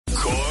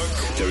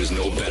there is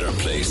no better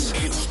place.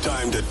 It's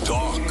time to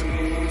talk.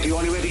 The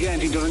only way to get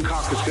anything done in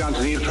Cork is to go on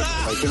to Neil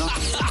Prendeville, you know?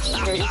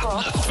 There you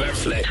go. Fair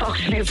play. Talk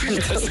to Neil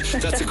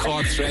Prendeville. That's a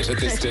Cork threat at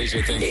this stage,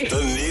 I think.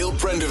 The Neil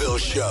Prendeville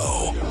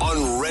Show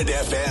on Red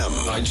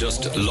FM. I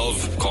just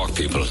love Cork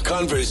people.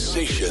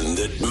 Conversation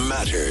that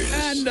matters.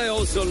 And I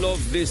also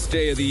love this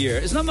day of the year.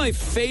 It's not my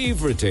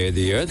favourite day of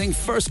the year. I think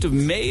 1st of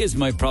May is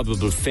my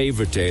probable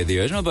favourite day of the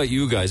year. I don't know about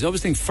you guys. I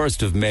always think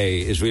 1st of May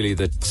is really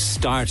the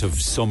start of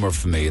summer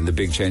for me and the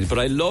big change. But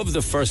I love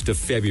the 1st of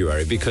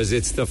February because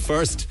it's the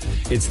first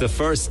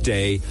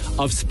day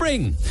of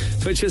spring,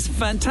 which is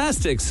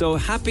fantastic. So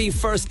happy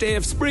first day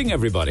of spring,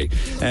 everybody.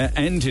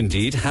 And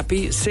indeed,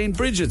 happy St.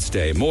 Bridget's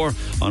Day. More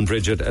on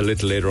Bridget a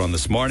little later on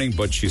this morning,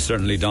 but she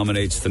certainly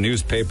dominates the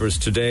newspapers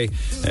today,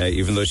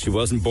 even though she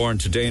wasn't born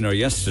today nor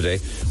yesterday,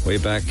 way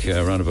back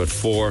around about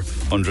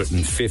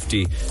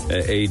 450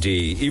 AD.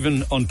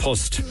 Even An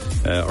Post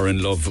are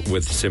in love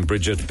with St.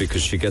 Bridget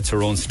because she gets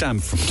her own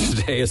stamp from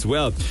today as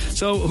well.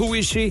 So who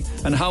is she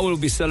and how will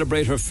we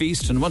celebrate her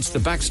feast and what's the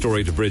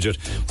backstory to Bridget?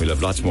 We'll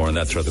have lots more on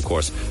that throughout the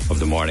course of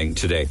the morning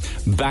today.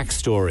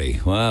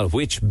 Backstory. Well,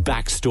 which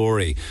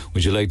backstory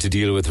would you like to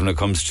deal with when it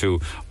comes to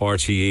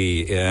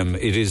RTE?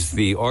 It is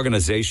the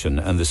organisation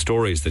and the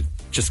stories that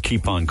just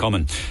keep on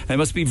coming. And it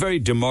must be very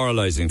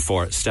demoralising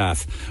for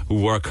staff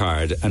who work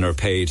hard and are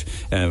paid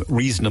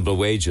reasonable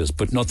wages,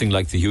 but nothing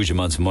like the huge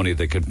amounts of money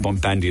that get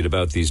bandied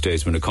about these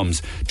days when it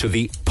comes to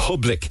the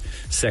public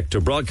sector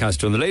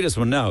broadcaster. And the latest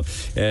one now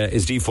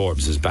is Dee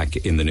Forbes is back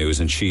in the news,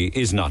 and she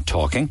is not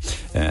talking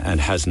and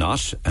has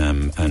not,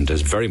 and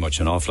has very much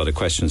an awful lot of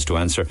questions to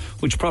answer,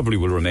 which probably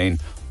will remain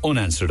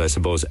unanswered, I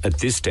suppose, at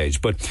this stage.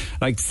 But,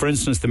 like, for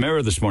instance, the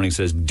Mirror this morning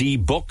says,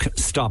 D-Book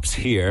stops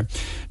here.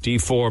 Dee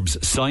Forbes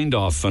signed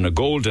off on a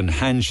golden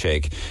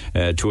handshake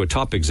to a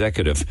top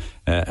executive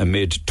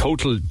amid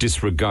total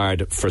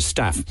disregard for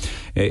staff.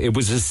 It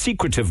was a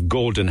secretive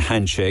golden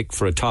handshake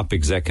for a top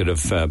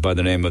executive by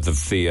the name of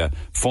the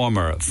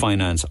former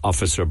finance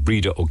officer,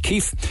 Breda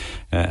O'Keefe.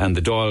 And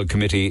the Doyle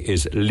committee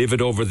is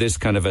livid over this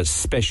kind of a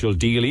special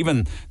deal.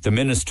 Even the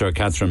minister,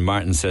 Catherine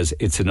Martin, says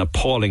it's an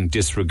appalling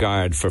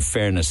disregard for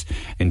fairness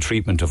in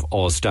treatment of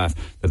all staff,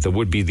 that there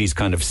would be these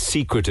kind of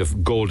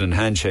secretive golden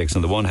handshakes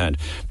on the one hand,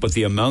 but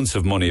the amounts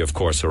of money, of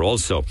course, are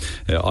also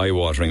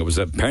eye-watering. It was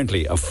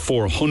apparently a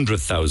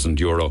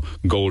 €400,000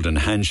 golden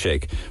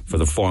handshake for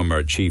the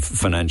former chief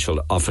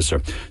financial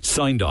officer,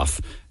 signed off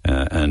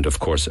and, of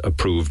course,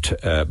 approved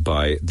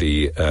by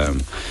the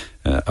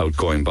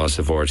outgoing boss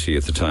of RT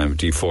at the time,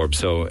 Dee Forbes.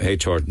 So,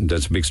 HR,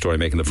 that's a big story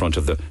making the front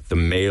of the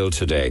Mail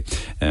today.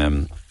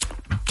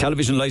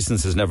 Television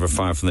licence is never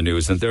far from the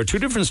news, and there are two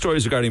different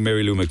stories regarding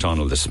Mary Lou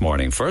McDonald this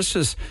morning. First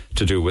is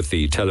to do with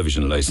the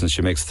television licence.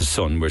 She makes The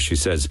Sun, where she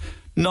says,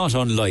 not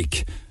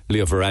unlike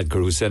Leo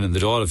Varadkar, who said in the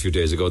Dáil a few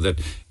days ago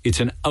that it's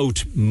an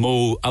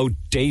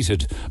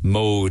outdated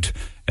mode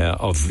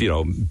of,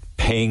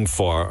 paying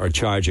for or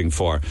charging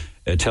for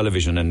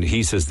television, and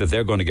he says that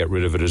they're going to get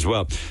rid of it as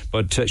well.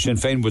 But Sinn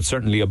Féin would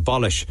certainly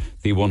abolish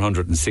the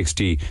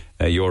 €160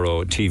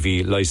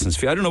 TV licence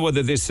fee. I don't know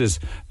whether this is,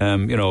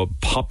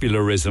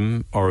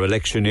 popularism or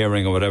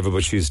electioneering or whatever,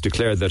 but she's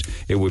declared that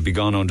it would be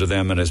gone under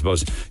them, and I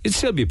suppose you'd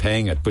still be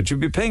paying it, but you'd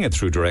be paying it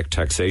through direct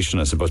taxation,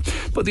 I suppose.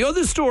 But the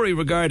other story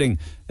regarding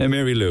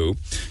Mary Lou,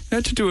 I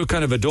had to do a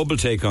kind of a double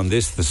take on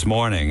this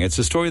morning. It's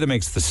a story that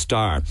makes the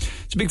Star.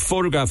 It's a big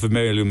photograph of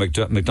Mary Lou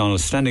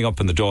McDonald standing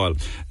up in the Dáil,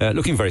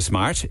 looking very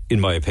smart, in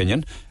my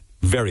opinion.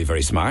 Very,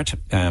 very smart.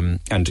 And,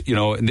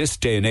 in this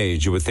day and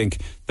age, you would think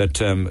that,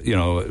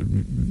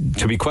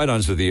 to be quite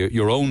honest with you,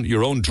 your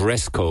own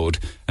dress code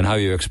and how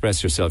you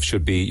express yourself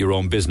should be your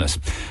own business.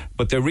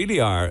 But there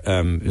really are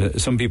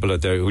some people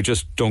out there who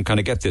just don't kind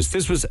of get this.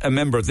 This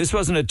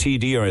wasn't a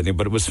TD or anything,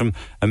 but it was from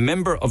a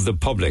member of the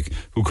public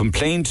who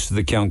complained to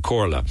the Ceann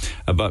Comhairle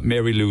about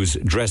Mary Lou's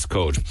dress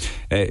code.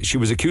 She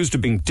was accused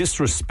of being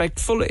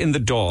disrespectful in the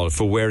Dáil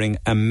for wearing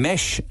a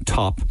mesh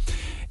top.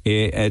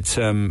 It's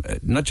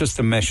not just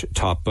a mesh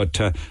top, but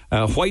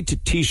a white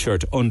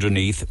T-shirt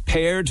underneath,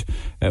 paired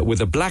with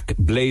a black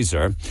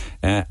blazer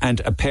and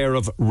a pair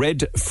of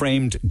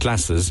red-framed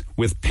glasses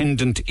with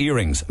pendant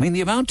earrings. I mean,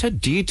 the amount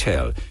of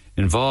detail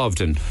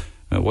involved in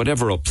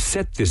whatever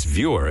upset this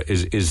viewer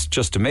is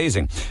just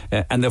amazing.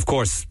 And, of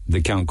course,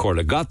 the Ceann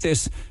Comhairle got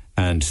this,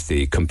 and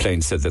the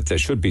complaint said that there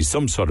should be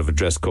some sort of a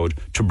dress code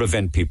to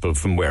prevent people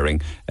from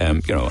wearing,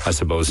 I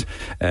suppose,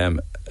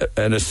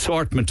 an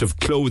assortment of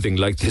clothing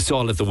like this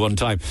all at the one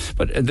time.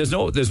 But there's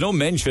no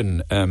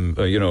mention,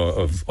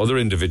 of other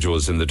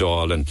individuals in the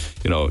Dáil and,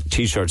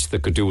 T-shirts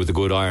that could do with a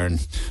good iron,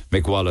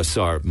 Mick Wallace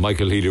or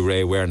Michael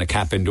Healy-Rae wearing a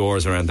cap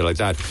indoors or anything like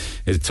that.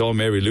 It's all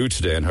Mary Lou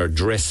today and her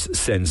dress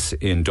sense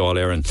in Dáil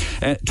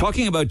Éireann.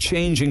 Talking about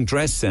changing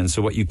dress sense,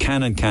 so what you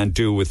can and can't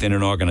do within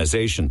an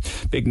organisation.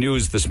 Big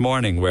news this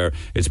morning where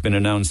it's been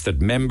announced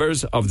that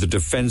members of the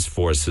Defence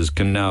Forces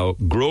can now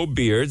grow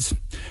beards,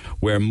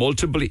 wear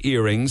multiple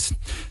earrings,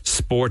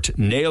 sport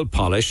nail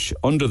polish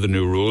under the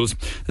new rules.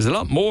 There's a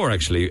lot more,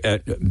 actually.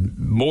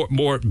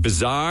 More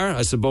bizarre,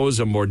 I suppose,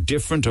 or more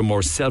different or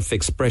more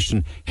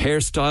self-expression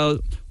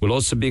hairstyle will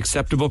also be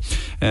acceptable,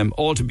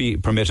 all to be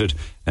permitted.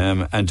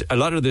 And a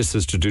lot of this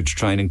is to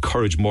try and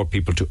encourage more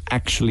people to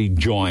actually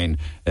join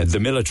the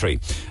military.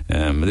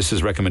 This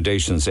is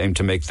recommendations aimed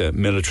to make the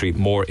military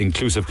more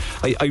inclusive.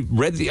 I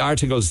read the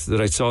articles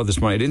that I saw this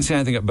morning. I didn't see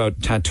anything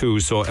about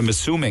tattoos, so I'm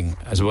assuming,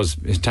 I suppose,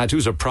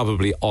 tattoos are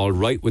probably all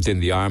right within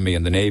the army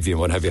and the navy and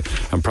what have you,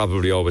 and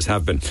probably always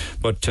have been.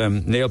 But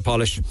nail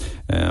polish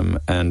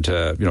and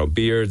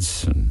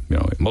beards and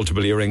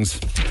multiple earrings,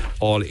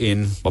 all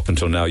in. Up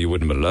until now, you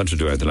wouldn't have been allowed to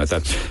do anything like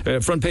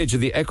that. Front page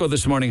of the Echo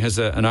this morning has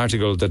an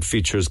article that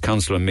features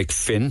Councillor Mick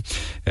Finn.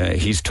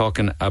 He's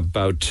talking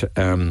about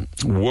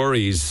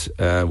worries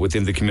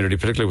within the community,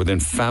 particularly within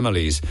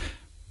families,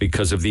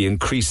 because of the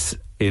increase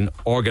in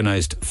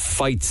organised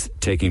fights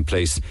taking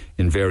place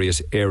in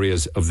various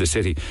areas of the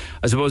city.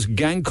 I suppose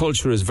gang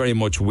culture is very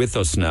much with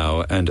us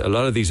now, and a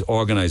lot of these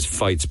organised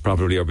fights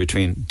probably are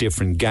between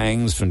different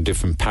gangs from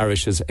different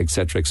parishes,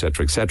 etc.,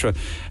 etc., etc.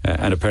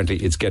 And apparently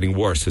it's getting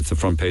worse. It's the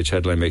front page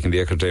headline making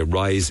the Echo today: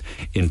 rise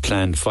in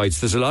planned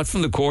fights. There's a lot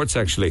from the courts,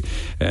 actually.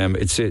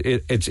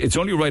 It's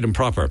only right and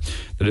proper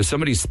that if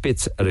somebody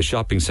spits at a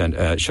shop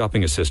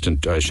assistant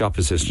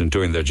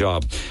doing their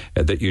job,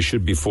 that you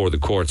should be before the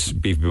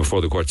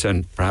courts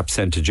and perhaps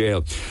sent to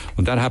jail.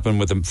 When that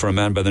happened for a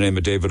man by the name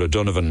of David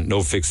O'Donovan,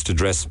 no fixed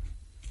address,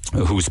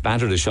 who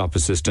spattered a shop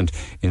assistant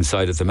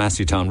inside at the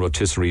Masseytown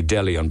Rotisserie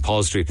Deli on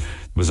Paul Street. There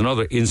was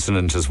another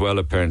incident as well,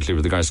 apparently,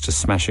 with regards to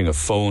smashing a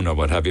phone or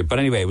what have you. But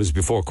anyway, it was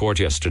before court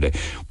yesterday,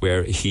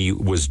 where he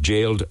was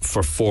jailed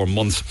for 4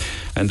 months.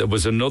 And there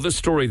was another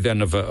story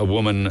then of a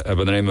woman by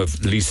the name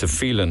of Lisa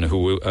Phelan,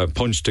 who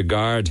punched a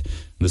guard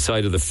on the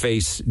side of the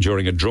face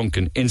during a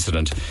drunken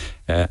incident.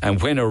 And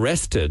when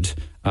arrested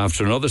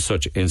after another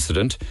such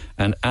incident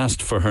and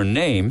asked for her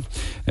name,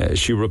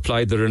 she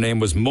replied that her name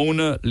was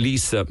Mona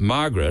Lisa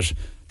Margaret,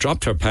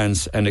 dropped her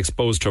pants and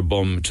exposed her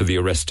bum to the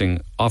arresting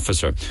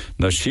officer.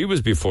 Now, she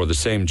was before the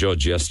same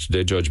judge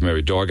yesterday, Judge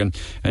Mary Dorgan,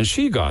 and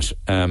she got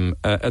a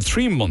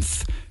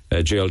 3-month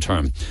jail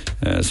term.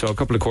 So a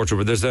couple of court,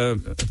 but there's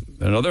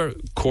another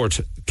court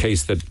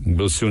case that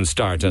will soon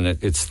start, and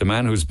it's the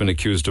man who's been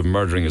accused of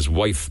murdering his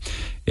wife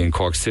in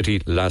Cork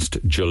City last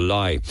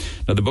July.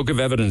 Now, the book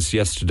of evidence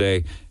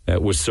yesterday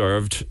was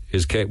served,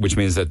 which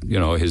means that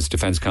his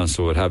defence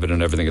counsel would have it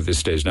and everything at this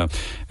stage now,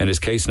 and his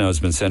case now has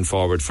been sent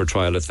forward for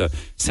trial at the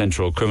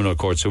Central Criminal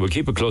Court. So we'll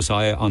keep a close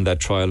eye on that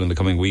trial in the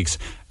coming weeks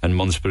and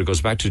months, but it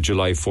goes back to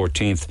July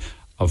 14th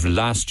of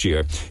last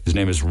year. His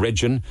name is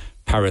Regin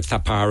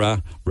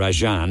Parathapara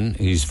Rajan.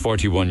 He's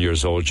 41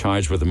 years old,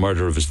 charged with the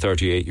murder of his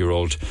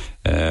 38-year-old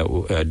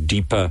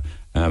Deepa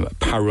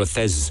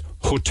Parothez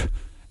Hut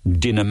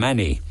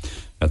Dinamani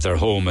at their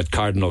home at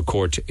Cardinal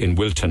Court in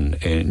Wilton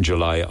in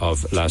July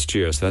of last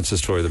year. So that's the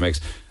story that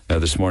makes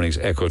this morning's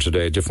Echo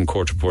today. Different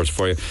court reports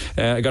for you.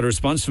 I got a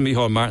response from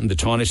Micheál Martin, the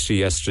Taoiseach,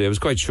 yesterday. It was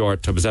quite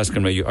short. I was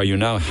asking him, are you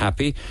now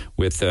happy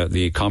with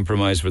the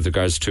compromise with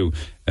regards to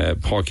Páirc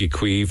Uí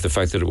Chaoimh, the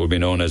fact that it will be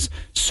known as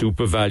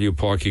Super Value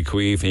Páirc Uí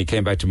Chaoimh? And he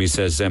came back to me and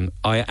says,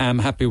 I am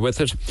happy with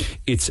it.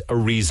 It's a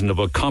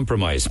reasonable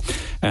compromise.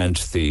 And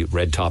the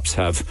Red Tops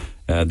have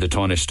the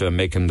Taoiseach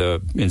making the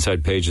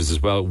inside pages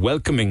as well,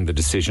 welcoming the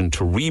decision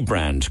to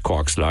rebrand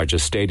Cork's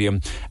largest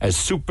stadium as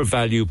Super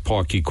Value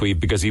Páirc Uí Chaoimh,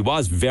 because he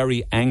was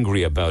very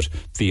angry about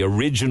the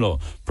original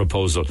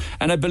proposal.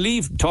 And I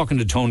believe, talking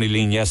to Tony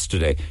Lean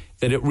yesterday,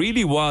 that it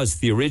really was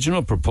the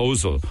original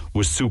proposal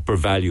was Super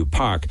Value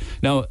Park.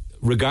 Now,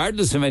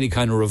 regardless of any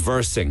kind of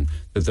reversing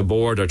that the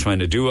board are trying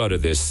to do out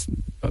of this,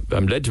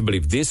 I'm led to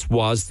believe this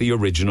was the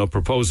original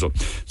proposal,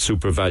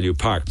 Super Value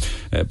Park.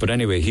 But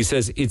anyway, he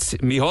says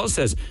Micheál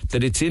says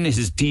that it's in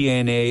his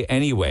DNA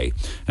anyway,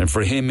 and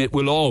for him it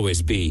will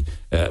always be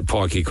Páirc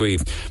Uí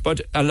Chaoimh.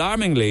 But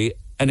alarmingly,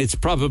 and it's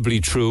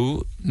probably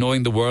true,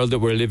 knowing the world that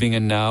we're living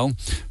in now,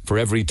 for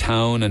every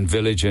town and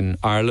village in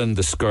Ireland,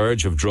 the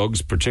scourge of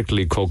drugs,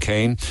 particularly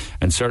cocaine,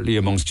 and certainly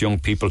amongst young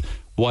people,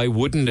 why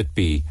wouldn't it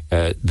be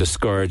the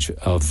scourge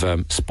of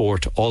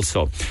sport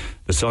also?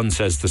 The Sun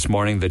says this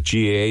morning that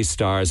GAA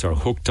stars are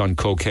hooked on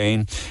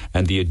cocaine,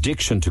 and the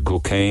addiction to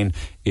cocaine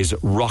is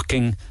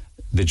rocking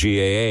the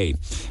GAA,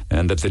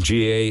 and that the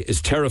GAA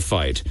is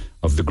terrified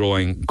of the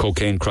growing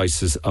cocaine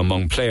crisis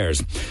among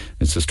players.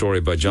 It's a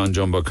story by John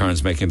Jumbo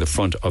Kearns making the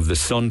front of the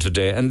Sun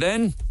today. And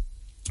then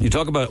you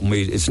talk about,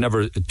 it's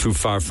never too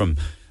far from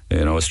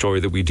a story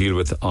that we deal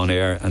with on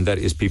air, and that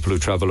is people who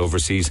travel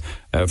overseas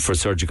for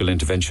surgical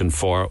intervention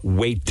for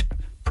weight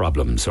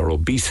problems or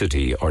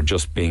obesity or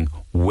just being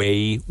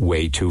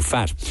way too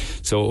fat.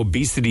 So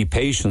obesity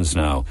patients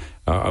now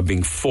are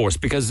being forced,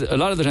 because a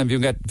lot of the time if you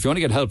want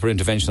to get help or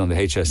intervention on the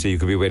HSE, you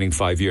could be waiting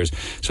 5 years.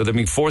 So they're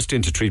being forced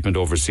into treatment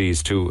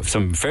overseas to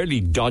some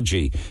fairly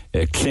dodgy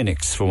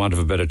clinics, for want of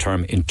a better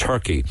term, in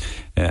Turkey.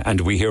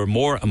 And we hear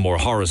more and more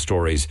horror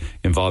stories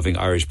involving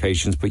Irish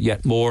patients, but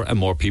yet more and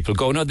more people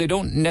go. Now, they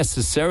don't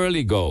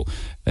necessarily go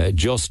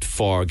just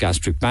for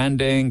gastric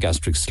banding,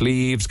 gastric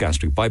sleeves,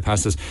 gastric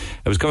bypasses.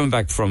 I was coming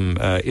back from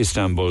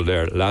Istanbul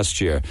there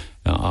last year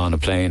on a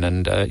plane,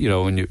 and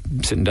when you're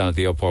sitting down at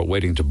the airport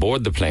waiting to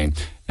board the plane,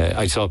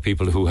 I saw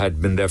people who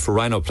had been there for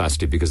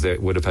rhinoplasty because they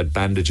would have had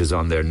bandages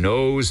on their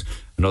nose,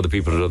 and other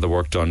people had other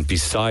work done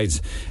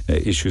besides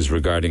issues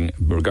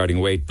regarding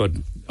weight. But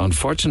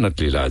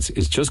unfortunately, lads,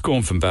 it's just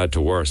going from bad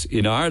to worse.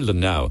 In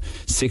Ireland now,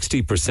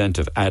 60%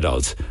 of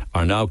adults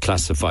are now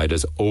classified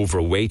as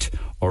overweight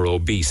or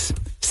obese.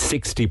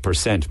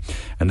 60%.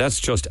 And that's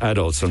just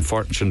adults.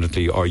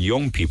 Unfortunately, our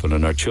young people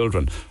and our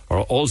children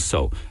are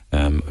also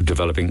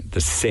developing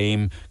the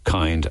same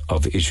kind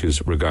of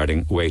issues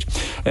regarding weight.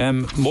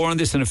 More on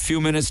this in a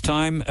few minutes'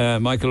 time.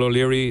 Michael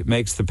O'Leary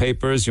makes the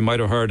papers. You might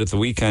have heard at the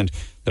weekend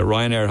that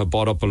Ryanair have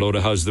bought up a load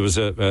of houses. There was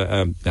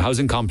a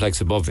housing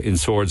complex above in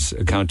Swords,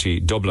 County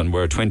Dublin,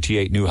 where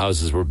 28 new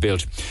houses were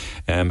built.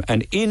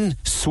 And in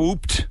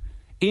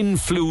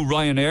flew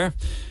Ryanair,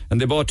 and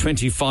they bought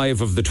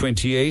 25 of the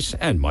 28,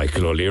 and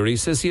Michael O'Leary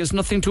says he has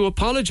nothing to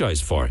apologise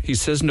for. He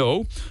says,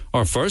 no,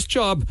 our first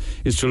job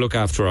is to look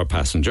after our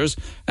passengers,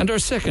 and our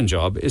second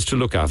job is to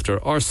look after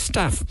our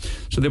staff.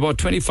 So they bought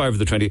 25 of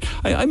the 20.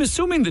 I'm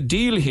assuming the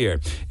deal here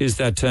is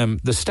that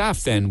the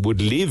staff then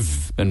would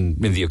live in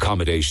the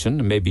accommodation,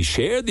 and maybe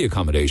share the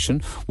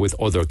accommodation with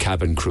other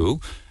cabin crew,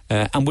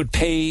 and would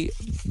pay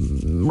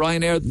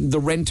Ryanair the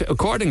rent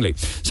accordingly.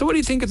 So what do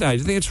you think of that? Do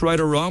you think it's right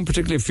or wrong,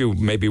 particularly if you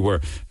maybe were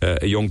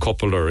a young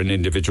couple or an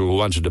individual who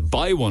wanted to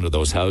buy one of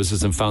those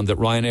houses and found that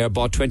Ryanair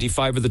bought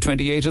 25 of the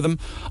 28 of them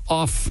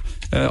off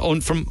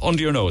from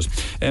under your nose?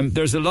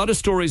 There's a lot of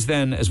stories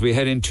then as we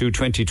head into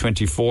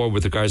 2024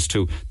 with regards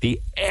to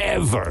the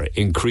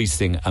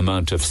ever-increasing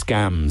amount of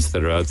scams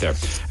that are out there.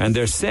 And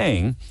they're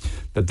saying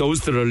that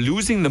those that are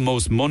losing the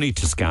most money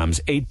to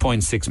scams,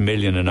 8.6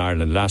 million in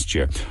Ireland last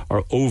year,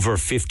 are over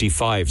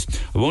 55s.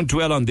 I won't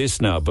dwell on this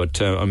now,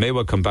 but I may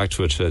well come back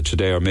to it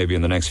today or maybe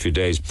in the next few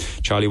days.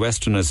 Charlie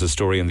Weston has a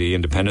story in The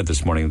Independent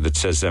this morning that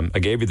says, I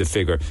gave you the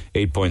figure,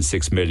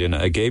 8.6 million.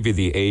 I gave you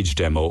the age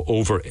demo,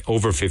 over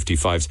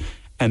 55s.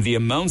 And the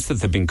amounts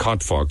that they've been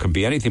caught for can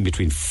be anything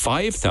between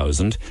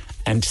 5,000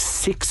 and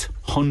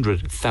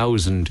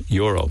 600,000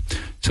 euro.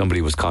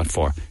 Somebody was caught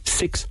for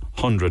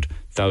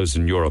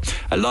 600,000 euro.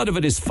 A lot of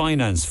it is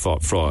finance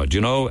fraud,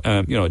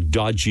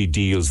 dodgy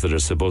deals that are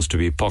supposed to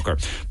be pucker.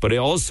 But it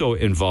also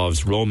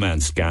involves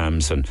romance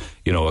scams and,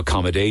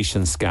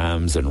 accommodation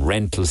scams and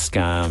rental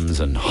scams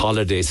and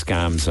holiday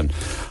scams and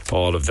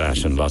all of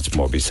that and lots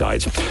more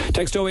besides.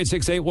 Text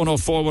 0868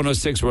 104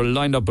 106. We're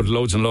lined up with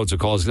loads and loads of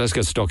calls. Let's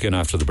get stuck in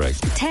after the break.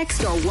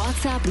 Text or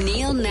WhatsApp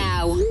Neil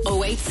now.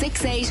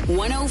 0868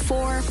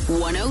 104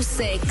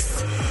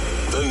 106.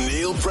 The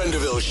Neil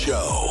Prendeville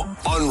Show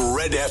on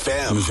Red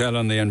FM. Michelle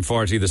on the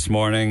N40 this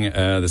morning,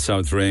 the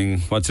South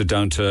Ring. What's it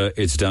down to?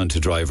 It's down to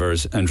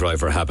drivers and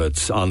driver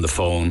habits on the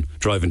phone,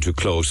 driving too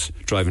close,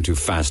 driving too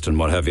fast and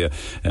what have you.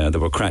 There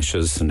were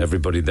crashes and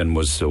everybody then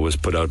was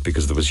put out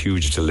because there was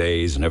huge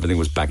delays and everything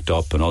was backed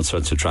up and all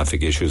sorts of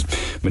traffic issues.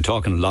 We've been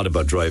talking a lot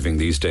about driving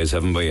these days,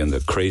 haven't we? And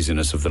the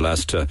craziness of the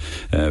last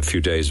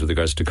few days with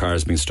regards to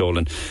cars being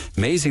stolen.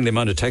 Amazing the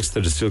amount of text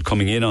that is still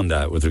coming in on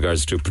that with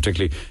regards to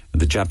particularly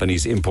the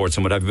Japanese imports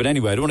and what have you. But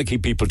anyway, I don't want to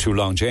keep people too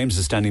long. James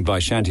is standing by,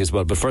 Shanti as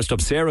well. But first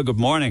up, Sarah, good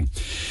morning.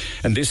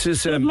 And this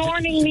is good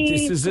morning,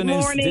 Neil.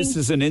 This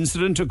is an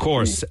incident, of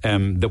course,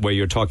 that where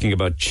you're talking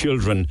about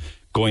children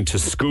going to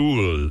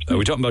school. Are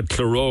we talking about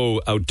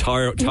Clero out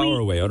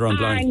Tower Way, out around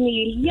Blind?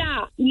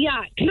 Yeah.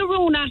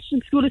 Clero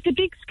National School. It's a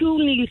big school,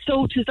 Neil,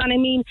 so it is.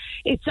 And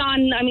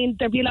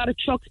there'll be a lot of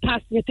trucks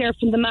passing it there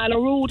from the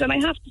Mallow Road. And I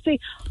have to say,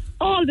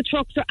 all the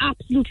trucks are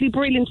absolutely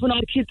brilliant when all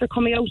the kids are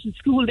coming out of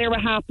school there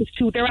at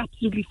 2:30. They're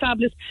absolutely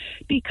fabulous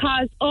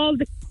because all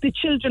the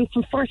children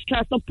from first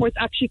class upwards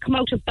actually come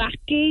out of that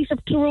gate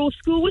of Clero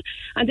School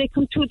and they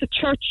come to the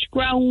church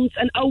grounds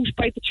and out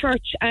by the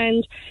church,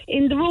 and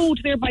in the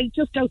road there by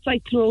just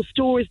outside Clero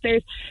Stores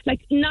there's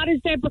not a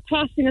zebra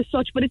crossing as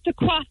such, but it's a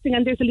crossing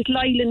and there's a little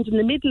island in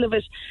the middle of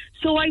it.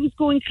 So I was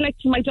going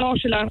collecting my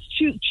daughter last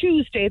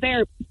Tuesday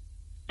there,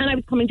 and I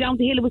was coming down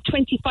the hill. It was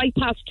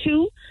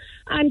 2:25,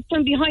 and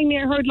from behind me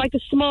I heard like a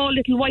small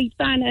little white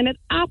van, and it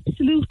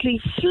absolutely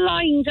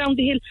flying down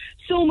the hill,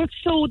 so much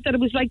so that it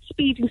was like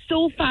speeding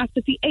so fast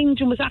that the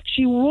engine was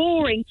actually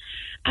roaring,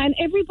 and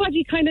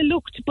everybody kind of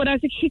looked, but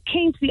as it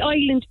came to the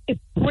island it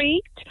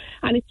braked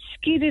and it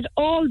skidded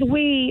all the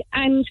way,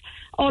 and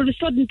all of a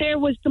sudden there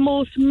was the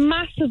most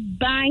massive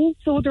bang,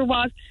 so there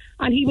was,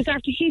 and he was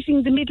after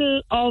hitting the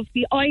middle of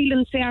the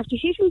island, say after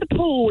hitting the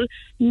pole,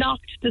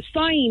 knocked the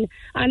sign,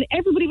 and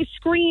everybody was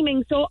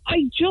screaming. So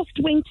I just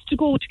went to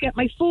go to get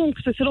my phone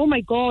because I said, oh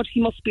my God,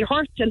 he must be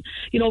hurt, and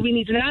we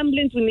need an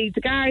ambulance, we need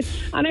the guard.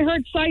 And I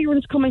heard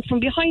sirens coming from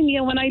behind me,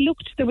 and when I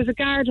looked, there was a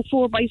guard, a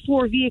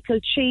 4x4 vehicle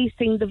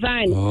chasing the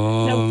van.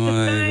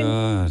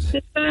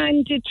 The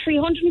van did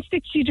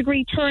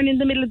 360-degree turn in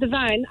the middle of the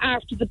van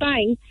after the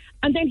bang,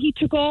 and then he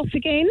took off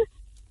again,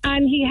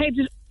 and he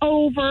headed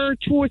over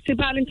towards the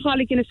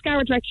Ballincollig in a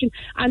Scarra direction,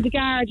 and the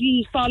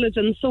Gardaí followed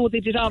them, so they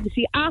did,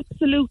 obviously,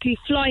 absolutely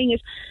flying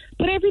it.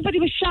 But everybody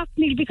was shocked,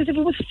 Neil, because if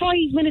it was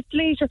 5 minutes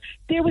later,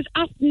 there was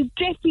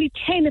definitely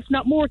 10, if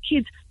not more,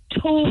 kids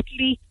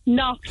totally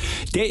knocked.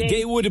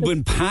 They would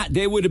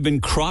have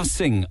been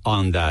crossing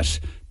on that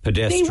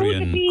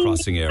pedestrian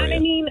crossing area. And I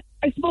mean,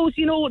 I suppose,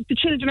 the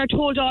children are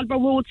told all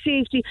about road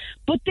safety,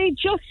 but they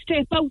just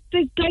step out.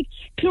 Like,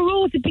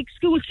 Cloro's a big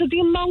school, so the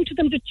amount of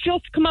them that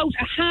just come out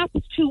at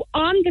 2:30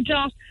 on the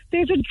dot,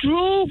 there's a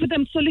drove of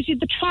them, so literally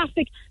the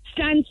traffic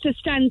stands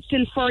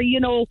still for,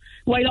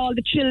 while all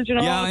the children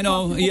are... Yeah, I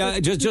know. Yeah,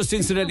 just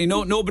incidentally,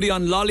 nobody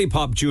on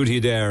lollipop duty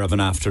there of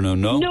an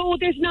afternoon, no? No,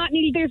 there's not,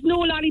 Neil. There's no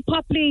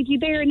lollipop lady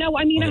there. Now,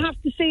 I mean, I have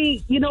to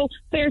say,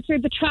 there's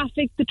the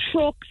traffic, the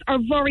trucks are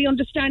very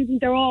understanding.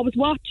 They're always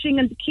watching,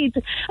 and the kids,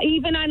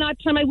 even an odd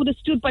time I would have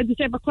stood by the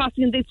zebra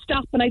crossing and they'd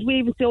stop and I'd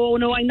wave and say, oh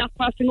no, I'm not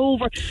crossing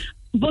over.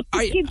 But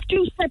the kids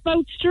do step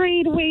out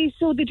straight away,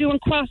 so they do, and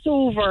cross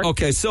over.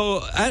 Okay,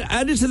 so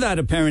added to that,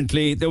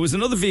 apparently, there was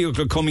another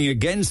vehicle coming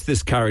against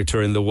this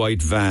character in the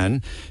white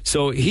van.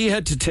 So he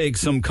had to take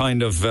some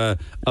kind of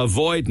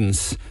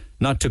avoidance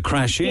not to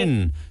crash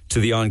in to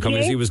the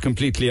oncomers. He was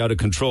completely out of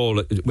control.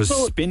 It was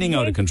spinning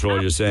out of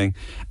control, you're saying,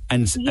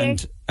 and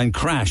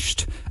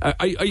crashed.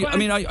 Are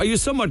you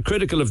somewhat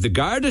critical of the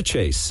Garda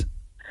chase?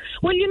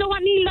 Well, you know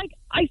what, Neil,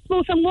 I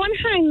suppose on one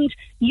hand,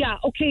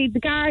 the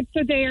guards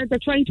are there, they're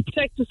trying to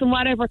protect us and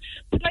whatever,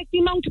 but the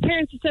amount of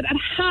parents that said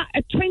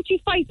at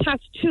 2:25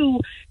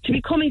 to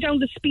be coming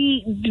down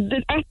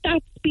at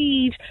that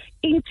speed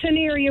into an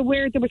area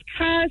where there was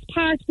cars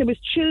parked, there was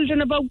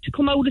children about to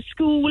come out of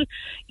school,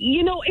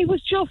 it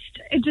was just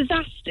a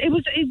disaster. It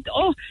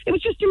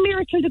was just a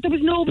miracle that there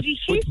was nobody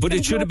hit.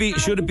 But should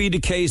it be the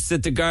case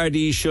that the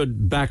Gardaí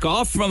should back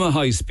off from a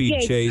high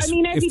speed chase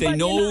if they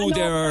know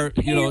there are,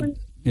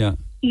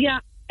 Yeah.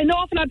 An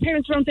awful lot of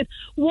parents around said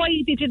why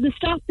they didn't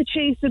stop the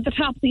chase at the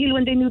top of the hill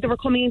when they knew they were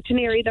coming into an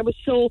area that was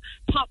so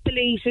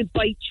populated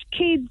by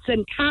kids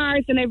and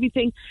cars and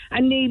everything,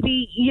 and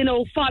maybe,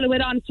 follow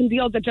it on from the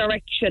other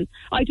direction.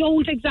 I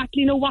don't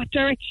exactly know what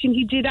direction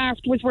he did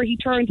afterwards, where he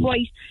turned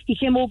right. He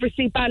came over,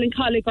 say,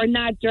 Ballincollig or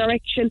Nad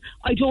direction.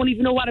 I don't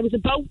even know what it was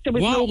about.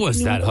 What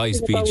was that high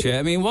speed chase?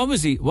 I mean, what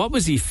was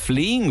he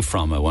fleeing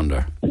from, I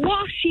wonder?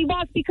 What he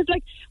was, because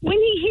when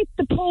he hit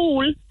the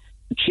pole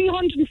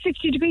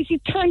 360 degrees, he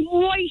turned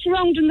right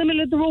around in the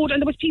middle of the road, and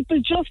there was people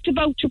just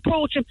about to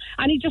approach him,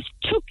 and he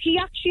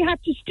actually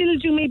had to still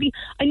do maybe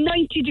a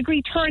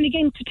 90-degree turn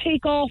again to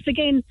take off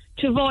again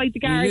to avoid the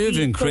guards. You live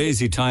in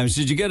crazy times.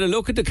 Did you get a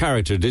look at the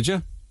character, did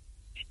you?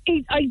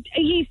 He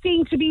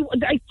seemed to be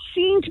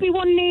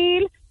one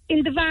nail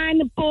in the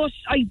van, but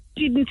I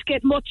didn't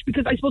get much,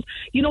 because I suppose,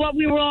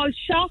 we were all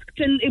shocked,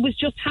 and it was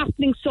just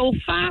happening so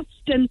fast,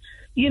 and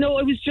it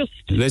was just...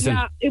 Listen,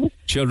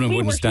 children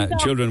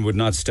would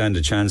not stand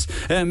a chance.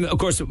 Of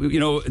course,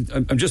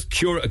 I'm just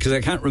curious, because I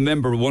can't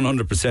remember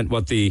 100%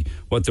 what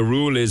the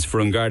rule is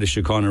for An Garda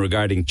Síochána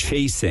regarding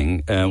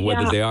chasing,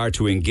 whether they are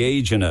to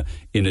engage in a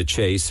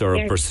chase or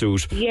a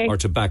pursuit, or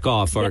to back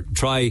off, or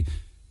try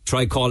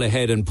call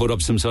ahead and put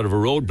up some sort of a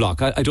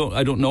roadblock. I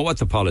don't know what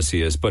the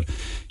policy is, but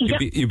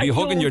you'd be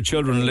hugging your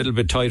children a little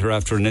bit tighter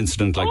after an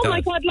incident like that. Oh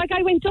my God,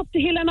 I went up the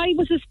hill and I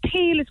was as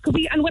pale as could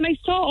be, and when I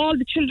saw all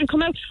the children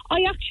come out,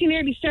 I actually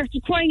nearly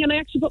started crying, and I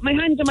actually put my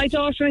hand on my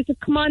daughter and I said,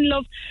 come on,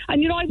 love,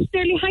 and I was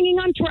nearly hanging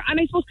on to her, and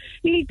I suppose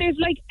there's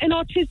an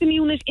autism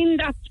unit in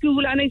that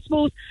school, and I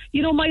suppose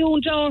my own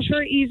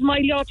daughter is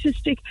mildly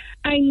autistic,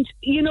 and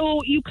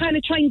you kind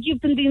of try and give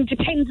them the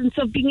independence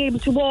of being able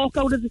to walk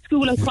out of the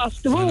school and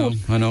cross the road.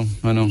 I know.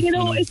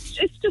 It's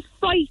just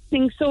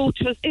frightening. So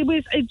it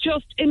was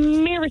just a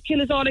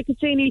miracle, is all I could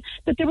say, Neil,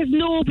 that there was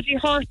nobody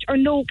hurt or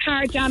no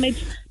car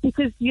damage,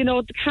 because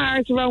the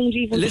cars around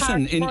even.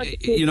 Listen,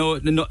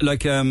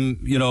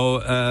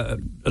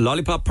 a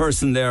lollipop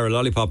person there, a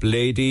lollipop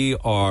lady,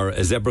 or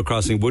a zebra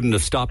crossing wouldn't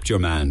have stopped your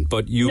man,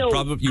 but you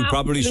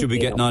probably should be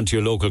getting on to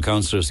your local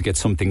councillors to get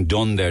something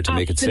done there to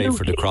make it safe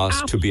for the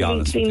cross. To be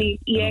honest,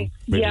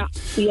 yeah.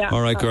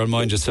 All right, girl,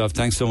 mind yourself.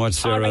 Thanks so much,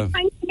 Sarah.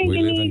 We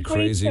live in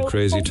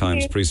crazy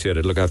times. Appreciate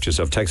it. Look after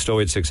yourself. Text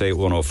 0868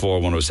 104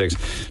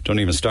 106. Don't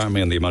even start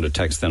me on the amount of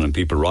text then on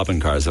people robbing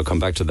cars. I'll come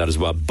back to that as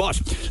well.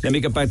 But let me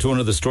get back to one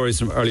of the stories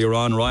from earlier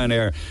on.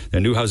 Ryanair, a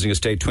new housing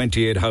estate,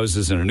 28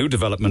 houses in a new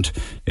development.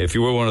 If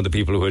you were one of the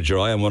people who had your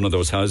eye on one of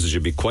those houses,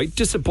 you'd be quite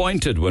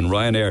disappointed when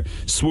Ryanair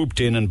swooped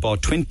in and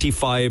bought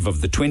 25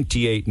 of the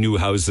 28 new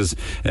houses.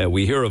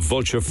 We hear of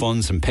vulture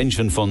funds and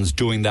pension funds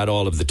doing that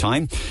all of the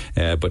time.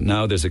 But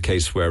now there's a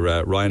case where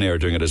Ryanair are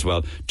doing it as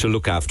well to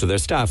look after their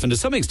staff. staff. And to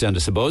some extent, I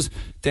suppose,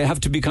 they have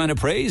to be kind of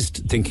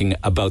praised thinking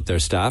about their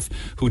staff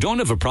who don't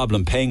have a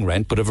problem paying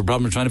rent, but have a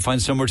problem trying to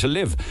find somewhere to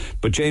live.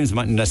 But James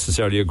mightn't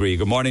necessarily agree.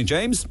 Good morning,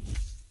 James.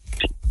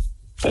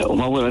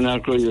 What would I not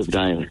agree with,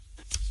 Diane?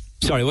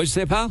 Sorry, what did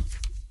you say, pal?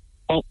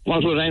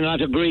 What would I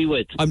not agree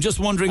with? I'm just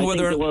wondering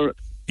whether...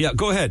 Yeah,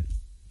 go ahead.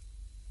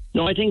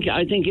 No, I think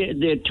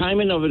the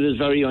timing of it is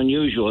very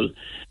unusual,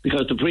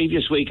 because the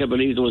previous week, I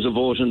believe, there was a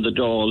vote in the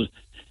Dáil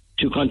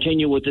to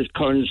continue with the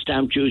current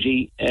stamp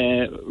duty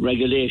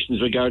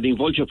regulations regarding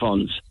vulture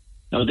funds.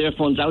 Now, they're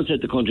funds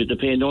outside the country. They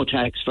pay no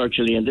tax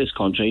virtually in this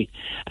country,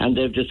 and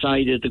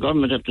the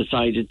government have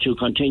decided to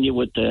continue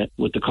with the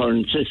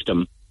current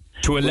system.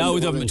 To allow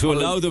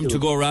them to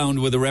go around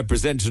with a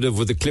representative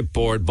with a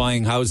clipboard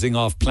buying housing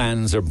off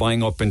plans or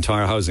buying up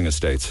entire housing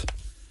estates.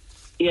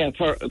 Yeah,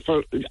 for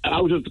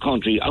out of the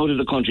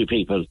country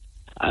people.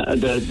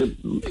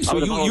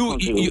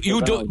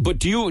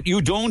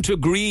 You don't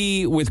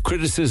agree with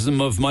criticism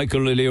of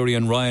Michael O'Leary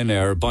and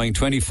Ryanair buying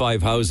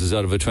 25 houses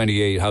out of a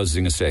 28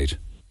 housing estate?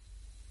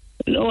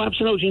 No,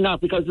 absolutely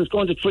not, because it's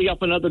going to free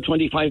up another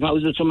 25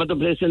 houses from other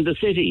place in the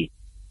city.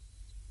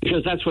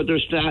 Because that's where their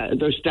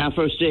staff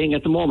are staying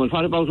at the moment.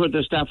 What about where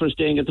their staff are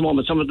staying at the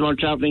moment? Some of them are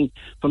travelling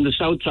from the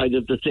south side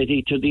of the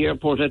city to the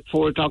airport at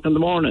 4 o'clock in the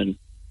morning.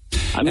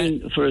 I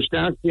mean, for a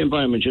start, the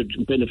environment should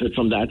benefit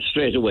from that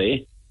straight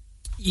away.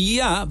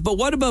 Yeah, but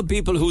what about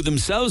people who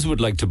themselves would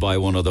like to buy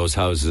one of those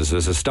houses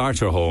as a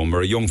starter home,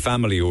 or a young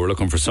family who are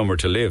looking for somewhere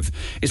to live?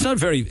 It's not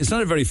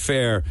a very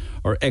fair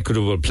or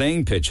equitable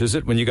playing pitch, is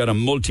it, when you got a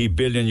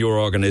multi-billion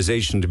euro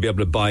organisation to be able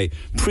to buy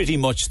pretty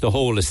much the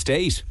whole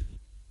estate?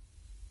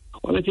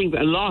 Well, I think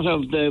a lot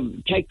of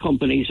the tech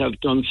companies have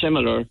done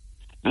similar,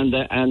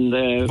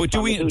 but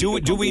do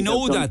we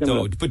know that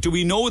though? But do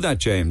we know that,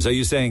 James? Are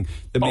you saying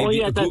that maybe? Oh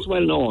yeah, that's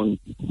well known.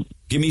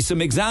 Give me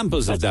some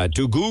examples of that.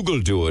 Do Google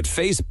do it?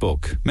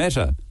 Facebook,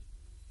 Meta?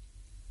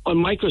 Well,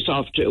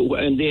 Microsoft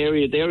in the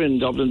area they're in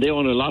Dublin, they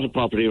own a lot of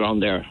property around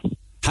there.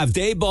 Have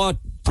they bought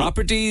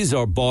properties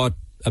or bought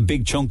a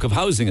big chunk of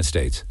housing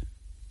estates?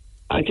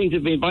 I think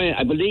they've been buying.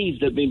 I believe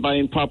they've been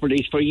buying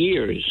properties for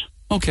years.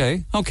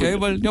 Okay.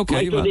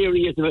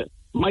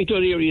 Michael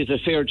O'Leary is a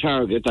fair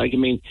target. I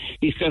mean,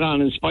 he's got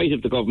on in spite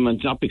of the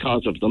government, not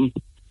because of them.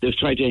 They've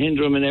tried to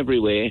hinder him in every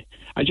way.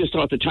 I just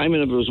thought the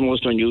timing of it was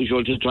most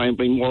unusual, to try and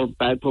bring more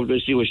bad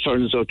publicity, which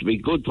turns out to be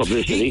good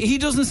publicity. He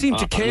doesn't seem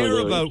to care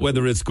about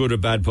whether it's good or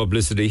bad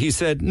publicity. He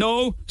said,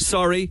 no,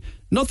 sorry,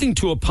 nothing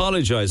to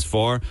apologise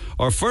for.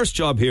 Our first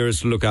job here is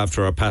to look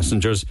after our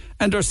passengers,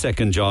 and our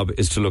second job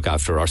is to look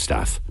after our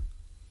staff.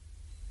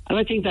 And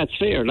I think that's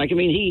fair.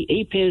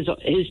 He pays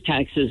his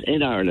taxes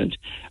in Ireland.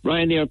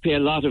 Ryanair pay a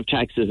lot of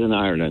taxes in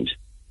Ireland.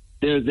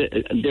 They're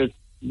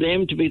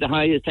aimed to be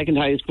the second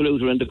highest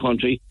polluter in the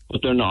country,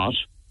 but they're not,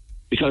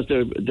 because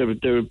their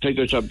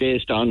figures are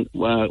based on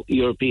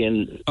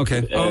European.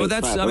 Okay. I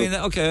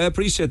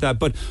appreciate that,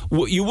 but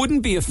you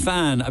wouldn't be a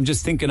fan. I'm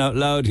just thinking out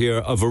loud here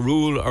of a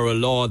rule or a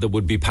law that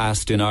would be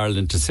passed in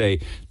Ireland to say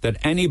that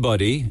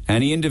anybody,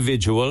 any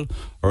individual,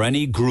 or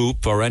any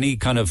group, or any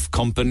kind of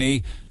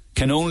company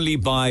can only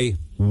buy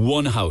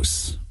one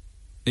house.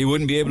 You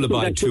wouldn't be able to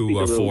buy 2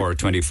 or 4 or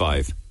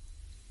 25.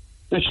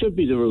 That should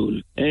be the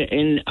rule.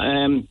 In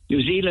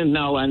New Zealand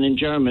now and in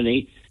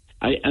Germany,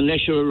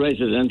 unless you're a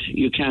resident,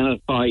 you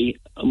cannot buy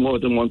more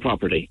than one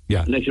property.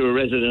 Yeah. Unless you're a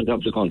resident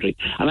of the country.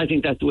 And I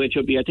think that's the way it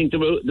should be. I think the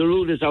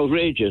rule is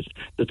outrageous,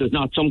 that there's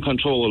not some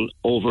control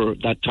over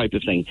that type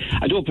of thing.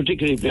 I don't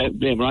particularly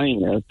blame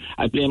Ryanair.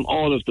 I blame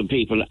all of the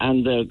people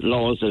and the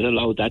laws that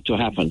allow that to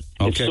happen.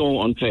 Okay. It's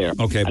so unfair.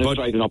 Okay, and it's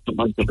driving up the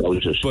budget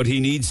about it. But he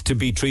needs to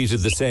be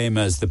treated the same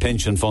as the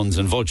pension funds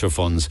and vulture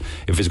funds.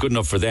 If it's good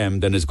enough for them,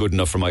 then it's good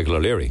enough for Michael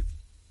O'Leary.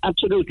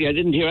 Absolutely. I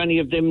didn't hear any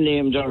of them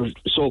named or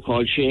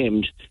so-called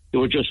shamed. They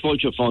were just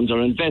vulture funds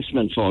or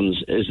investment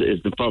funds is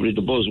probably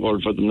the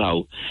buzzword for them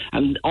now.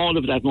 And all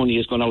of that money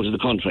has gone out of the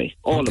country.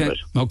 All of it.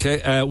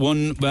 Okay.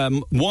 One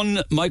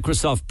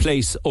Microsoft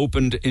Place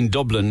opened in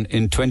Dublin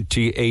in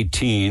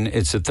 2018.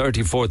 It's a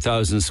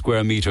 34,000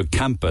 square metre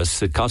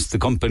campus. It cost the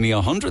company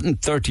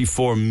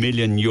 €134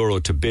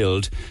 million to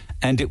build,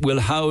 and it will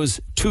house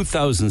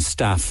 2,000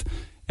 staff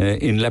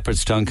in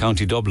Leopardstown,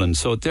 County Dublin.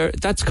 So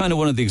that's kind of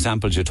one of the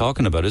examples you're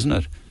talking about, isn't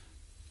it?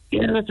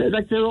 Yeah,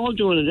 they're all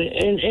doing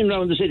it. In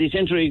around the city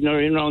centre,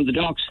 or in around the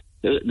docks,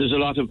 there's a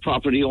lot of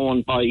property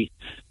owned by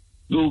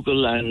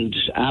Google and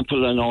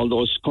Apple and all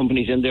those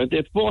companies in there.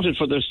 They've bought it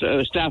for their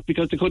staff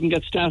because they couldn't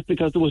get staff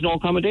because there was no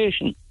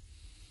accommodation.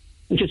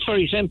 It's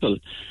very simple.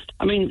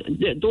 I mean,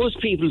 those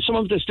people, some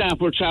of the staff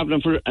were travelling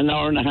for an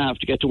hour and a half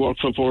to get to work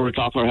for 4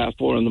 o'clock or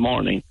 4:30 in the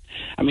morning.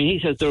 I mean, he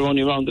says they're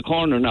only around the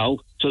corner now,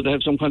 so they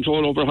have some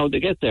control over how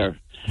they get there.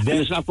 And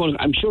it's not going.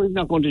 I'm sure he's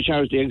not going to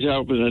charge the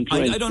exorbitant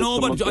rent. I don't know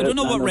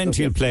what rent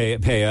he'll pay.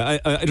 I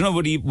don't know.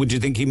 Would you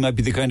think he might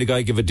be the kind of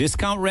guy give a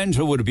discount rent,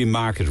 or would it be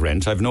market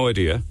rent? I've no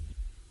idea.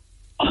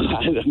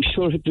 I'm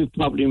sure it'd be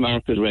probably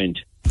market rent.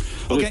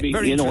 Okay,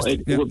 very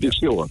interesting. It would be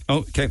sure.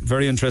 Okay,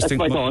 very interesting.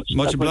 That's my thoughts.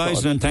 Much That's my obliged,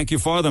 thoughts. and thank you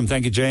for them.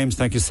 Thank you, James.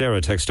 Thank you,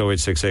 Sarah. Text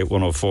 0868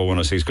 104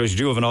 106. Because you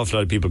do have an awful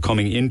lot of people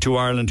coming into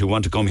Ireland who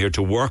want to come here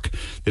to work.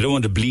 They don't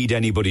want to bleed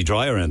anybody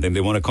dry or anything.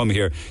 They want to come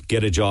here,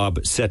 get a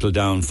job, settle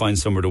down, find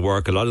somewhere to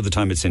work. A lot of the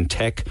time it's in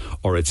tech,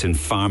 or it's in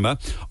pharma,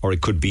 or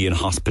it could be in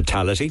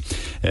hospitality.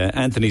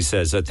 Anthony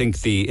says, I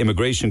think the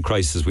immigration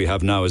crisis we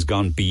have now has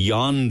gone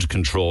beyond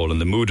control,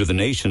 and the mood of the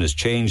nation has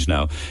changed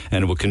now,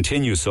 and it will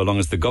continue so long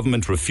as the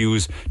government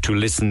refuse to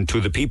listen to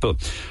the people.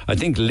 I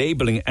think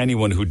labelling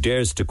anyone who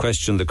dares to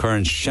question the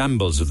current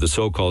shambles of the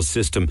so-called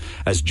system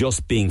as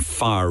just being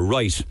far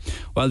right,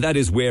 well, that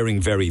is wearing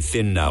very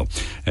thin now.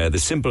 The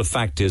simple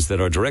fact is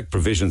that our direct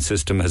provision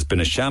system has been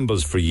a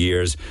shambles for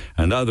years,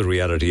 and now the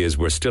reality is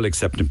we're still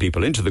accepting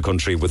people into the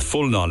country with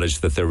full knowledge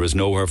that there is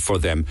nowhere for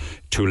them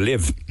to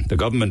live. The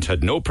government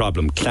had no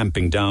problem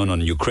clamping down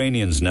on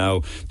Ukrainians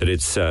now that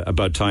it's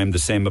about time the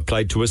same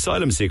applied to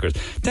asylum seekers.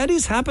 That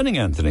is happening,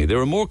 Anthony. There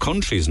are more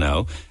countries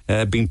now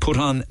being put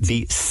on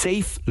the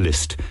safe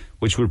list,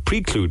 which will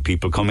preclude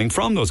people coming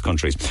from those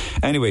countries.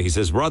 Anyway, he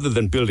says, rather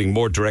than building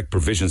more direct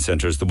provision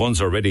centres, the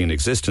ones already in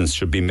existence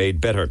should be made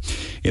better.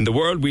 In the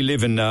world we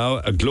live in now,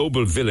 a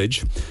global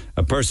village,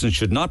 a person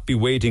should not be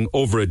waiting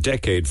over a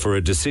decade for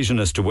a decision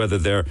as to whether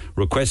their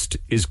request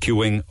is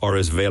queuing or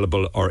is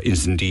available or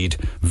is indeed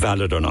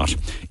valid or not.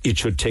 It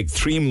should take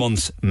 3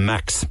 months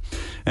max.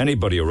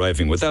 Anybody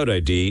arriving without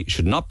ID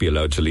should not be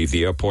allowed to leave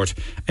the airport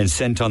and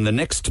sent on the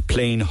next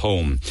plane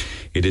home.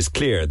 It is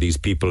clear these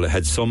people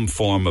had some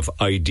form of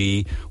ID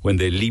when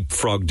they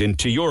leapfrogged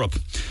into Europe.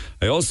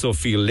 I also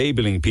feel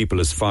labelling people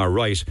as far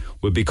right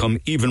will become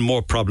even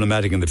more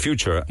problematic in the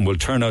future and will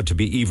turn out to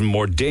be even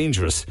more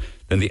dangerous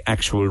than the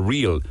actual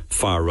real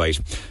far right.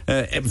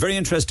 A very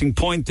interesting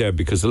point there,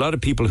 because a lot of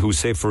people who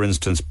say, for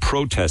instance,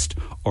 protest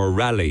or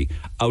rally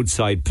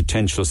outside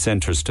potential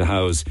centres to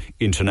house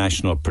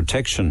international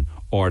protection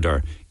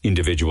order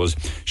individuals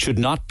should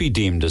not be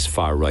deemed as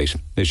far right.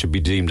 They should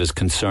be deemed as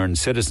concerned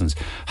citizens.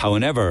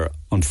 However,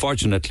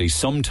 unfortunately,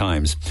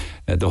 sometimes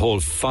the whole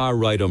far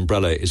right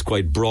umbrella is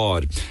quite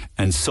broad,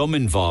 and some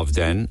involved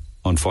then,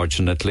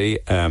 unfortunately,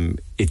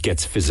 it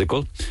gets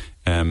physical.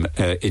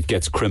 It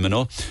gets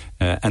criminal,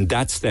 and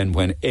that's then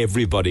when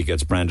everybody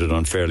gets branded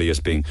unfairly as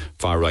being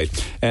far right.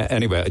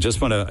 Anyway, I just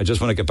want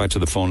to get back to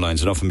the phone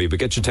lines. Enough of me, but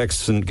get your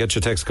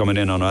texts coming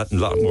in on that, and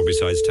a lot more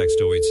besides. Text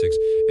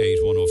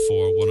 0868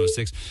 104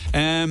 106.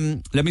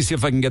 Let me see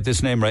if I can get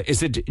this name right.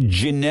 Is it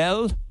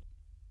Janelle?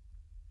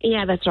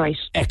 Yeah, that's right.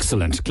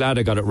 Excellent. Glad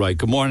I got it right.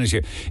 Good morning to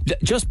you.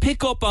 Just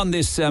pick up on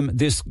this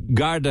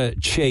Garda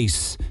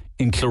chase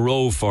in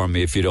Clero for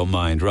me, if you don't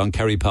mind, around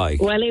Kerry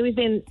Pike. Well, it was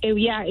in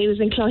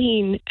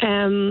Cloheen.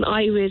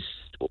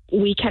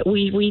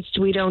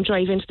 We don't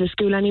drive into the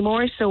school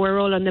anymore, so we're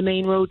all on the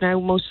main road now.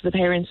 Most of the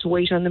parents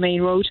wait on the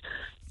main road,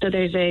 so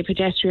there's a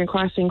pedestrian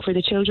crossing for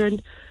the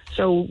children.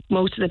 So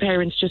most of the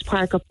parents just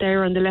park up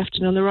there on the left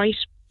and on the right.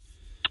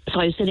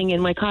 So I was sitting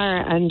in my car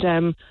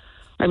and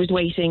I was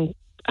waiting,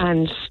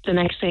 and the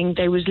next thing,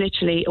 there was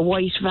literally a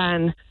white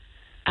van,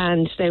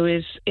 and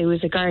it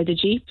was a Garda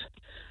Jeep.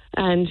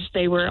 And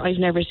I've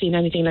never seen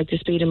anything like the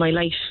speed in my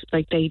life.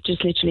 Like, they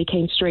just literally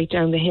came straight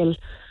down the hill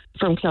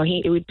from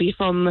Cloheen. It would be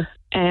from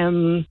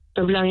the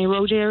Blarney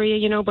Road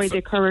area, by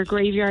the Cotter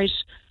graveyard,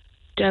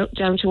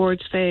 down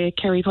towards the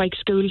Kerry Pike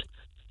School.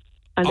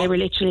 And they were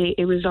literally,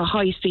 it was a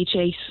high-speed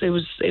chase. It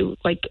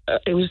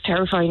was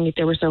terrifying.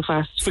 They were so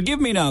fast.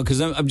 Forgive me now, because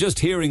I'm just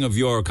hearing of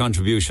your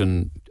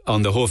contribution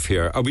on the hoof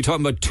here. Are we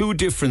talking about two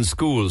different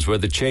schools where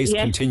the chase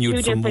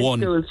continued from one?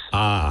 Schools.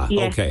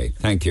 Yes. Okay,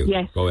 thank you.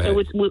 Yes. Go ahead.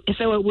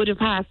 So it would have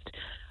passed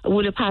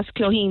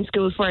Cloheen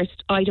School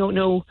first. I don't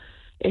know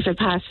if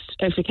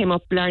it came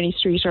up Blarney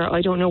Street, or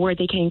I don't know where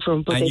they came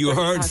from. But and you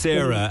heard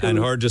Sarah and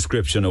her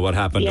description of what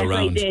happened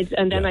around. Yes, I did.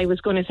 And then I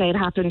was going to say it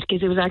happened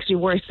because it was actually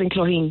worse than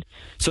Cloheen.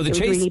 So the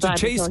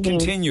chase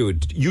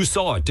continued. You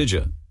saw it, did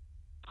you?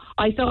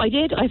 I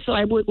did.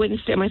 I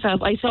witnessed it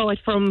myself. I saw it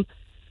from...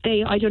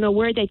 I don't know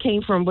where they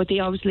came from, but they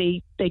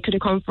could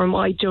have come from,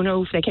 I don't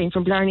know if they came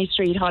from Blarney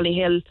Street, Holly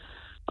Hill,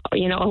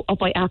 up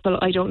by Apple,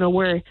 I don't know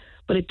where,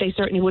 but they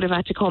certainly would have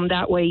had to come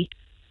that way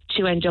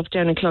to end up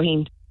down in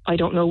Cloheen. I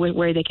don't know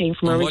where they came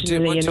from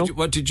originally.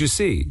 What did you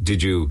see?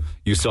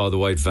 You saw the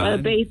white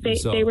van?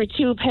 They were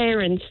two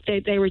parents.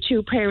 They were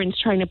two parents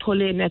trying to pull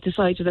in at the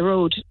side of the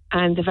road,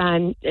 and the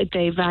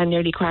van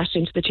nearly crashed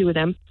into the two of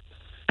them,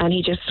 and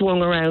he just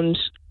swung around.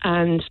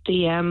 And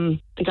the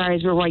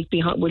guys were right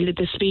behind. Well,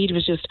 the speed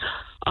was just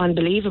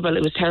unbelievable.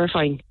 It was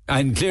terrifying.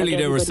 And clearly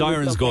there were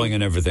sirens going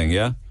and everything.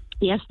 Yeah.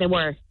 Yes, there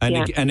were.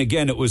 And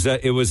again, it was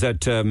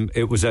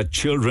at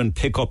children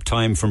pick up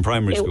time from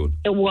primary school.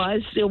 It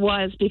was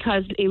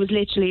because it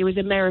was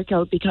a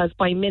miracle, because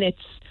by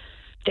minutes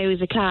there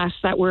was a class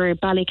that were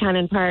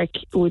Ballycannon Park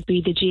would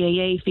be the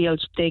GAA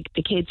field.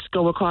 The kids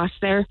go across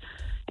there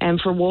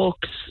for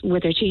walks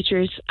with their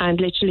teachers,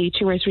 and literally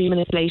 2 or 3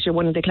 minutes later,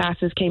 one of the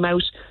classes came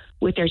out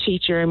with their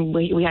teacher, and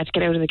we had to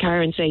get out of the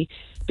car and say,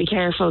 be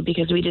careful,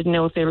 because we didn't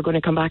know if they were going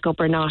to come back up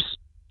or not.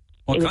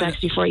 It was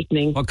actually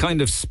frightening. What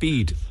kind of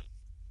speed?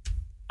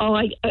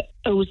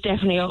 it was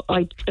definitely.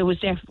 I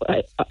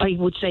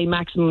would say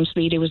maximum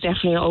speed. It was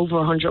definitely over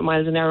 100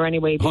 miles an hour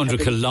anyway.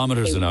 100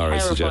 kilometres an hour, I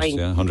suggest.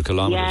 Yeah, 100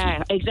 kilometres.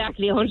 Yeah,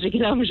 exactly, 100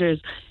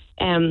 kilometres.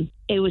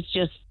 It was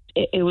just.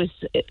 It was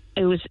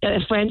a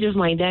friend of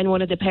mine. Then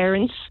one of the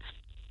parents.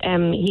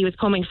 He was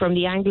coming from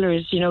the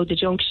Anglers. You know, the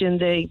junction.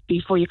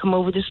 Before you come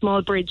over the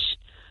small bridge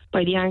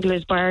by the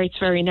Anglers Bar. It's a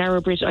very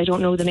narrow bridge. I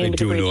don't know the name of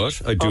the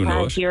bridge. I do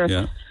know it.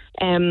 Yeah.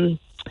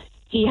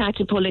 He had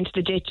to pull into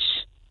the ditch.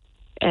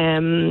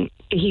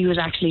 He was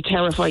actually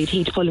terrified.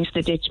 He'd pull into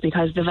the ditch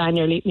because the van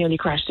nearly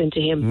crashed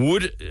into him.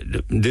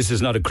 This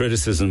is not a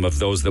criticism of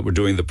those that were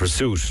doing the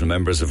pursuit,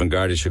 members of An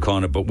Garda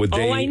Síochána, but would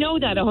they? Oh, I know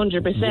that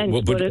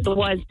 100%. But it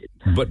was.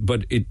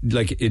 But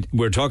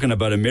we're talking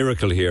about a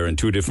miracle here in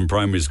two different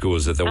primary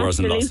schools that there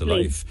wasn't loss of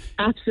life.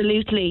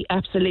 Absolutely.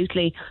 I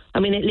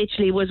mean, it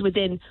literally was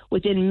within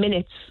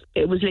minutes.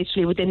 It was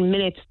literally within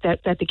minutes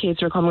that the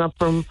kids were coming up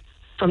from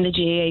the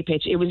GAA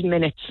pitch. It was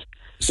minutes.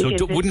 So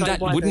wouldn't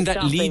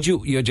that lead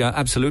you? Yeah,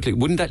 absolutely.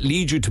 Wouldn't that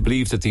lead you to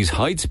believe that these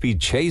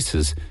high-speed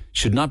chases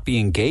should not be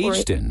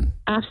engaged in?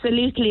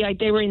 Absolutely.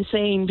 They were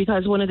insane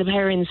because one of the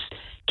parents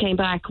came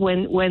back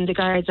when the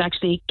guards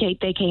actually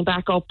they came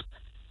back up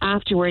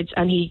afterwards,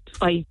 and he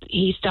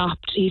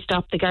stopped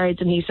the guards,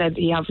 and he said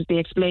he obviously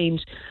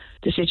explained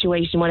the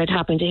situation, what had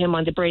happened to him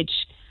on the bridge.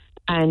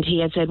 And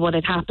he had said what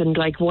had happened,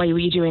 like, why were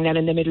you doing that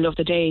in the middle of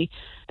the day?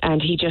 And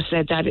he just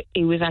said that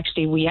it was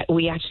actually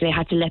we actually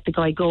had to let the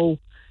guy go.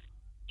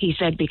 He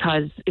said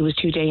because it was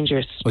too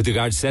dangerous. Well, the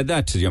guards said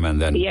that to your man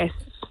then? Yes,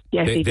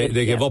 they did.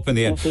 They gave up in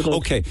the end. Yes,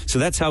 okay, so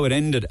that's how it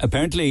ended.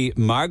 Apparently,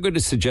 Margaret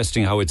is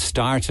suggesting how it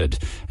started,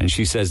 and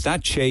she says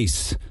that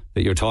chase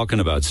that you're talking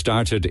about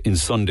started in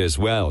Sunday as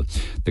well.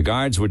 The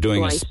guards were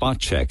doing a spot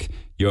check.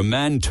 Your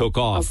man took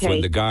off when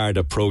the guard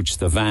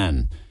approached the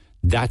van.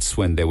 That's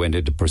when they went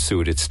into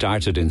pursuit. It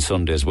started in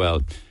Sunday as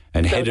well.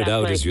 And so headed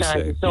out, as you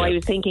say. So I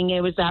was thinking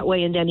it was that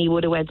way, and then he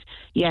would have went.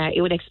 Yeah,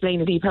 it would explain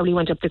it. He probably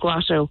went up the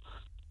grotto.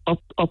 Up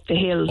the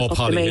hill, up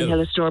the main hill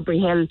of Strawberry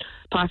Hill,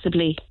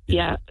 possibly,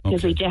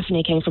 because he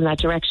definitely came from that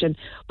direction.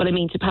 But I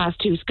mean, to pass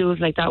two schools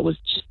like that was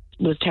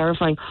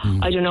terrifying.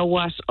 I don't know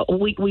what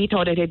we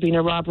thought it had been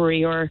a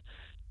robbery or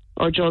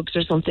drugs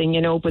or something,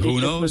 you know. But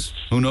who knows?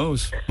 Who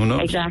knows?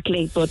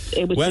 Exactly, but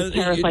it was just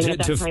terrifying at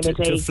that time of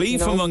day. To flee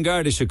from An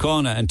Garda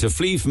Síochána and to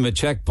flee from a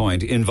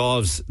checkpoint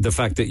involves the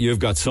fact that you've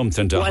got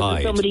something to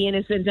hide. Somebody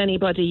innocent,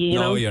 anybody, you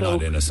know. No, you're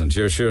not innocent.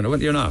 You're sure. No,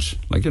 you're not.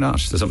 Like, you're not.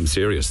 There's something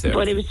serious there.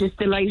 But it was just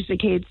the lives of the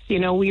kids, you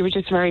know. We were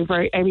just very,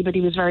 very.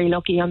 Everybody was very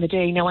lucky on the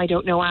day. Now I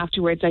don't know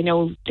afterwards. I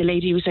know the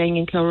lady was saying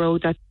in Kilroe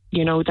that,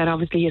 you know, that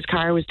obviously his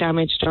car was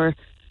damaged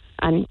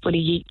but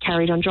he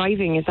carried on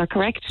driving. Is that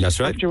correct? That's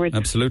right. Afterwards.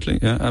 Absolutely.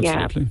 Yeah,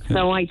 absolutely. Yeah.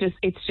 So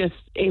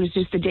it was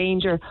just the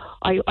danger.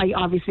 I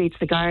obviously it's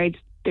the guards.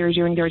 They're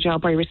doing their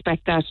job. I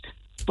respect that.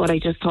 But I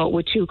just thought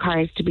with two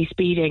cars to be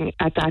speeding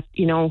at that,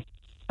 you know,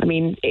 I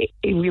mean,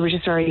 we were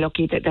just very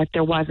lucky that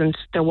there wasn't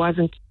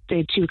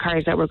the two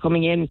cars that were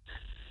coming in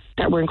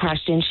that weren't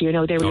crashed into, you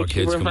know. They were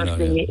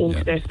reversing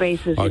into their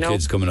spaces. Our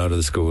kids coming out of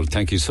the school.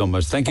 Thank you so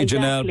much. Thank you,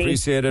 Janelle.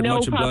 Appreciate it. No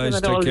much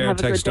obliged. Take care.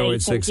 Text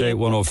 0868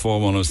 104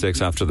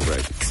 106 after the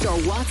break. So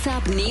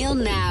WhatsApp Neil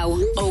now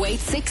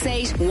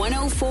 0868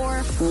 104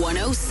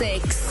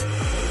 106.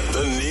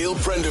 The Neil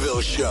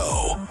Prendeville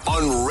Show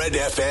on Red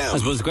FM. I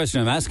suppose the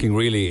question I'm asking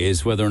really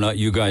is whether or not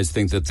you guys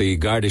think that the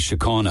Garda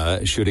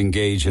Síochána should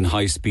engage in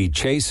high-speed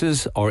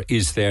chases, or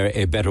is there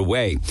a better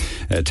way?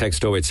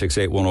 Text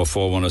 0868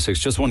 104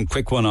 106. Just one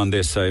quick one on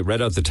this. I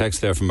read out the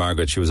text there from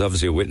Margaret. She was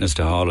obviously a witness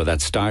to how all of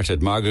that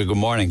started. Margaret, good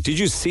morning. Did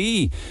you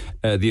see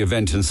the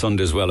event on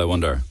Sunday as well, I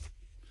wonder?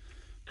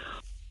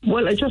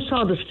 Well, I just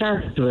saw the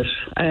start of it.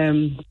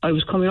 I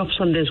was coming up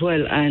Sunday as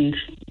well, and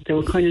they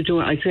were kind of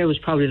doing, I'd say it was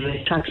probably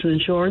like tax and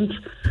insurance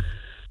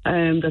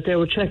that they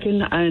were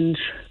checking, and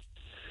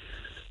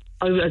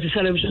as I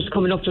said, I was just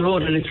coming up the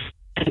road, and it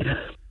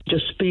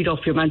just speed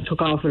off. Your man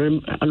took off at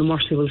a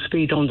merciful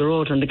speed down the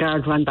road, and the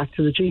guard ran back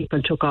to the Jeep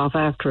and took off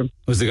after him.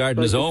 Was the guard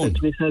on his own?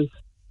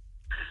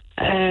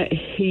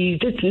 He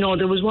didn't know.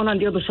 There was one on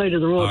the other side of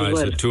the road as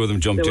well. So two of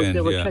them jumped in.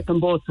 They were checking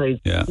both sides.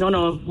 Yeah.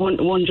 No,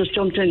 one just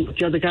jumped in, but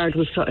the other guard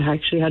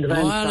actually had a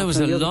van. Well, it was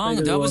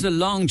a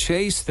long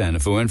chase then.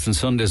 If it went from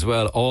Sunday as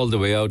well all the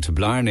way out to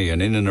Blarney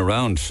and in and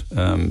around,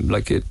 because I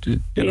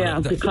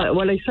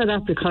said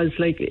that because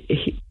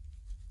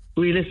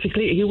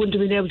realistically, he wouldn't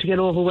have been able to get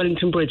over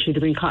Wellington Bridge. He'd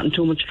have been caught in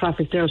too much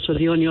traffic there, so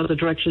the only other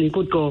direction he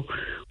could go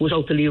was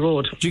out the Lee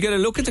Road. Did you get a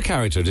look at the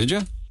character, did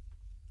you?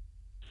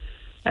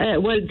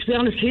 Well, to be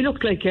honest, he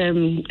looked like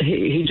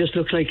he just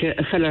looked like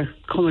a fella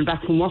coming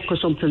back from work or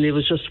something. He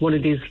was just one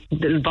of these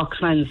little box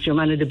vans, your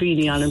man had a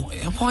beanie on him.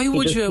 Why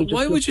would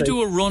you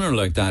do a runner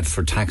like that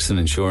for tax and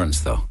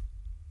insurance, though?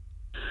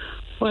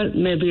 Well,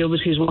 maybe it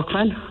was his work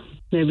van.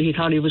 Maybe he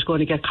thought he was going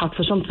to get caught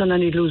for something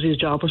and he'd lose his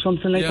job or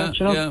something like that,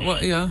 you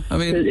know? I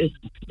mean,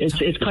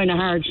 it's kind of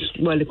hard.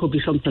 Well, it could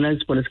be something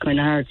else, but it's kind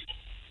of hard.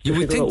 You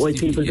would think why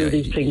people do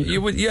these things.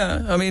 You would,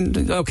 yeah. I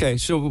mean, okay.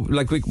 So,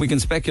 like, we can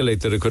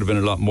speculate that it could have been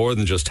a lot more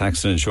than just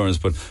tax and insurance,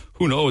 but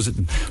who knows?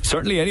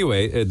 Certainly,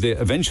 anyway.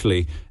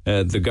 Eventually,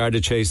 the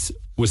Garda chase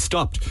was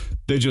stopped.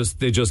 They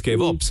just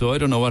gave up. So I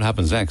don't know what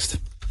happens next.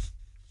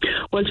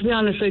 Well, to be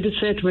honest, I did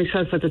say to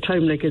myself at the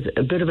time, like, it's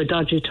a bit of a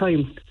dodgy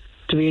time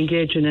to be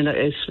engaging in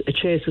a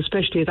chase,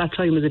 especially at that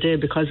time of the day,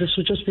 because this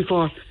was just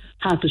before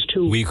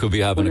 2:30. We could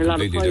be having a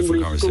completely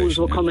different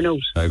conversation. Were coming out.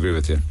 I agree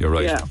with you. You're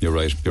right. Yeah. You're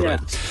right.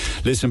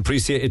 Listen,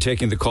 appreciate you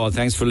taking the call.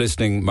 Thanks for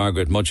listening,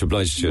 Margaret. Much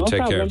obliged to you.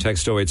 Take care.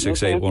 Text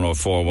 0868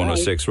 104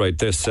 106. Right,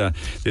 this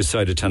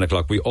side of 10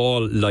 o'clock. We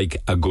all like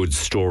a good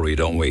story,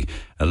 don't we?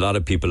 A lot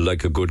of people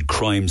like a good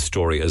crime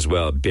story as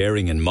well,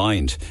 bearing in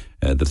mind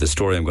that the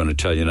story I'm going to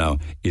tell you now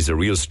is a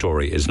real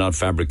story. It's not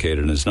fabricated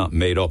and it's not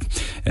made up.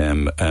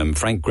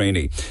 Frank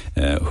Graney,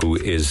 who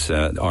is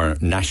our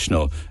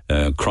national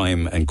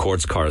crime and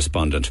courts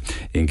correspondent,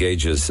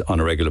 engages on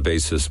a regular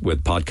basis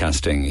with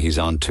podcasting. He's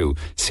on to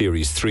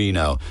series 3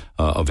 now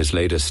of his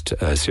latest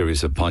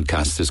series of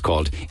podcasts. It's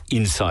called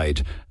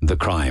Inside the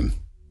Crime.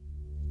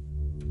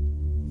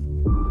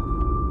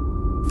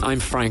 I'm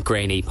Frank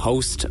Graney,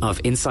 host of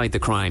Inside the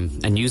Crime,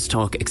 a News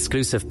Talk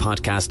exclusive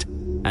podcast,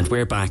 and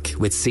we're back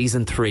with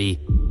season 3,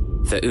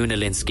 the Una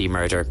Linsky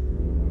murder.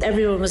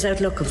 Everyone was out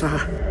looking for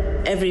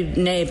her. Every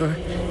neighbour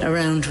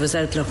around was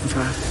out looking for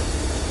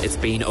her. It's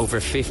been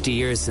over 50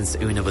 years since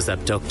Una was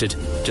abducted,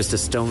 just a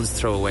stone's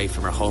throw away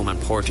from her home on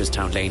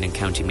Porterstown Lane in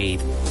County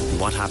Meath.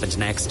 And what happened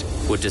next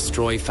would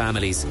destroy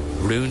families,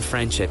 ruin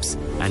friendships,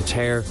 and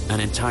tear an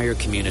entire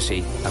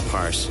community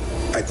apart.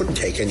 I couldn't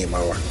take any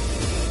more.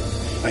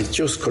 I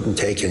just couldn't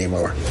take any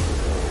more.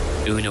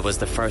 Una was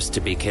the first to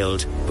be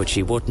killed, but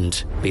she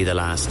wouldn't be the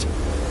last.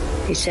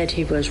 He said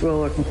he was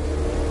roaring.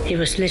 He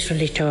was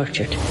literally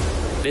tortured.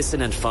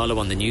 Listen and follow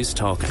on the News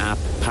Talk app,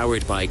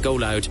 powered by Go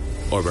Loud,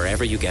 or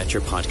wherever you get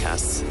your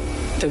podcasts.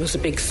 There was a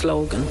big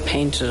slogan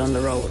painted on the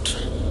road.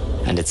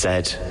 And it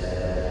said,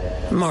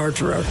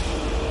 "Murderer."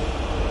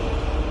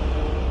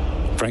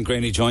 Frank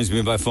Graney joins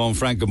me by phone.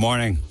 Frank, good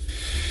morning.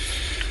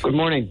 Good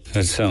morning.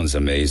 That sounds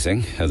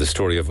amazing. The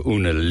story of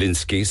Una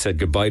Linsky said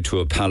goodbye to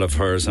a pal of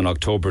hers on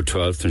October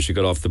 12th when she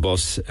got off the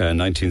bus,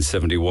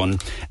 1971,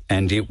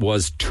 and it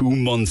was 2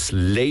 months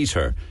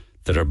later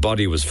that her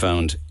body was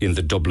found in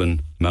the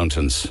Dublin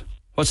mountains.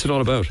 What's it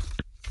all about?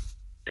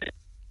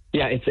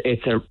 Yeah,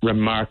 it's a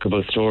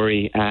remarkable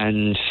story,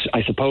 and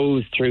I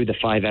suppose through the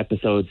 5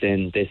 episodes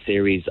in this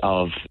series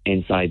of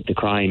Inside the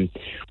Crime,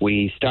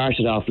 we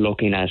started off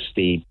looking at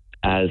the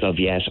as of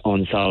yet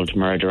unsolved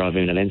murder of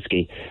Una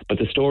Linsky, but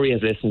the story,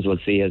 as listeners will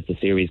see as the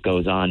series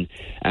goes on,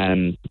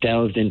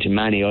 delves into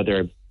many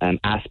other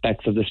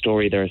aspects of the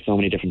story. There are so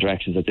many different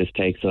directions that this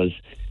takes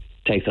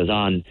us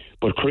on,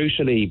 but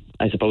crucially,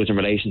 I suppose, in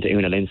relation to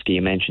Una Linsky,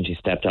 you mentioned she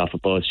stepped off a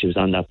bus. She was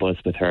on that bus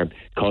with her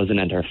cousin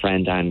and her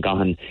friend Anne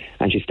Doyle,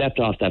 and she stepped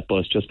off that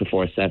bus just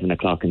before 7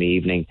 o'clock in the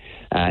evening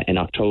in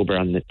October,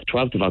 on the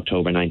 12th of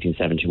October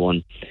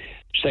 1971.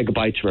 She said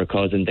goodbye to her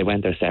cousin. They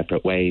went their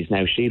separate ways.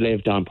 Now, she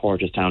lived on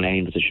Porterstown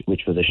Lane,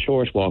 which was a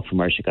short walk from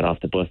where she got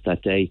off the bus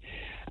that day.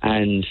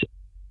 And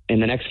in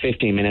the next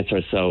 15 minutes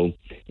or so,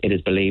 it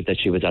is believed that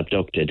she was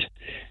abducted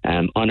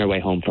on her way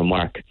home from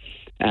work.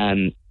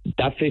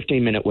 That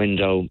 15-minute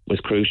window was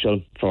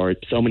crucial for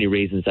so many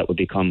reasons that would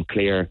become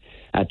clear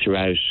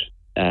throughout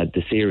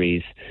the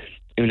series.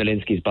 Una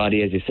Linsky's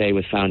body, as you say,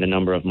 was found a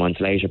number of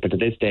months later, but to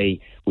this day,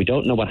 we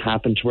don't know what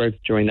happened to her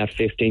during that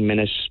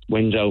 15-minute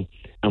window,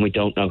 and we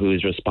don't know who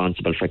is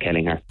responsible for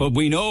killing her. But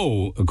we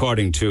know,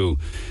 according to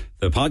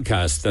the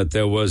podcast, that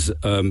there was,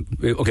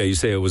 you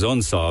say it was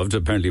unsolved,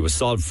 apparently it was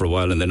solved for a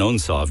while and then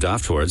unsolved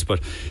afterwards,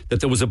 but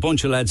that there was a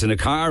bunch of lads in a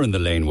car in the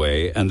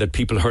laneway and that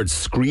people heard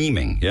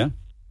screaming, yeah?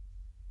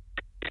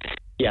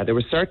 Yeah, there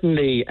was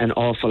certainly an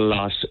awful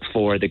lot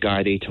for the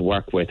Gardaí to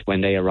work with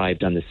when they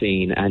arrived on the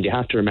scene. And you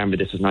have to remember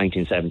this was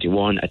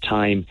 1971, a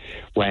time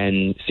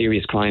when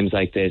serious crimes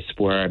like this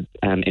were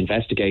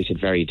investigated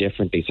very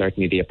differently.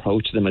 Certainly the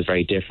approach to them was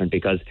very different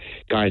because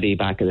Gardaí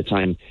back at the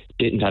time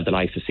didn't have the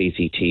likes of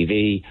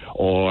CCTV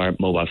or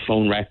mobile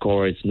phone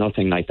records,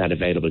 nothing like that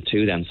available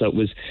to them. So it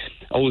was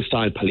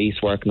old-style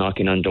police work,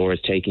 knocking on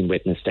doors, taking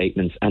witness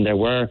statements. And there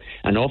were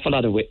an awful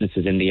lot of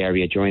witnesses in the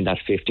area during that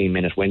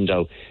 15-minute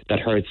window that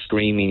heard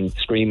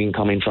screaming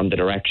coming from the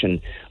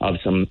direction of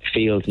some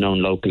fields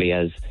known locally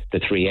as the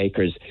 3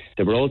 Acres.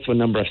 There were also a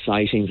number of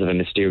sightings of a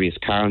mysterious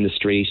car on the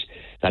street.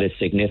 That is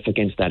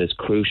significant, that is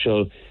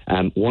crucial.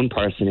 One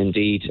person,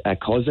 indeed, a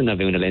cousin of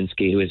Una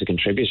Linsky, who is a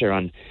contributor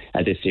on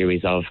this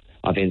series of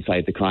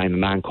Inside the Crime, a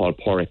man called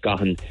Porrick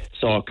Gahan,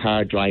 saw a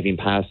car driving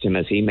past him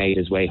as he made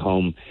his way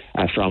home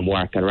from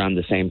work at around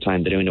the same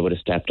time that Una would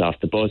have stepped off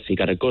the bus. He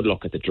got a good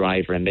look at the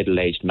driver, a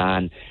middle-aged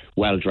man,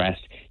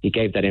 well-dressed. He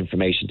gave that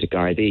information to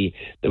Gardaí.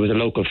 There was a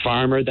local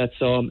farmer that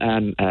saw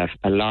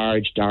a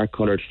large,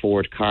 dark-coloured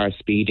Ford car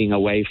speeding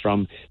away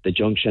from the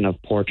junction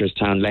of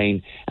Porterstown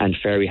Lane and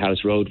Ferry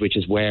House Road, which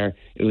is where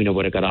Una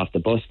would have got off the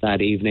bus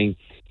that evening.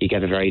 he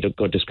gave a very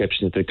good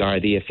description of the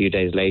Gardaí a few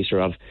days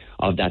later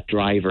of that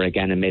driver,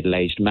 again a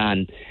middle-aged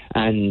man.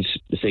 And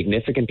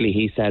significantly,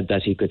 he said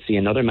that he could see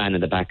another man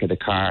in the back of the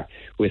car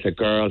with a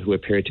girl who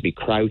appeared to be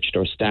crouched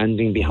or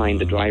standing behind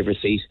the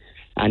driver's seat.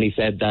 And he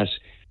said that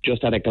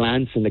just at a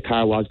glance, and the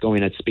car was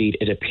going at speed,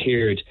 it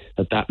appeared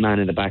that that man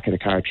in the back of the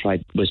car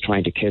was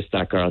trying to kiss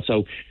that girl.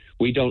 So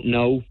we don't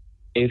know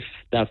if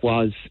that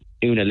was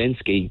Una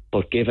Linsky,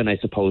 but given, I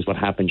suppose, what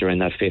happened during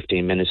that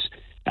 15-minute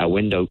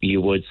window,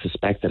 you would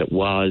suspect that it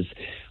was.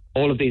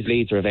 All of these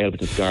leads are available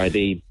to the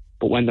Gardaí,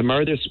 but when the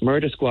murder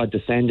squad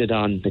descended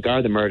on, the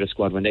Garda murder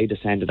squad, when they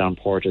descended on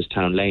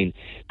Porterstown Lane,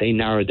 they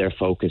narrowed their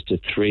focus to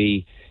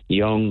 3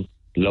 young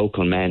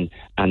local men,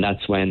 and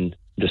that's when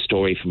the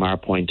story, from our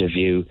point of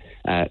view,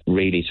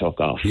 really took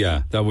off.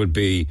 Yeah, that would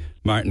be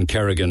Martin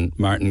Kerrigan,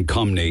 Martin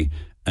Comney,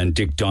 and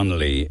Dick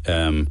Donnelly.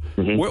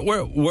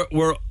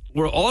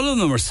 Were all of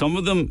them, or some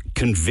of them,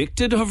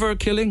 convicted of her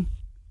killing?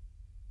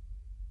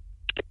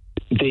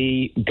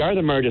 The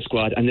Garda murder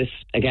squad, and this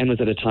again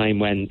was at a time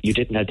when you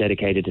didn't have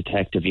dedicated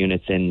detective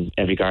units in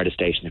every Garda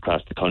station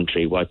across the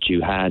country. What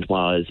you had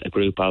was a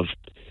group of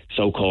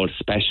so-called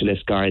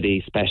specialist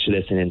Gardaí,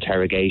 specialists in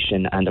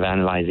interrogation and of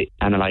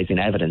analysing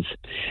evidence.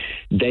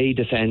 They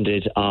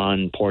descended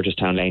on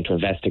Porterstown Lane to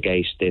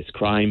investigate this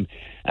crime,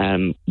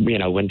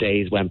 when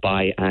days went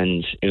by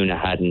and Una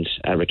hadn't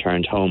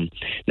returned home.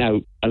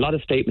 Now, a lot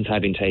of statements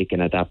had been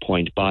taken at that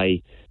point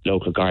by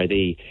local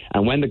Gardaí,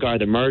 and when the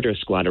Garda murder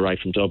squad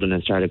arrived from Dublin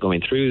and started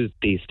going through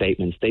these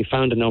statements, they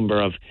found a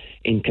number of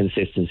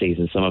inconsistencies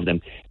in some of them.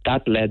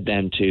 That led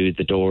them to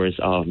the doors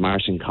of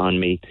Martin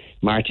Conmey,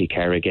 Marty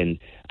Kerrigan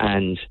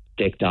and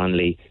Dick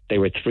Donnelly. They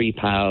were 3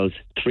 pals,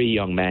 3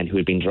 young men who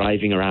had been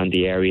driving around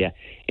the area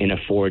in a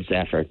Ford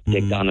Zephyr.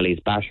 Dick Donnelly's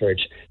battered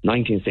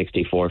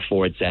 1964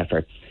 Ford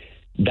Zephyr.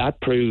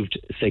 That proved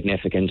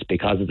significant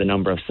because of the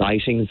number of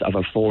sightings of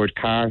a Ford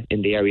car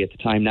in the area at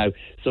the time. Now,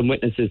 some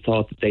witnesses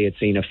thought that they had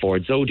seen a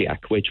Ford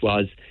Zodiac, which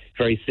was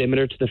very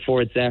similar to the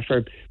Ford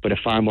Zephyr, but a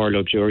far more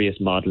luxurious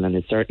model, and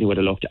it certainly would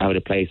have looked out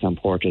of place on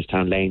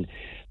Porterstown Lane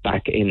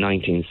back in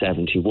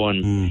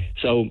 1971.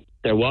 So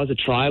there was a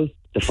trial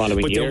the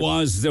following year.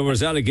 But there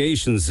was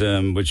allegations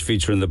which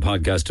feature in the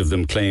podcast of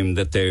them claim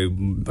that they,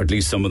 at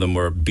least some of them,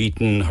 were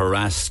beaten,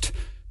 harassed,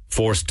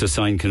 forced to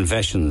sign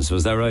confessions.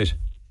 Was that right?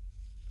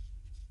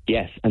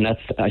 Yes, and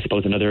that's, I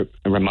suppose, another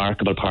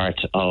remarkable part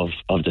of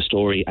the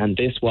story. And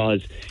this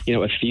was,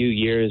 a few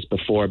years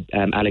before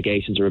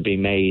allegations were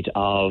being made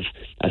of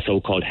a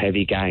so-called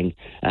heavy gang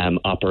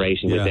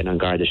operation within An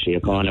Garda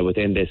Síochána,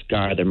 within this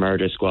Garda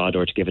murder squad,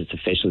 or to give it its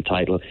official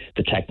title,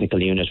 the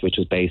technical unit, which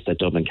was based at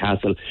Dublin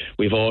Castle.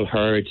 We've all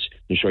heard,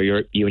 I'm sure you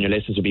and your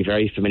listeners will be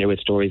very familiar with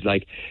stories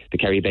like the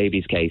Kerry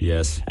Babies case.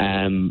 Yes.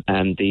 And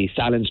the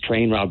Salins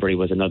train robbery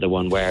was another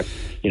one where,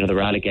 there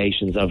were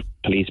allegations of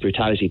police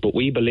brutality. But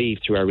we believe,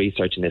 through our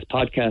research in this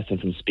podcast and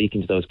from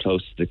speaking to those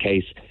close to the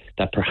case,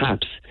 that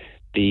perhaps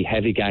the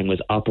heavy gang was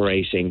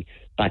operating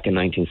back in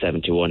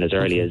 1971, as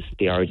early as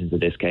the origins of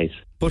this case.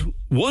 But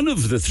one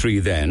of the 3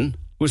 then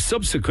was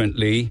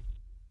subsequently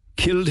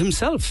killed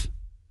himself.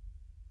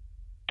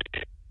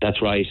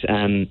 That's right.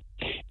 Una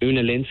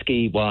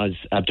Linsky was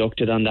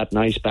abducted on that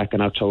night back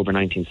in October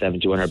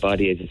 1971. Her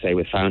body, as you say,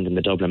 was found in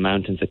the Dublin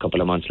Mountains a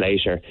couple of months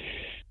later.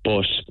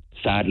 But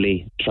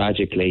sadly,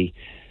 tragically,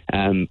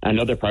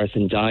 another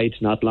person died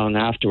not long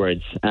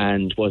afterwards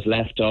and was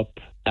left up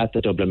at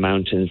the Dublin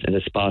Mountains in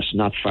a spot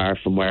not far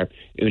from where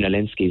Una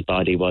Linsky's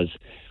body was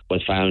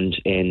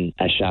found, in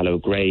a shallow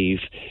grave.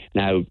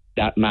 Now,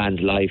 that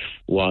man's life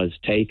was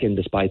taken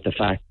despite the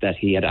fact that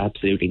he had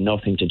absolutely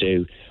nothing to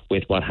do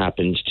with what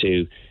happened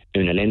to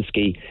Una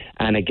Linsky.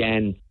 And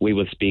again, we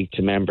will speak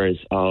to members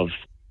of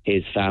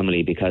his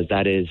family, because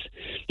that is,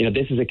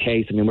 this is a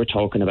case, we're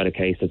talking about a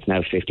case that's now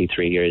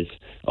 53 years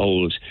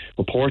old.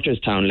 But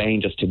Porterstown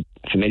Lane, just to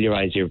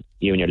familiarise you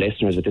and your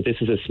listeners with it, this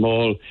is a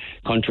small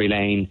country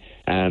lane,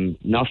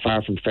 not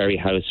far from Ferry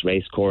House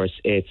Racecourse.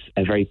 It's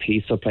a very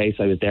peaceful place.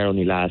 I was there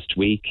only last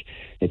week.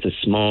 It's a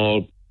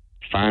small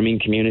farming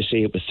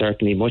community. It was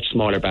certainly much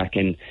smaller back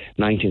in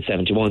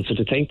 1971. So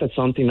to think that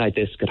something like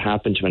this could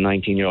happen to a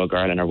 19-year-old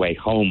girl on her way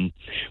home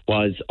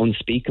was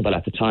unspeakable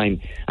at the time.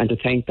 And to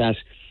think that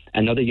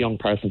another young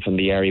person from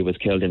the area was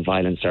killed in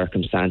violent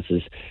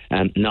circumstances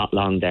not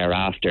long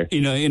thereafter.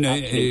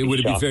 Would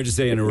it be fair to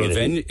say in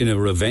a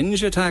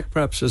revenge attack,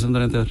 perhaps, or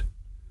something like that?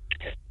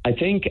 I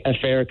think a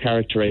fair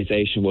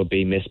characterisation would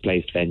be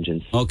misplaced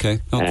vengeance. Okay.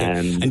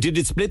 And did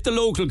it split the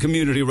local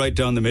community right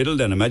down the middle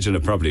then? I imagine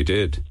it probably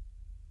did.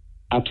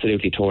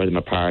 Absolutely tore them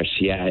apart.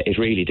 Yeah, it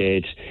really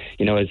did.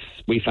 As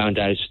we found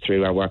out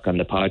through our work on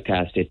the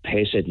podcast, it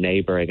pitted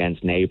neighbour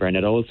against neighbour, and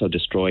it also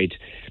destroyed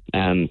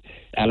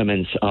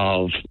elements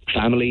of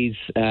families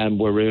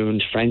were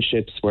ruined,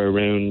 friendships were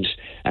ruined,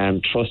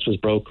 trust was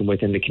broken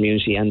within the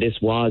community, and this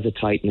was a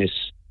tight-knit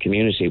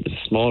community. It was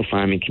a small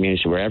farming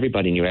community where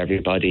everybody knew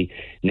everybody.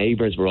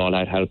 Neighbours were all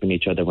out helping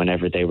each other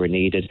whenever they were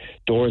needed.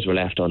 Doors were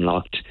left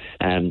unlocked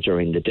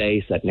during the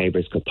day so that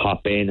neighbours could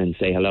pop in and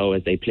say hello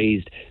as they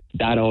pleased.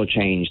 that all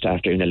changed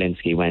after Una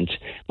Linsky went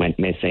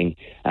missing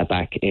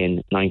back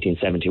in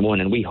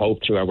 1971. And we hope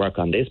through our work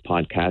on this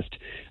podcast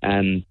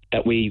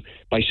that we,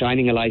 by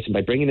shining a light and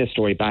by bringing this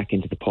story back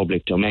into the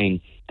public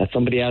domain, that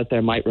somebody out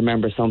there might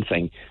remember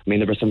something. I mean,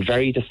 there were some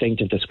very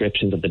distinctive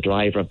descriptions of the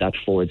driver of that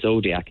Ford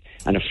Zodiac.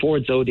 And a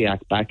Ford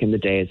Zodiac back in the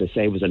day, as I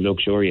say, was a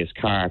luxurious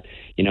car.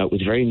 You know, it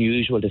was very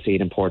unusual to see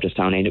it in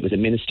Porterstown, and it was a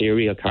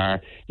ministerial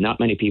car. Not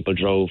many people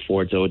drove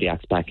Ford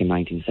Zodiacs back in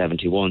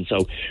 1971.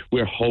 So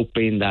we're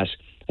hoping that,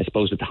 I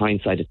suppose with the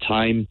hindsight of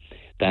time,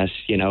 that,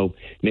 you know,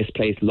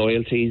 misplaced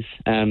loyalties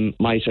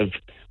might have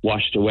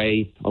washed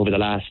away over the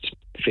last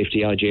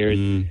 50 odd years,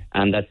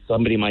 and that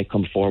somebody might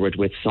come forward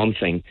with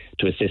something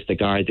to assist the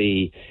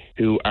Gardaí,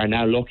 who are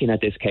now looking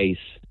at this case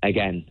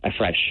again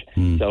afresh.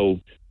 So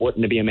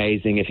wouldn't it be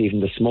amazing if even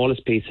the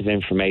smallest piece of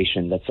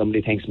information that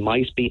somebody thinks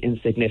might be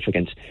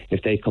insignificant,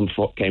 if they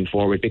came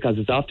forward? Because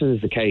as often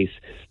is the case,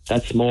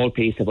 that small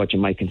piece of what you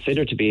might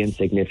consider to be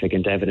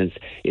insignificant evidence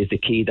is the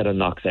key that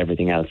unlocks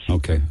everything else.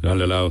 Okay,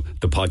 I'll allow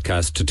the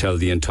podcast to tell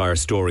the entire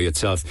story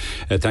itself.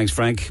 Thanks,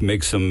 Frank.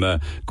 Make some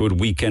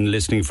good weekend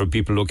listening for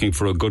people looking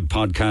for a good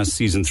podcast.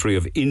 Season 3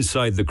 of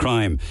Inside the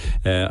Crime.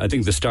 I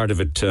think the start of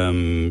it,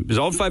 is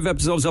all 5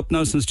 episodes up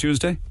now since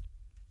Tuesday?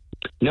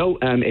 No,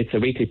 it's a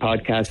weekly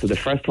podcast. So the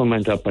first one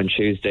went up on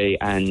Tuesday,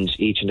 and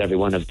each and every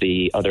one of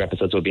the other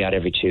episodes will be out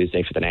every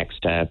Tuesday for the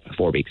next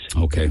 4 weeks.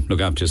 Okay, look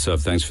after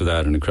yourself. Thanks for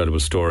that. An incredible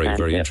story.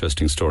 Very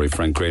interesting story.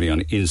 Frank Grady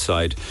on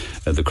Inside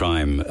the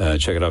Crime.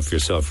 Check it out for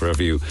yourself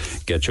wherever you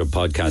get your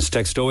podcast.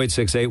 Text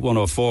 0868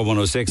 104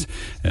 106.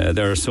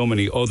 There are so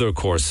many other, of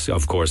course,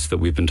 that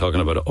we've been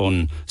talking about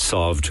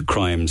unsolved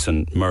crimes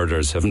and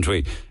murders, haven't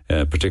we?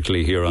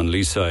 Particularly here on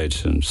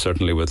Leeside, and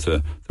certainly with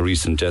the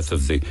recent death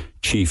of the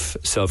chief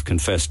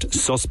self-confessed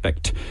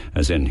suspect,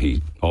 as in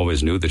he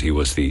always knew that he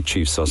was the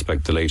chief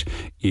suspect, the late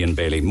Ian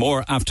Bailey.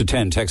 More after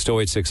 10. Text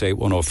 0868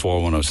 104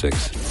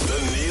 106.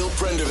 The Neil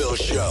Prendeville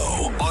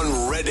Show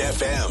on Red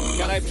FM.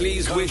 Can I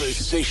please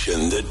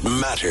Conversation that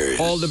matters.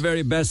 all the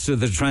very best to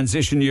the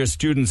transition year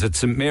students at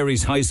St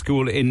Mary's High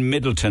School in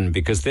Middleton,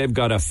 because they've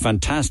got a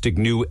fantastic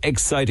new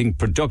exciting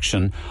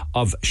production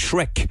of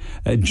Shrek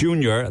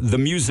Junior the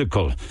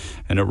musical,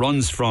 and it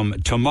runs from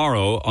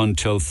tomorrow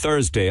until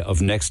Thursday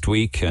of next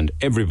week, and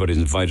everybody's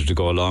invited to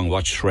go along,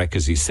 watch Shrek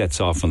as he sets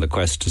off on the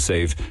quest to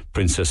save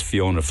Princess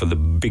Fiona from the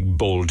big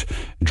bold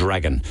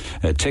dragon.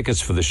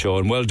 Tickets for the show,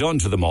 and well done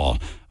to them all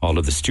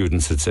of the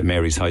students at St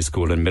Mary's High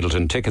School in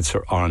Middleton. Tickets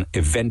are on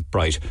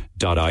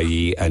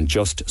eventbrite.ie, and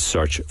just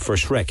search for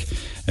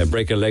Shrek.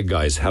 Break a leg,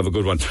 guys. Have a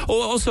good one.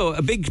 Oh, also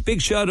a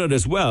big shout out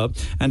as well,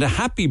 and a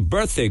happy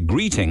birthday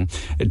greeting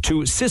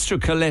to Sister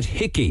Colette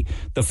Hickey,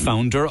 the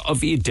founder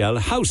of Edel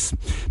House,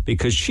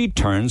 because she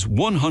turns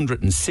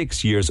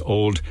 106 years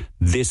old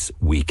this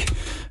week.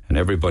 And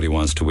everybody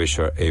wants to wish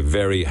her a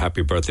very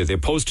happy birthday. They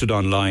posted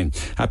online,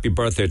 happy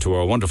birthday to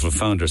our wonderful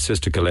founder,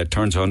 Sister Colette,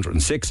 turns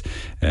 106.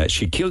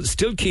 She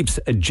still keeps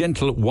a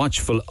gentle,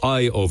 watchful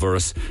eye over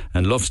us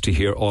and loves to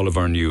hear all of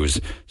our news.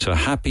 So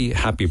happy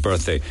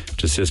birthday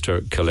to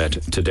Sister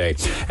Colette today.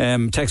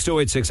 Text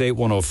 0868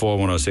 104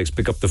 106.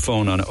 Pick up the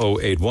phone on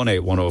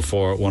 0818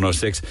 104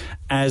 106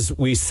 as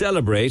we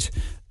celebrate,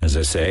 as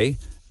I say,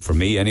 for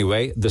me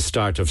anyway, the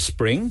start of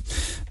spring.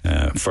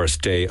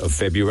 First day of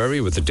February,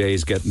 with the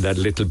days getting that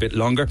little bit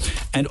longer.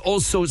 And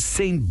also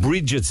St.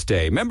 Bridget's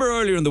Day. Remember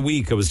earlier in the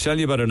week I was telling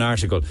you about an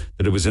article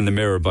that it was in the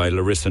Mirror by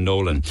Larissa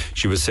Nolan.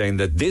 She was saying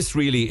that this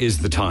really is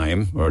the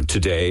time, or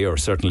today, or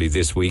certainly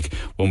this week,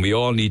 when we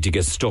all need to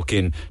get stuck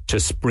in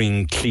to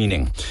spring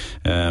cleaning,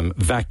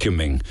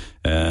 vacuuming,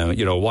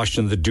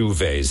 washing the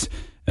duvets,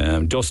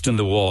 dusting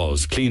the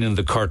walls, cleaning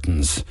the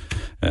curtains,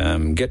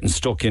 getting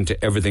stuck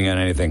into everything and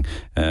anything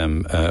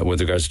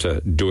with regards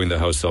to doing the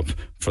house up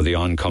for the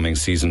oncoming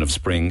season of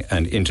spring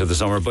and into the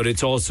summer. But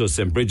it's also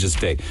St. Bridget's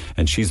Day,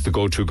 and she's the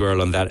go-to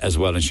girl on that as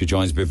well, and she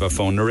joins me by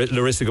phone.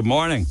 Larissa, good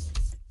morning.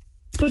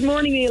 Good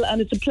morning, Neil, and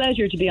it's a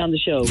pleasure to be on the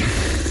show.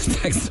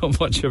 Thanks so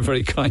much, you're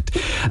very kind.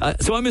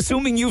 So I'm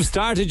assuming you've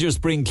started your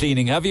spring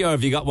cleaning, have you? Or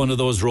have you got one of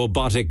those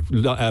robotic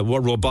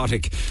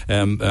vacuum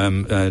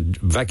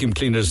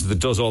cleaners that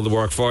does all the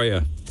work for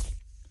you?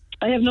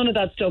 I have none of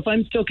that stuff.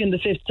 I'm stuck in the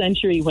 5th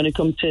century when it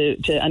comes to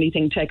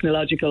anything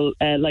technological,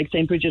 like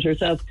St. Bridget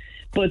herself.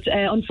 But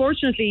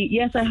unfortunately,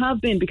 yes, I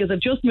have been, because I've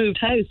just moved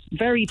house,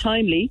 very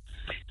timely.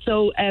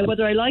 So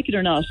whether I like it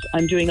or not,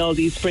 I'm doing all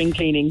these spring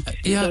cleaning.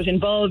 So it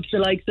involves the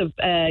likes of,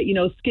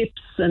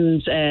 skips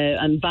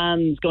and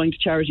vans going to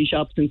charity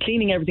shops and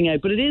cleaning everything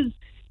out. But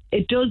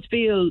it does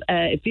feel,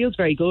 it feels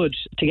very good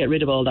to get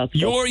rid of all that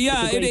stuff.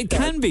 It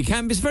can be.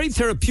 It's very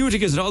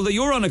therapeutic, isn't it? Although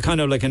you're on a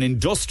kind of like an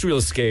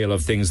industrial scale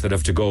of things that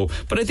have to go.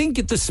 But I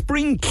think the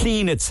spring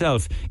clean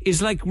itself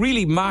is like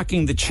really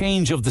marking the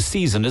change of the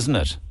season, isn't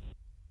it?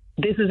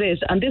 This is it,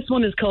 and this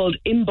one is called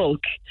Imbolc.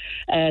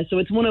 So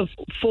it's one of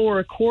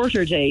 4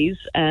 quarter days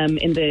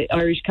in the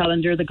Irish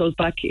calendar that goes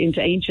back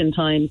into ancient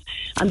times,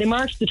 and they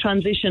mark the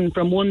transition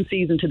from one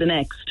season to the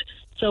next.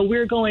 So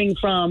we're going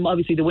from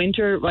obviously the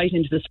winter right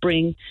into the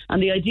spring,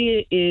 and the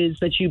idea is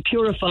that you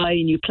purify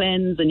and you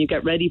cleanse and you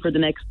get ready for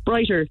the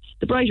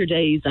brighter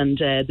days and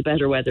the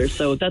better weather.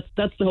 So that's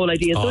the whole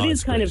idea. So it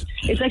is kind of,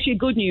 it's actually a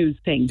good news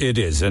thing. It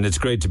is, and it's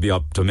great to be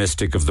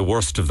optimistic of the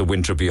worst of the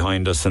winter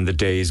behind us and the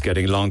days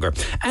getting longer.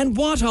 And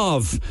what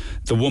of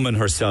the woman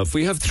herself?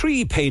 We have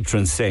 3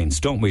 patron saints,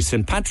 don't we?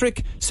 St.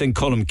 Patrick, St.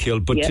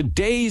 Columkill, but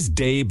today's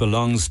day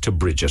belongs to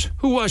Bridget.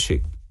 Who was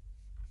she?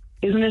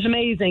 Isn't it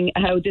amazing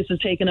how this has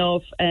taken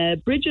off?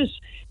 Bridget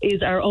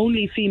is our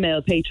only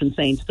female patron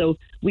saint, so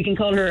we can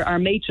call her our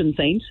matron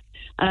saint.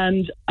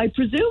 And I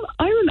presume,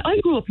 I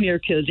grew up near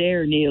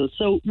Kildare, Neil,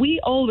 so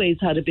we always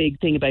had a big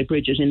thing about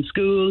Bridget in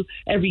school.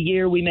 Every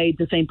year we made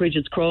the St.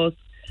 Bridget's cross.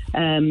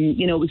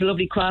 It was a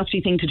lovely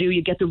crafty thing to do.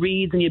 You'd get the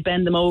reeds and you'd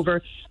bend them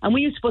over, and we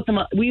used to put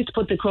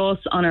the cross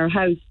on our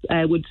house,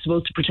 was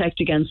supposed to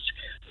protect against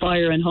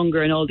fire and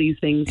hunger and all these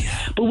things.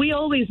 But we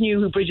always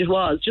knew who Bridget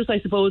was, just I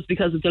suppose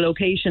because of the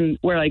location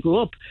where I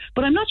grew up.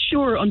 But I'm not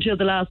sure until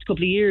the last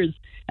couple of years,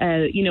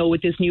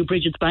 with this new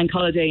Bridget's Bank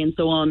Holiday and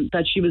so on,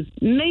 that she was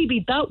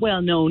maybe that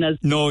well known as.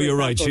 No, you're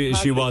right.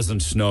 She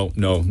wasn't. No,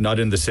 not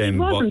in the same.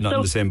 Not in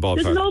the same ballpark.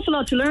 There's an awful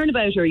lot to learn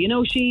about her.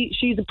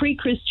 She's a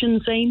pre-Christian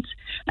saint.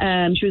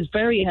 She was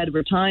very ahead of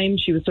her time.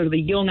 She was sort of a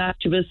young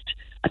activist,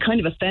 a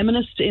kind of a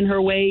feminist in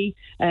her way,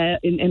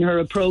 in her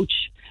approach.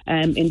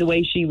 In the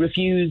way she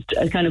refused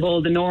kind of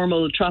all the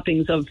normal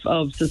trappings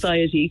of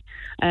society.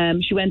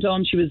 She went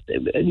on, she was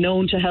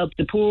known to help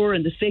the poor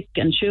and the sick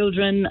and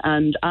children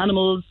and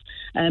animals.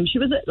 She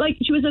was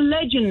a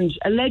legend,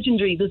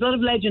 there's a lot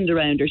of legend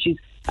around her. She's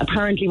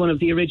apparently one of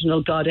the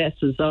original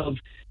goddesses of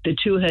the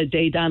Tuatha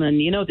De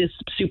Danann, this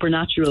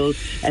supernatural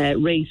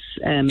race.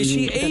 Is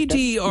she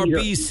AD or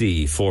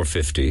BC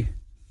 450?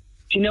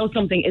 Do you know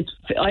something?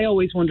 I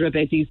always wonder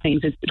about these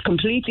things. It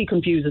completely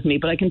confuses me,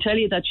 but I can tell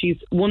you that she's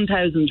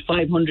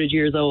 1,500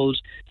 years old.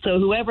 So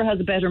whoever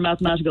has a better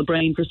mathematical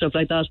brain for stuff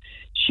like that,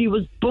 she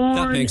was born.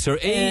 That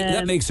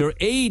makes her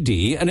AD,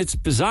 and it's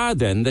bizarre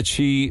then that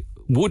she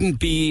wouldn't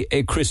be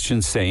a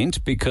Christian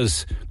saint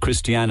because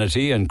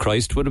Christianity and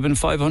Christ would have been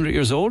 500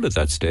 years old at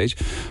that stage.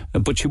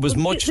 But she was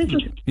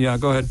Yeah,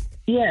 go ahead.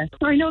 Yeah,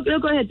 sorry, no,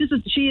 go ahead.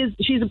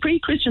 She's a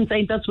pre-Christian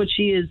saint. That's what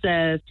she is.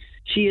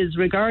 She is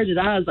regarded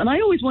as, and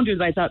I always wondered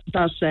about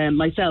that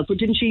myself. But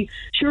didn't she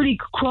surely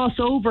cross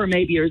over,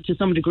 maybe, or to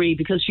some degree,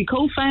 because she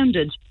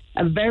co-founded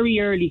a very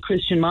early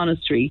Christian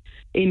monastery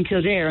in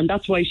Kildare, and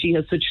that's why she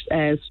has such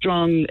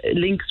strong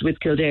links with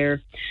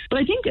Kildare. But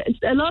I think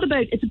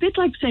it's a bit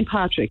like St.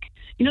 Patrick.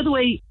 You know the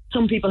way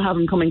some people have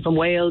him coming from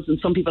Wales and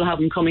some people have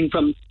him coming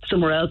from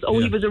somewhere else.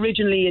 He was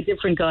originally a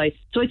different guy.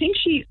 So I think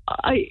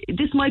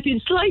this might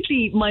be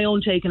slightly my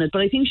own take on it,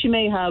 but I think she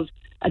may have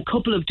a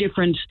couple of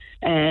different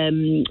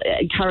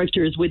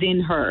characters within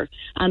her.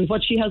 And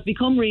what she has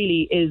become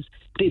really is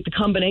the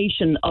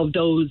combination of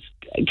those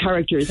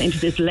characters into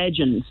this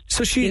legend.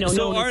 So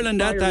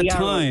Ireland at that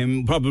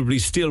time probably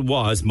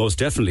most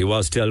definitely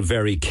was still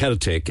very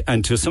Celtic,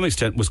 and to some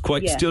extent was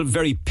still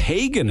very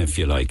pagan, if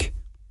you like.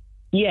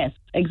 Yes,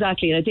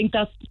 exactly. And I think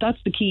that's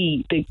the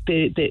key,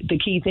 the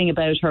key thing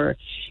about her,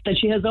 that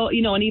she has,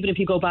 and even if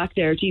you go back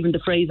there to even the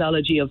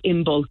phraseology of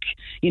Imbolc,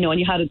 and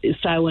you had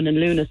Samhain and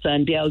Lunasa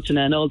and Bealtaine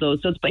and all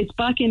those. So it's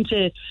back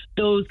into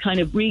those kind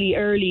of really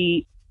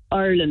early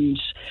Ireland,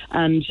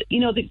 and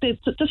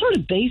the sort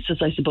of basis,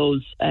 I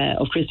suppose,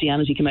 of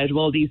Christianity came out of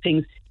all these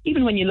things.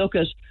 Even when you look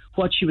at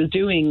what she was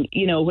doing,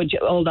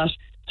 all that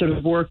sort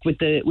of work with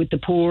the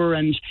poor,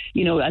 and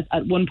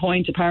at one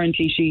point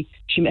apparently she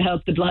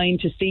helped the blind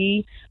to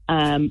see.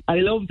 I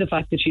love the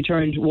fact that she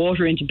turned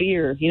water into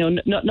beer.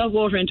 Not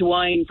water into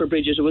wine for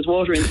Bridget. It was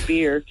water into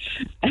beer.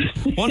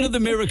 One of the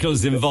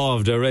miracles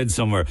involved, I read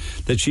somewhere,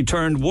 that she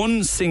turned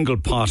one single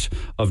pot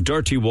of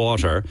dirty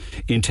water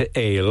into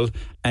ale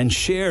and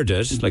shared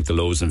it, like the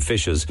loaves and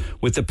fishes,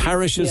 with the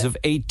parishes of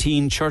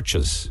 18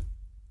 churches.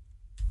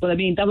 Well, I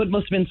mean, that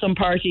must have been some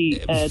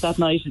party that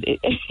night.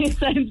 It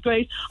sounds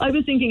great. I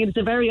was thinking it's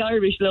a very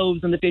Irish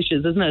loaves and the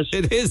fishes, isn't it?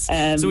 It is.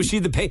 So is she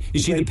the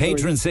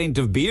patron saint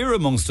of beer,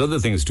 amongst other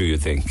things, do you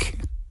think?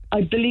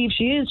 I believe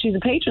she is. She's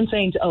a patron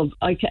saint of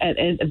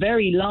a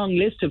very long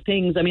list of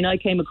things. I mean, I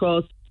came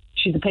across,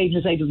 she's a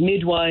patron saint of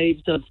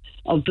midwives,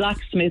 of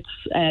blacksmiths.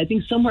 I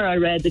think somewhere I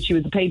read that she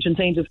was a patron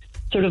saint of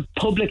sort of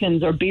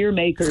publicans or beer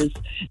makers.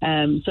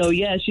 So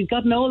yeah, she's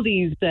gotten all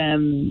these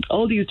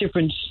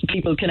different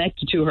people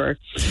connected to her,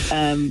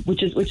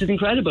 which is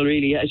incredible,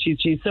 really.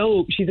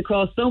 She's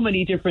across so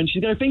many different.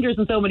 She's got her fingers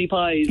in so many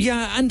pies.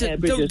 Yeah, and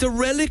the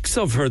relics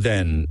of her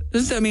then.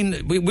 I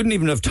mean, we wouldn't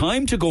even have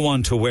time to go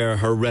on to where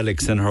her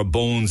relics and her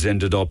bones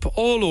ended up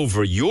all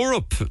over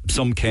Europe.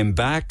 Some came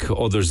back,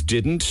 others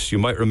didn't. You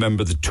might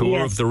remember the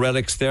tour of the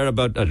relics there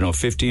about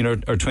 15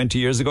 or 20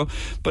 years ago.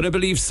 But I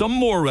believe some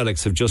more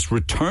relics have just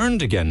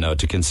returned again now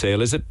to Kinsale.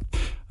 Is it?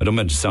 I don't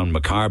mean to sound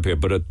macabre here,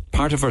 but a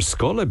part of her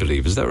skull, I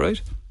believe. Is that right?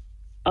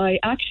 I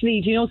actually,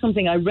 do you know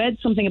something? I read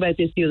something about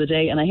this the other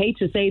day, and I hate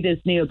to say this,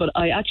 Neil, but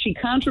I actually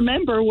can't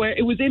remember where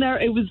it was in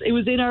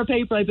our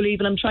paper, I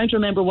believe, and I'm trying to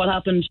remember what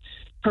happened.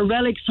 Her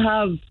relics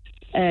have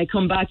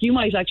come back. You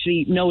might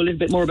actually know a little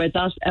bit more about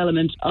that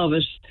element of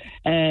it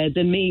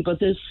than me, but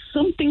there's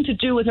something to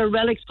do with her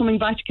relics coming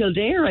back to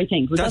Kildare, I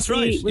think. That's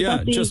right.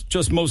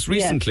 Just most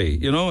recently,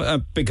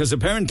 because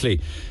apparently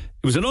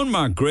it was an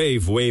unmarked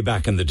grave way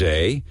back in the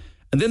day.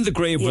 And then the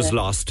grave was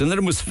lost, and then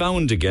it was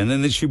found again,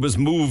 and then she was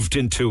moved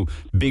into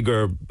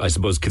bigger, I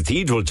suppose,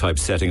 cathedral-type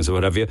settings or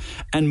whatever,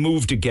 and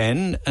moved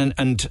again,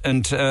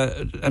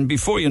 and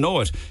before you know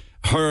it,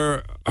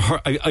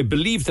 I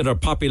believe that her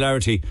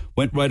popularity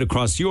went right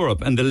across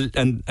Europe, and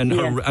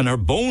her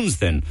bones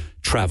then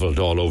travelled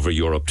all over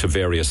Europe to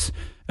various.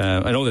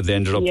 I know that they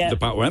ended up. The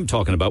part where I'm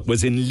talking about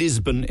was in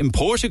Lisbon, in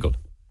Portugal.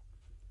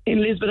 In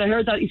Lisbon, I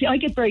heard that. You see, I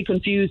get very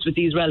confused with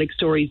these relic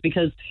stories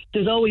because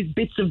there's always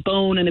bits of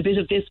bone and a bit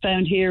of this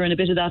found here and a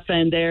bit of that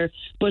found there.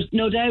 But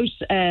no doubt,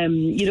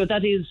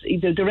 that is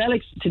the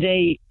relics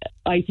today.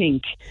 I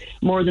think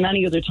more than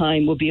any other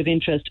time would be of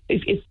interest.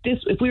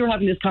 If we were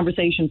having this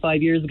conversation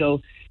 5 years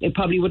ago, it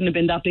probably wouldn't have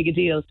been that big a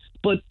deal.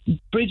 But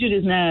Bridget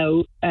is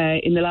now,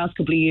 in the last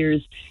couple of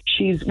years,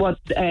 she's what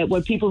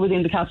people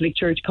within the Catholic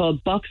Church call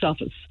box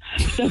office.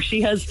 So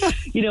she has,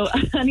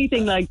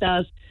 anything like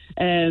that.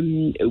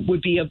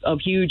 Would be of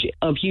huge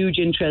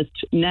interest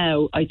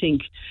now, I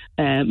think,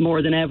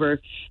 more than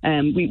ever.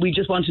 We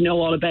just want to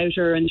know all about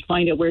her and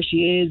find out where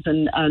she is,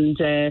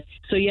 I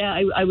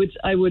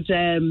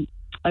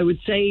would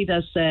say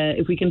that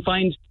if we can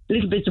find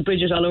little bits of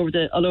Bridget all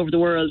over the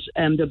world,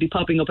 they'll be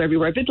popping up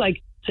everywhere. A bit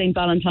like Saint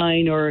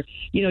Valentine, or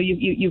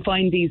you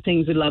find these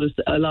things with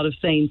a lot of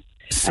saints.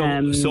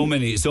 So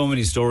many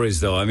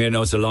stories, though. I mean, I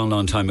know it's a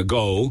long time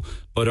ago,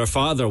 but her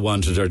father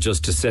wanted her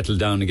just to settle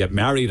down and get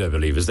married, I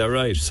believe. Is that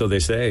right? So they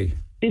say.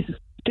 This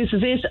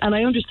is it, and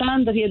I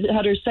understand that he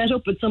had her set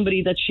up with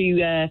somebody that she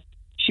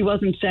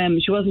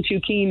wasn't too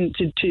keen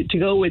to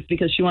go with,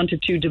 because she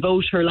wanted to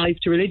devote her life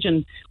to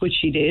religion, which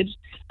she did,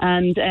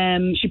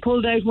 and she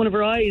pulled out one of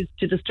her eyes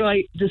to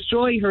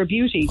destroy her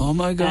beauty. Oh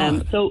my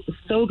God! So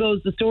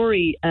goes the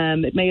story.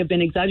 It may have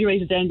been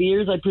exaggerated down the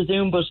years, I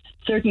presume, but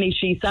certainly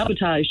she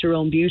sabotaged her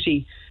own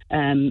beauty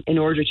in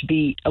order to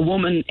be a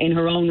woman in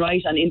her own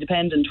right and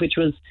independent, which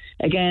was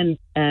again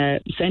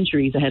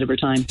centuries ahead of her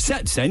time.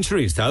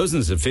 Centuries,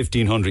 thousands of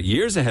 1,500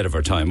 years ahead of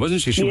her time,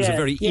 wasn't she? She was a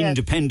very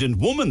independent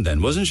woman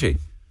then, wasn't she?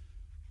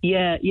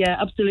 Yeah,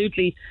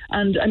 absolutely.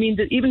 And I mean,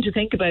 even to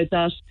think about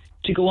that,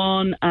 to go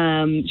on,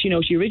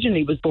 she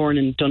originally was born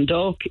in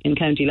Dundalk in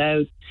County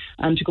Louth,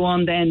 and to go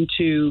on then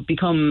to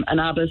become an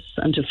abbess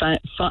and to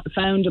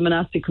found a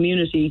monastic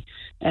community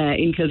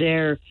in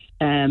Kildare.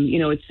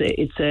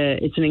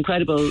 It's an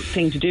incredible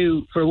thing to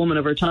do for a woman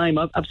of her time.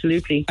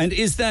 Absolutely. And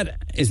is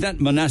that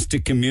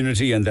monastic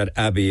community and that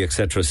abbey,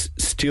 etc.,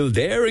 still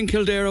there in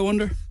Kildare, I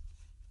wonder?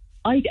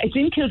 It's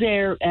in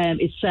Kildare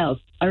itself.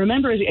 I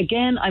remember it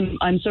again.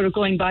 I'm sort of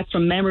going back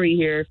from memory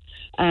here.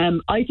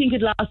 I think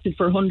it lasted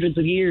for hundreds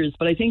of years,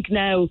 but I think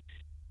now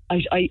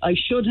I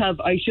should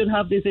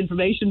have this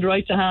information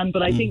right to hand.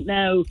 But I think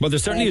now, well, there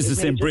certainly is the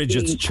St.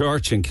 Bridget's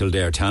Church in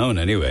Kildare town,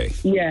 anyway.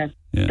 Yeah.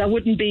 That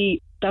wouldn't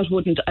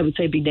I would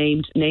say be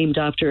named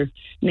after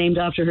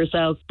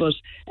herself, but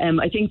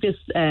I think this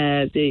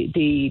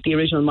the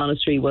original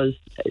monastery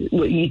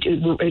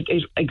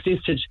it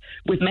existed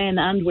with men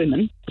and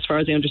women, as far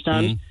as I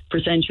understand, for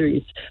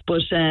centuries.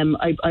 But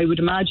I would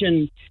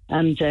imagine,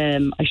 and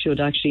I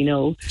should actually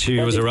know. She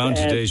was around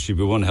today. She'd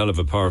be one hell of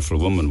a powerful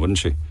woman, wouldn't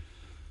she?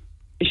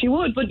 She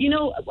would, but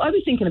I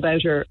was thinking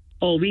about her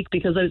all week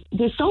because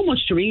there's so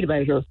much to read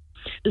about her.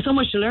 There's so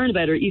much to learn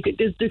about her. You could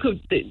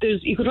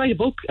write a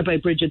book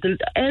about Bridget. There's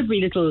every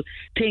little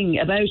thing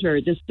about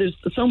her. There's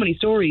so many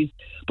stories.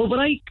 But what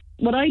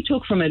I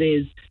took from it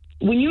is,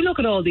 when you look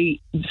at all the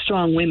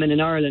strong women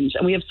in Ireland,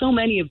 and we have so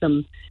many of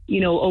them,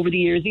 over the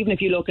years. Even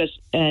if you look at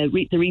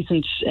the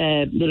recent,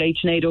 the late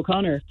Sinead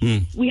O'Connor,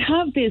 we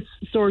have this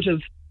sort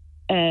of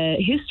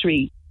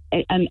history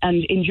and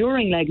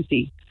enduring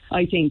legacy,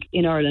 I think,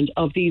 in Ireland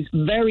of these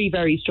very,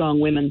 very strong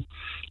women.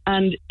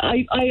 And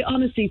I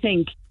honestly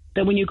think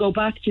that when you go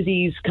back to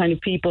these kind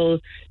of people,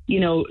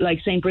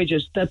 like St.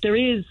 Bridget, that there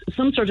is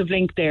some sort of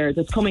link there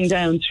that's coming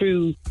down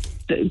through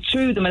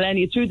the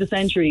millennia, through the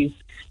centuries.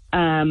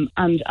 And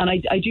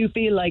I do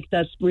feel like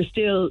that we're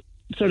still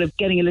sort of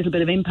getting a little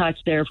bit of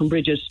impact there from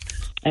Bridget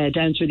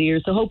down through the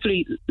years. So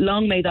hopefully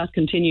long may that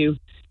continue,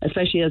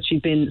 especially as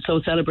she's been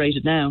so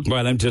celebrated now.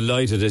 Well, I'm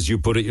delighted, as you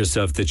put it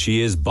yourself, that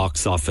she is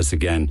box office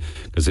again,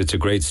 because it's a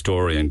great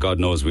story and God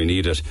knows we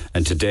need it.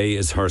 And today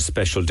is her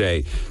special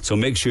day. So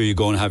make sure you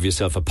go and have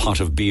yourself a pot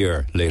of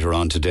beer later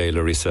on today,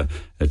 Larissa,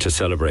 to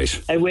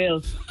celebrate. I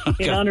will.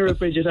 Okay. In honour of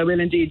Bridget, I will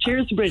indeed.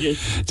 Cheers to Bridget.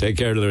 Take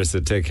care,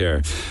 Larissa. Take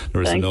care.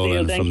 Larissa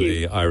Nolan from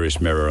the Irish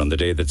Mirror on the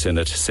day that's in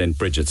it, St.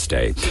 Bridget's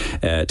Day.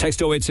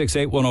 Text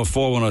 0868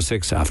 104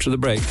 106 after the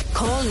break.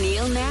 Call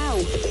Neil now.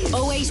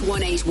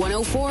 0818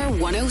 104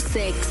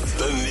 106.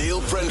 The Neil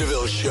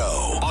Prendeville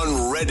Show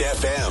on Red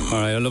FM.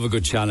 All right, I love a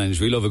good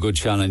challenge. We love a good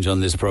challenge on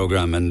this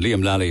programme. And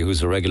Liam Lally,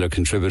 who's a regular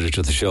contributor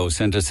to the show,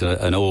 sent us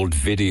an old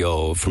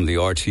video from the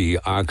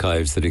RT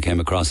archives that he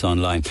came across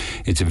online.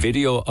 It's a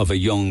video video of a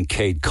young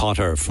Kate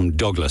Cotter from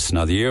Douglas.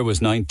 Now, the year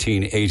was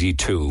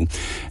 1982,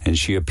 and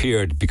she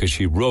appeared because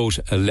she wrote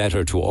a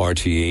letter to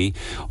RTE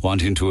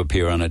wanting to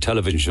appear on a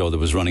television show that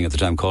was running at the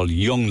time called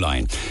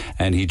Youngline.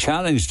 And he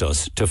challenged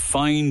us to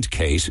find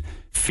Kate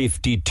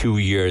 52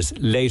 years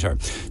later.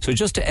 So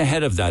just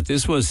ahead of that,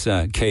 this was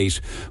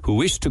Kate, who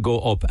wished to go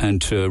up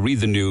and to read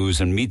the news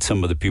and meet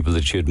some of the people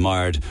that she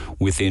admired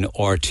within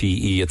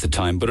RTE at the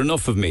time. But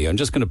enough of me. I'm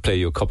just going to play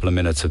you a couple of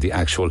minutes of the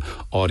actual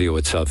audio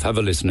itself. Have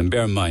a listen, and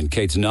bear in mind,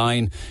 Kate's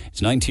 9.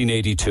 It's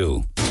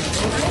 1982.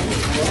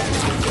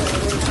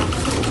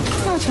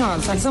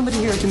 Charles, I've somebody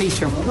here to meet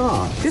you.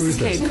 This is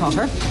Kate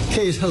Cotter.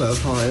 Kate, hello,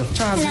 how are you?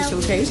 Charles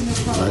Mitchell, Kate.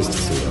 Nice to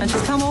see you. And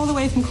she's come all the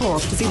way from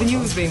Cork to see the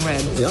news being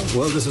read. Yeah,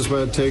 well, this is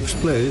where it takes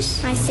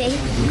place. I see.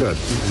 Good.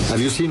 Have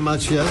you seen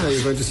much yet? Are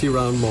you going to see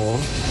round more?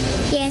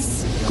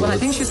 Yes. Well, I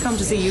think she's come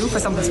to see you for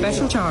something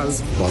special, Charles.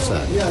 What's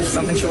that?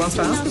 Something she wants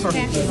to ask you for.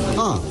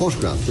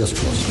 Autograph. Yes, of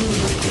course.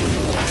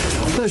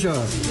 Pleasure.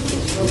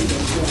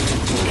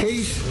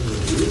 Kate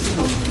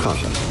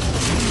Cotter.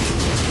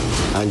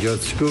 And you're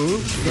at school,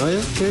 are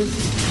you, Kate?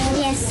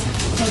 Yes.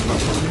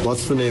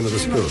 What's the name of the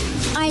school?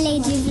 Our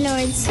Lady of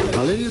Lourdes.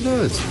 Our Lady of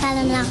Lourdes?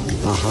 Ballinlough.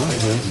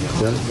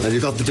 Yeah. And you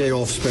got the day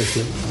off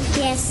specially?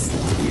 Yes.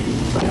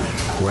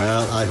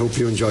 Well, I hope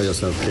you enjoy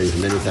yourself, Kate.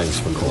 Many thanks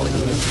for calling.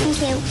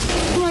 Thank you.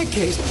 Right,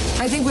 Kate.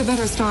 I think we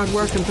better start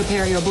work and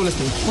prepare your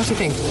bulletin. What do you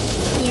think?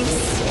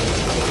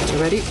 Yes.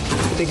 You ready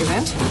for the big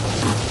event?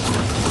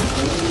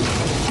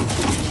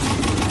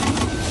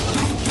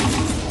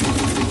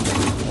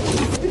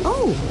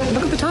 Oh,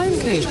 look at the time,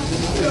 Kate. I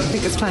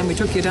think it's time we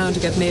took you down to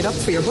get made up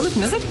for your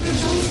bulletin, is it?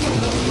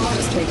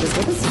 Just take this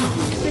with us.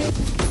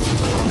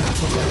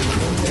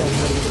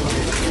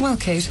 Well,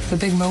 Kate, the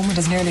big moment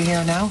is nearly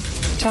here now.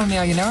 Tell me,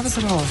 are you nervous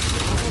at all?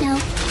 No.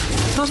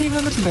 Not even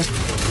a little bit?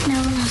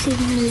 No, not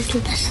even a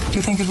little bit. Do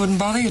you think it wouldn't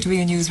bother you to be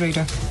a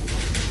newsreader?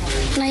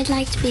 Well, I'd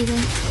like to be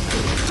one.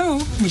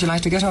 Oh, would you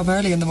like to get up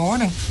early in the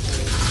morning?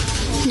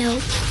 No.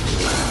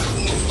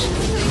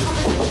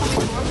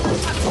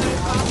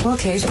 Well,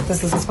 Kate,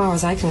 this is as far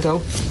as I can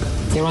go.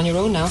 You're on your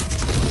own now.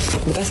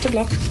 The best of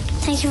luck.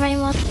 Thank you very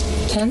much.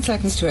 10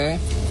 seconds to air.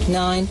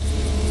 9,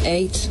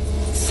 8,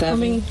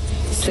 7,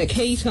 6.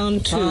 Kate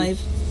on 2. 5,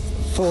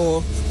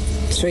 4,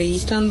 3.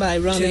 Stand by,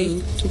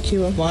 Ronnie. 2 to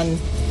cure. 1,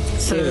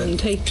 0.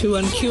 Take 2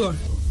 and cure.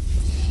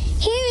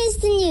 Here is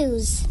the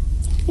news.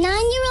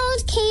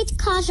 9-year-old Kate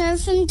Cotter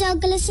from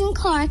Douglas in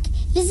Cork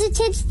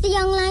visited the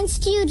Youngline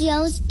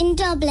Studios in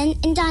Dublin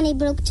and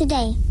Donnybrook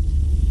today.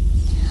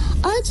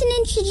 Alton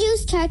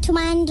introduced her to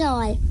Anne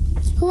Doyle,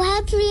 who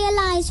helped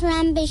realise her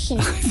ambition.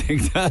 I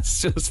think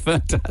that's just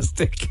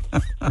fantastic.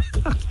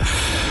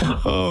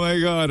 Oh my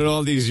God, and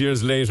all these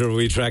years later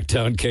we tracked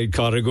down Kate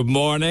Cotter. Good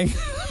morning.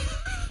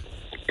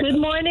 Good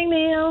morning,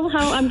 Neil.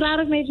 I'm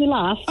glad I've made you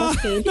laugh.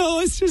 That's good. No,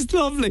 it's just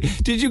lovely.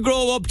 Did you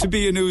grow up to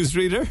be a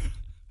newsreader?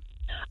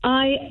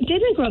 I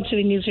didn't grow up to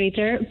be a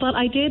newsreader, but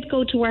I did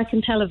go to work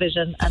in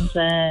television, and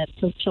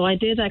so I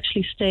did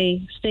actually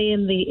stay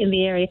in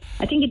the area.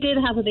 I think it did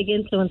have a big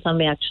influence on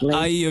me,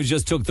 actually. You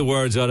just took the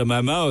words out of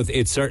my mouth.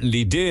 It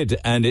certainly did,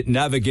 and it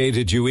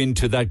navigated you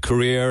into that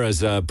career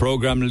as a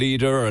programme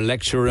leader or a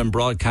lecturer in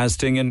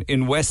broadcasting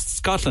in West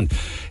Scotland.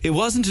 It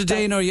wasn't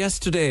today nor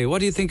yesterday. What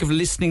do you think of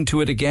listening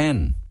to it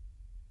again?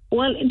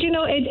 Well, do you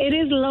know, it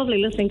is lovely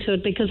listening to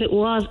it because it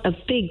was a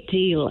big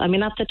deal. I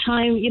mean, at the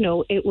time, you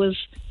know, it was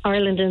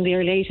Ireland in the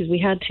early 80s. We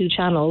had 2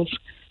 channels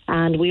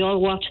and we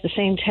all watched the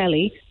same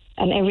telly.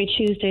 And every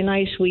Tuesday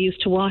night we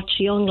used to watch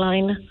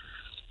Youngline.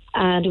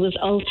 And it was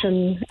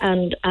Alton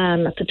and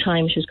Anne at the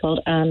time, she was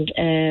called. And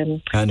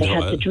they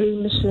had the drill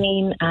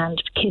machine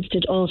and kids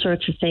did all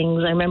sorts of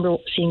things. I remember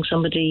seeing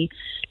somebody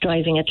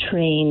driving a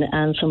train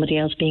and somebody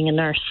else being a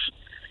nurse.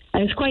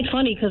 And it's quite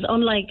funny because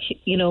unlike,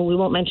 you know, we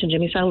won't mention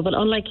Jimmy Savile, but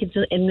unlike kids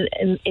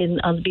in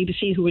on the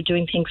BBC who were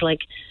doing things like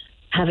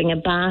having a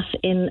bath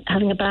in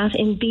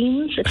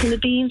beans, a tin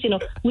of beans, you know,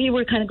 we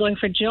were kind of going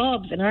for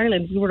jobs in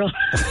Ireland. We were all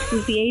it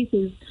was the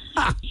 80s.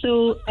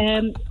 So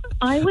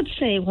I would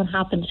say what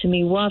happened to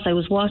me was I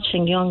was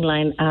watching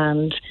Youngline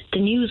and the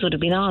news would have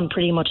been on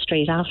pretty much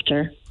straight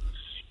after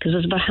because it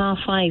was about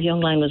 5:30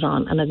 Youngline was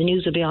on and the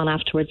news would be on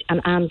afterwards.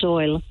 And Anne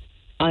Doyle,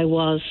 I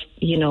was,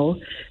 you know,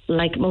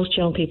 like most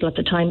young people at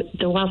the time,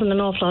 there wasn't an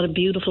awful lot of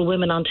beautiful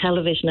women on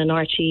television and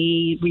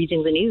RTE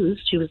reading the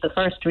news. She was the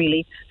first,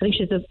 really. I think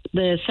she's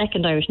the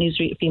second Irish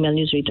female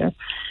newsreader.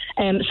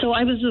 So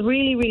I was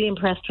really, really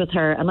impressed with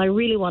her, and I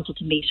really wanted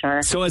to meet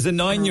her. So as a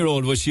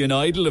 9-year-old, was she an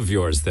idol of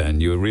yours then?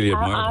 You really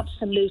admired her?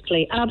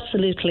 Absolutely,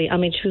 absolutely. I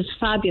mean, she was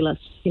fabulous.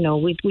 You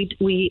know,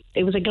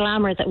 it was a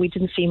glamour that we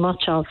didn't see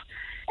much of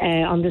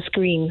on the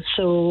screen.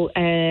 So,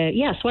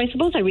 so I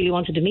suppose I really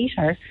wanted to meet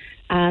her.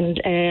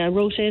 And I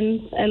wrote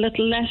in a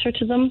little letter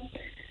to them.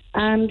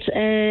 And,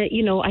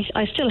 you know,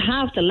 I still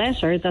have the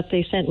letter that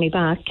they sent me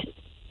back,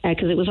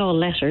 because it was all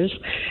letters,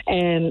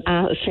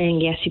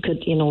 saying, yes, you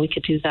could, you know, we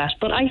could do that.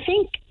 But I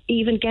think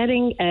even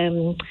getting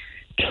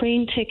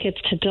train tickets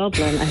to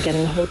Dublin and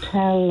getting a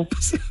hotel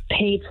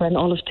paid for, and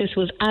all of this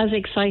was as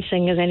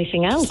exciting as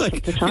anything else at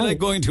the time. It'd be like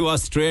going to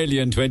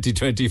Australia in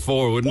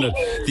 2024, wouldn't it?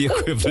 The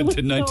equivalent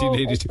in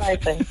 1982.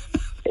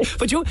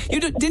 But you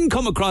didn't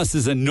come across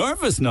as a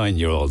nervous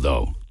 9-year-old,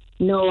 though.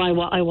 No,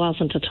 I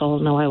wasn't at all.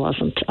 No, I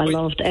wasn't. I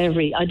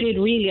did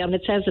really,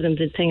 it says it in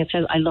the thing, it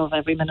says I love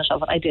every minute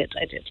of it. I did.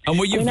 And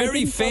were you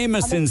very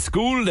famous in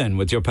school then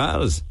with your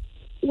pals?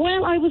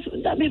 Well, I was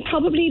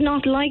probably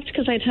not liked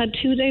because I'd had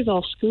 2 days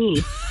off school.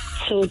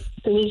 So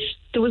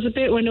there was a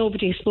bit where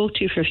nobody spoke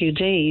to you for a few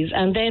days.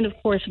 And then, of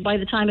course, by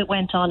the time it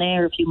went on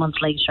air a few months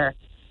later,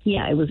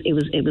 yeah, it was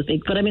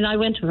big. But I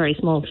went to a very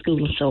small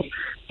school, so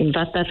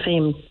that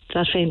fame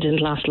didn't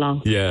last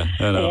long. Yeah,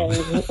 I know.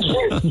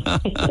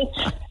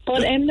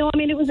 But no,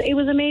 it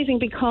was amazing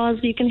because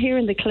you can hear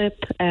in the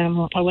clip.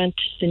 I went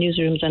to the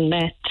newsrooms and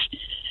met,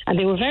 and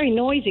they were very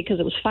noisy because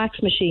it was fax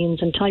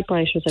machines and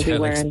typewriters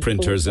everywhere, and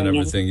printers and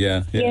everything.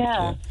 Yeah.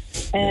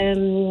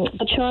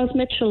 But Charles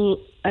Mitchell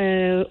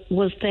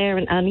was there,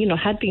 and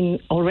had been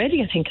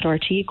already, I think, at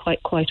RT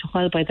quite a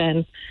while by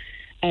then.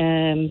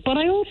 But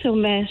I also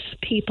met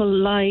people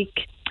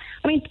like,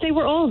 they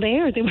were all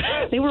there.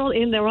 They were all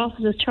in their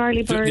offices.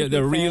 Charlie Bird.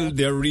 They're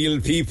real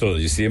people.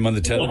 You see them on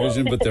the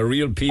television, but they're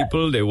real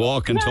people. They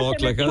walk and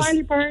talk like us.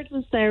 Charlie Bird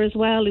was there as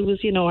well. Who was,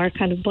 our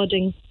kind of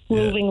budding,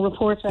 roving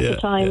reporter at the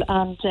time.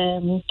 Yeah.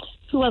 And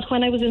who else?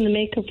 When I was in the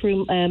makeup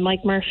room,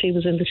 Mike Murphy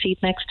was in the seat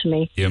next to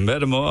me. You met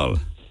them all.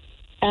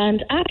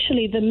 And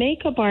actually, the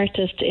makeup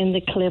artist in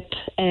the clip,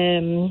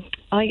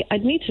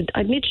 I'd need to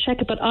check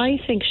it, but I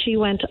think she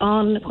went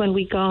on when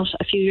we got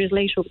a few years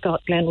later. We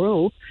got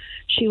Glenroe.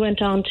 She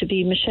went on to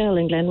be Michelle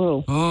in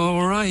Glenroe.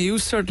 Oh, right. You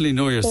certainly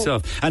know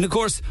yourself. And of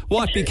course,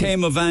 what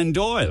became of Anne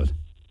Doyle?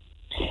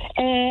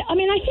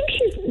 I think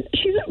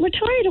she's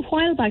retired a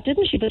while back,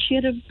 didn't she? But she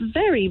had a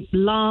very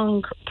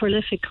long,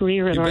 prolific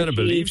career at RT. You better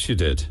believe she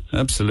did.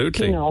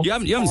 Absolutely. You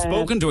haven't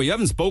spoken to her. You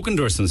haven't spoken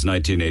to her since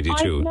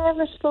 1982. I've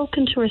never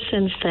spoken to her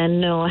since then.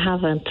 No, I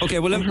haven't. Okay,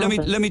 well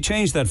let me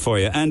change that for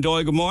you. Anne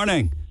Doyle, good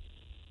morning.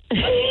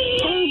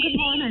 Oh, good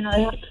morning.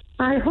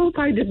 I hope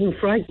I didn't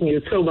frighten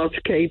you so much,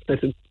 Kate,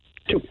 that it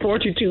took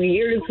 42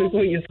 years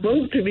before you're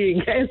supposed to be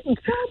again.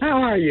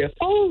 How are you?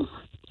 Oh,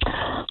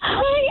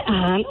 hi,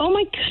 Anne. Oh,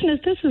 my goodness,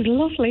 this is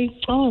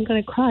lovely. Oh, I'm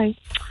going to cry.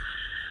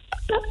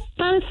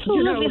 That is so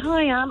lovely.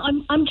 Hi,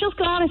 Anne. I'm just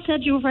glad I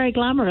said you were very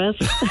glamorous.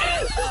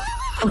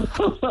 I'm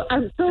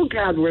so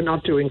glad we're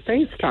not doing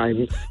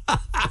FaceTime.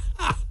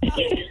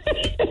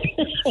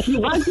 You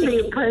might be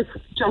impressed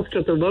just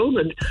at the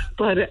moment,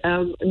 but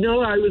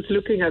no, I was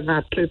looking at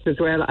that clip as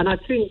well, and I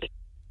think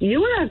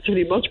you were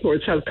actually much more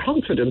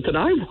self-confident than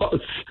I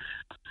was.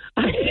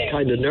 I was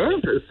kind of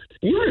nervous.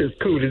 You're as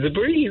cool as a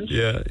breeze.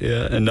 Yeah,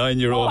 a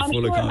 9-year-old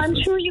full of confidence.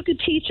 I'm sure you could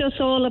teach us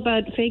all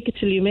about fake it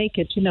till you make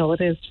it.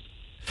 It is.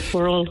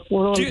 We're all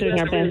doing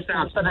our best.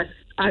 But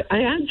I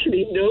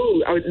actually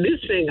know, I was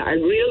listening, I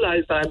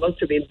realised that I must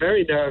have been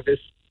very nervous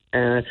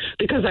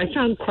because I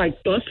sound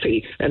quite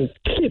buffy and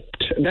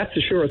clipped. That's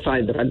a sure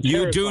sign that I'm terrified.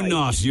 You do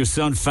not. You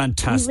sound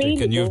fantastic,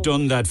 really and you've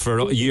done that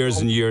for years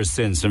and years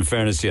since, in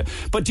fairness to you.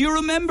 But do you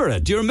remember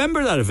it? Do you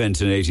remember that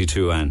event in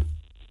 82, Anne?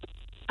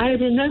 I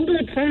remember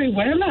it very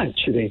well,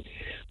 actually,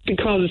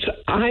 because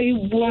I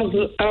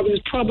was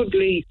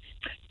probably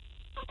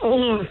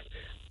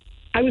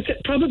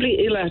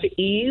ill at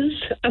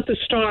ease at the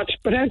start,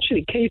 but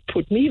actually Kate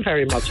put me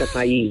very much at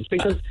my ease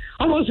because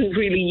I wasn't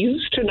really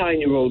used to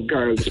 9-year-old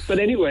girls. But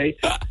anyway,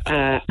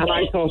 and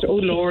I thought, oh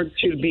Lord,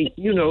 she'll be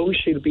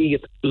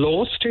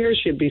lost here,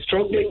 she'll be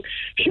struggling.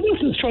 She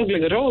wasn't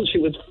struggling at all. She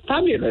was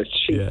fabulous.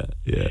 She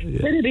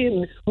fit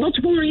in much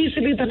more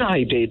easily than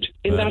I did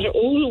in that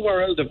old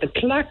world of the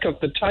clack of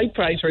the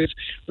typewriters.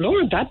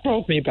 Lord, that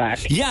brought me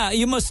back. Yeah,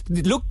 you must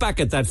look back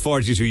at that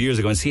 42 years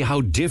ago and see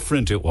how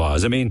different it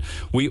was. I mean,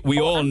 we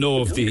all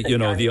know of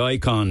the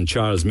icon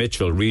Charles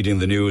Mitchell reading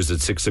the news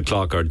at 6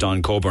 o'clock, or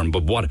Don Coburn,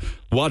 but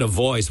what a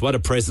voice, what a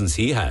presence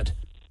he had.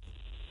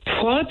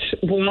 What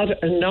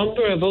a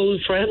number of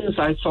old friends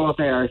I saw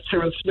there.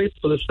 Cyril Smith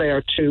was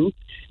there too.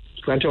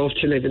 Went off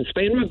to live in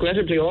Spain,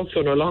 regrettably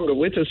also no longer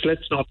with us.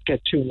 Let's not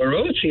get too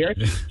morose here.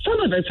 Some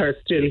of us are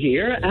still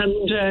here,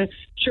 and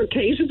sure,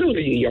 Kate is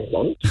only a young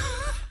one.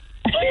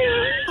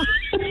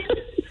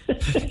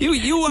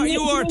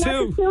 You are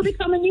too. Still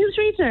become a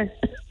newsreader.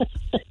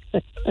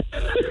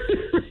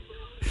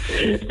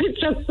 It's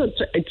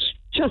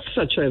just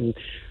such a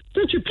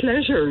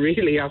pleasure,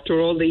 really, after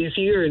all these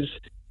years.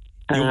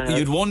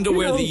 You'd wonder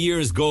where the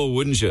years go,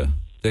 wouldn't you?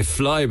 They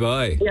fly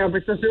by. Yeah,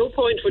 but there's no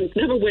point.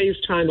 Never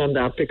waste time on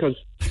that because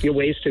you're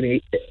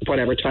wasting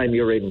whatever time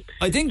you're in.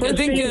 I think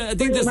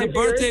there's a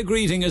birthday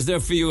greeting is there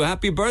for you.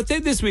 Happy birthday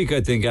this week,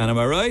 I think, Anne. Am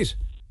I right?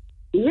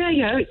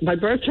 Yeah. My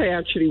birthday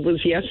actually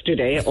was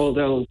yesterday,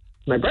 although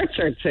my birth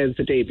cert says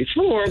the day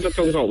before, but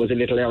there was always a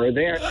little error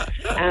there.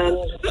 And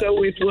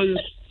so it was,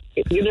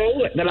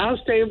 the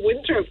last day of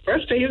winter,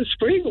 first day of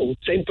spring.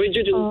 St.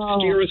 Bridget will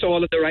steer us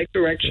all in the right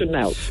direction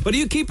now. But are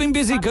you keeping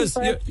busy?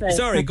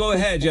 Sorry, go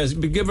ahead. Yes,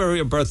 give her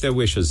your birthday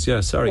wishes. Yeah,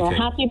 sorry, Kate.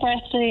 Happy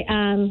birthday,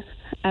 Anne.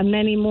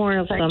 many more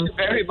of Thank them. you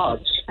very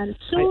much. And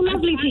it's so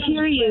lovely to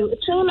hear you.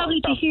 It's so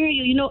lovely to hear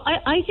you. You know,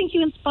 I think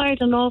you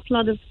inspired an awful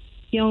lot of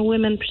young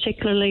women,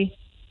 particularly.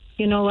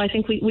 You know, I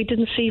think we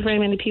didn't see very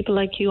many people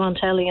like you on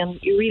telly, and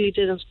you really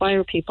did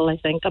inspire people, I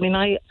think. I mean,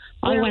 I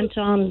went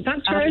on...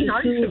 That's very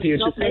nice of you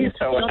to say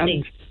so.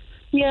 And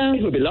yeah,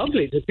 it would be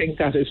lovely to think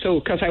that is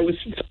so, because I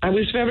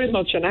was very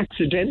much an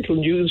accidental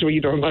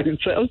newsreader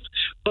myself,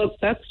 but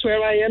that's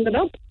where I ended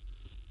up.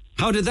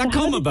 How did that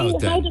come about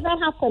then? How did that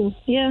happen?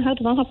 Yeah, how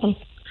did that happen?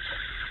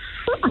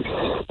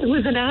 There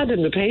was an ad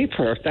in the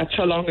paper. That's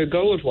how long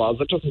ago it was.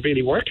 It doesn't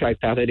really work like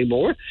that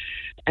anymore.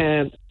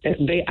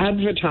 They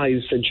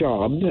advertised a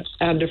job,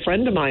 and a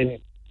friend of mine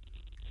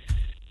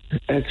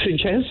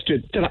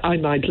suggested that I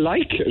might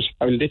like it.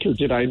 How little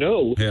did I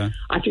know. Yeah.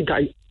 I think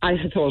I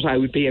had thought I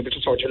would be able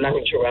to sort of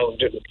lounge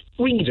around and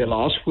read a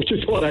lot, which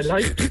is what I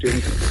like to do.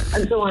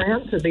 And so I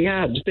answered the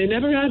ad. They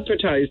never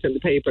advertised in the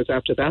papers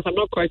after that. I'm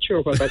not quite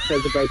sure what that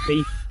says about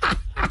me.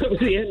 That was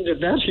the end of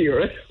that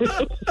era.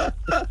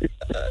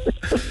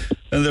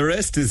 And the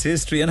rest is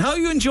history. And how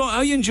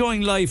are you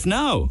enjoying life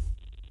now?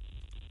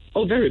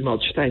 Oh, very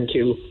much, thank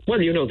you.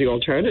 Well, you know, the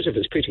alternative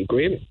is pretty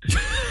grim.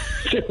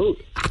 So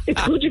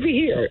it's good to be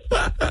here.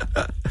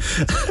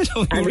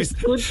 And it's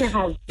good to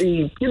have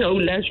the,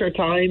 leisure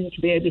time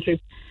to be able to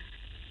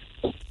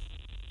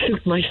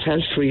suit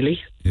myself, really.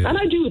 Yeah. And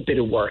I do a bit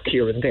of work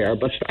here and there,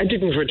 but I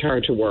didn't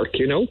return to work,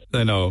 I know.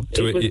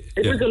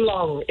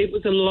 It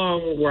was a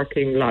long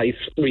working life,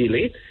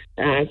 really.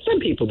 Some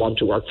people want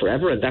to work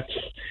forever, and that's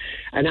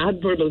an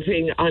admirable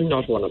thing. I'm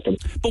not one of them.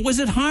 But was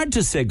it hard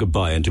to say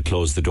goodbye and to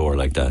close the door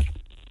like that?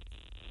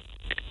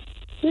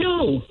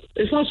 No,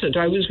 it wasn't.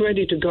 I was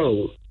ready to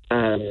go.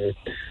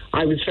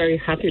 I was very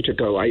happy to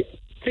go. I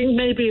think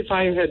maybe if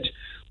I had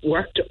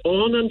worked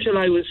on until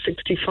I was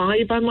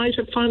 65, I might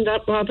have found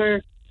that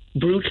rather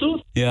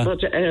brutal. Yeah.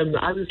 But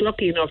I was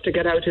lucky enough to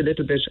get out a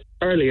little bit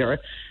earlier,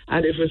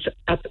 and it was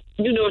at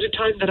a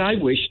time that I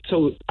wished.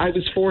 So I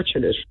was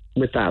fortunate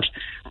with that,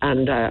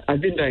 and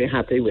I've been very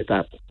happy with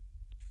that.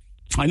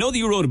 I know that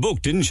you wrote a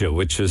book, didn't you,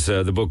 which is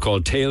the book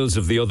called Tales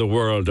of the Other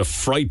World, a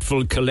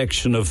frightful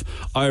collection of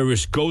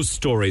Irish ghost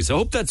stories. I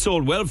hope that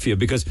sold well for you,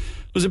 because it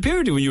was a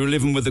period when you were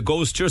living with a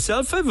ghost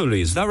yourself, Emily.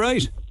 Is that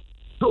right?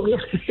 Oh, yeah.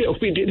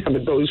 We did have a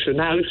ghost in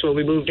the house when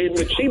we moved in,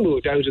 but she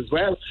moved out as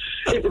well.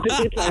 It was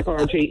a bit like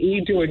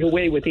RTE doing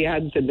away with the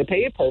ads in the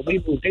paper.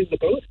 We moved in, the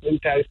ghost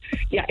moved out.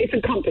 Yeah, it's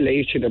a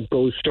compilation of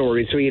ghost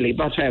stories, really.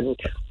 But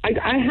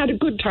I had a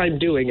good time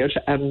doing it,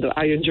 and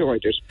I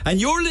enjoyed it. And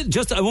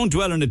I won't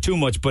dwell on it too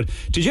much, but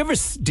did you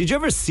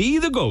ever see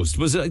the ghost?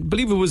 I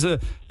believe it was a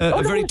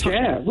very...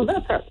 Yeah, well,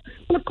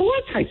 of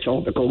course I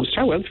saw the ghost.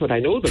 How else would I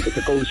know there was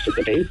a ghost in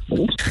the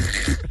basement?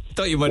 I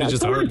thought you might have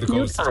just heard the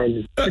ghost.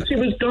 But she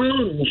was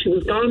gone. She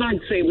was gone, I'd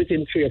say,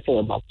 within 3 or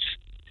 4 months.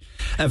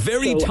 A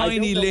very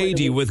tiny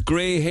lady with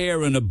grey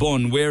hair and a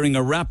bun, wearing a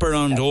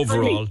wraparound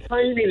overall.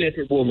 Tiny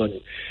little woman.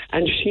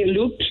 And she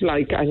looked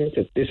like, I think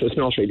that this is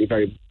not really a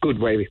very good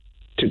way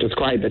to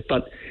describe it,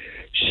 but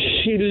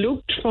she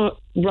looked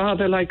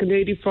rather like a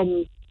lady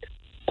from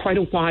quite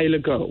a while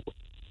ago.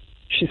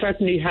 She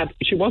certainly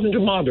she wasn't a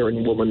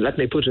modern woman, let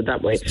me put it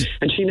that way.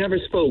 And she never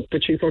spoke,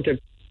 but she sort of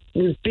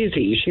was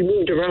busy. She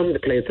moved around the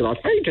place a lot.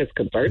 Very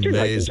disconcerting,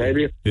 I can tell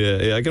you.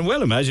 Yeah, I can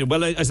well imagine.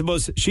 Well, I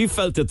suppose she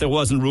felt that there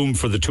wasn't room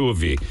for the two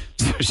of you,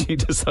 so she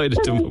decided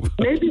to move.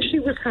 Maybe she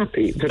was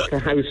happy that the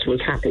house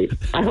was happy.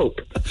 I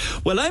hope.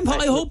 Well, I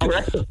hope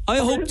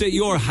that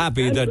you're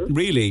happy that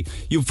really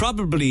you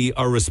probably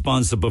are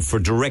responsible for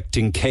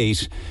directing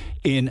Kate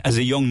as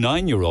a young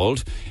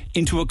 9-year-old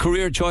into a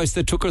career choice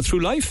that took her through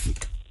life.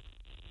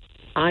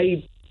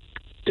 I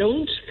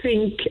don't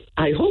think,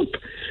 I hope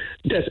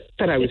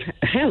that I was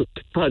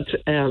helped, but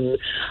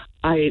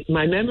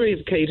my memory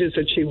of Kate is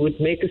that she would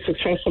make a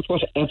success of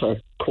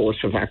whatever course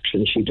of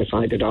action she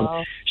decided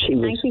on. She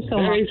was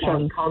very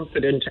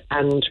self-confident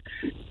and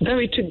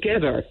very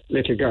together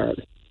little girl.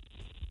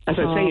 As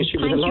I say, she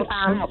was a lot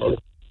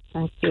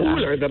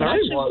cooler than I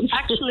was.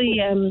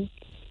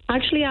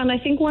 Actually, Anne, I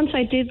think once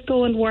I did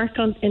go and work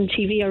in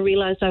TV, I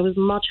realised I was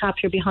much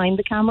happier behind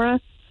the camera,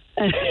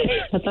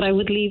 that I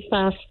would leave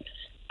that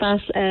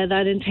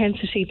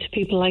intensity to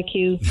people like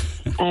you,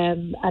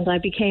 and I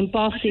became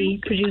bossy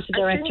producer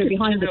director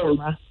behind the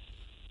camera.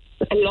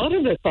 A lot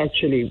of us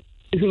actually,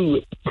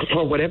 who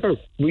for whatever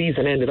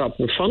reason ended up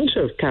in front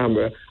of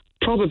camera,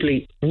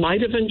 probably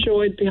might have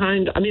enjoyed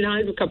behind. I mean, I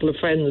have a couple of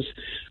friends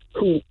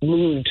who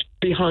moved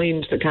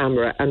behind the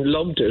camera and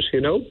loved it,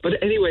 But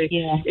anyway,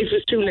 it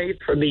was too late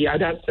for me.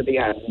 I'd answer the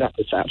ad, and that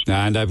was that.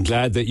 And I'm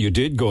glad that you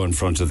did go in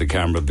front of the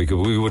camera,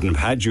 because we wouldn't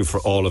have had you for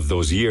all of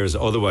those years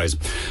otherwise.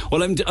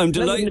 Well, I'm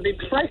delighted. I would have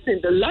been frightening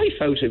the life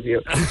out of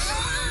you.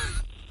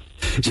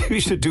 You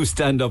should do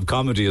stand-up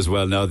comedy as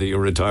well now that you're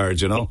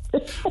retired,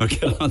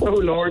 Okay, oh,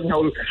 Lord,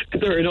 no.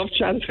 There are enough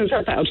chances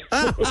of that.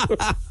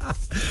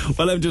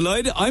 Well, I'm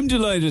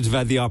delighted to have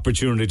had the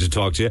opportunity to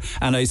talk to you,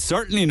 and I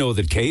certainly know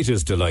that Kate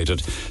is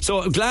delighted.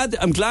 So I'm glad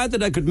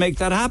that I could make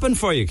that happen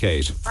for you,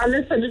 Kate.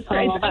 Listen, it's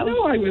great. I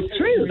was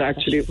thrilled,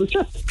 actually. It was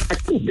just, I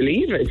couldn't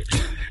believe it.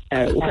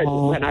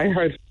 when I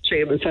heard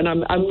Seamus, and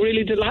I'm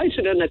really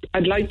delighted, and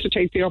I'd like to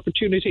take the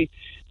opportunity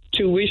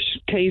to wish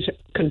Kate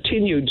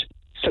continued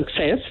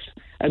success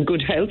and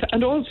good health,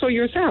 and also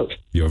yourself.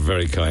 You're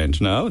very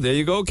kind. Now, there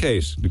you go,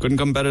 Kate. You couldn't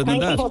come better than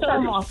that. Thank you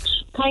so much.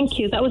 Thank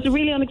you. That was a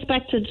really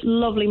unexpected,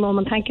 lovely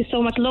moment. Thank you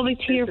so much. Lovely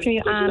to hear from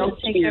you, Anne.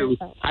 Take care of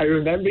yourself. I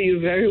remember you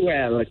very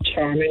well. A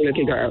charming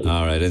little girl.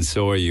 All right, and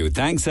so are you.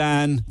 Thanks,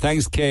 Anne.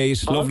 Thanks,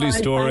 Kate. Lovely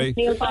story. Thanks,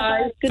 Neil.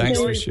 Bye. Good Thanks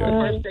day. for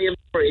sharing. First day of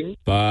spring.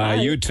 Bye.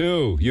 You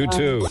too. You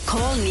too.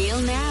 Call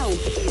Neil now.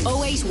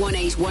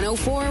 0818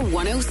 104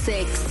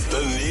 106.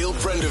 The Neil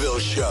Prendeville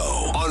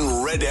Show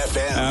on Red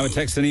FM. With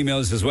text and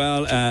emails as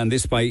well, and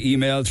this by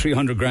email.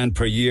 300 grand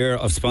per year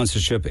of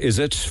sponsorship, is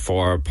it,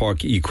 for Pork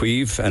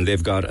Equive, and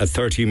they've got a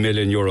 30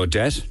 million euro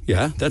debt.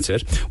 Yeah, that's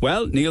it.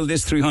 Well, Neil,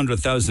 this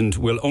 300,000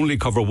 will only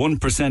cover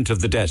 1%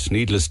 of the debt.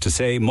 Needless to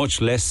say, much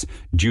less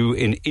due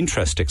in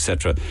interest,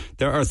 etc.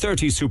 There are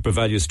 30 super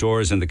value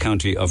stores in the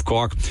county of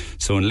Cork,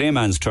 so in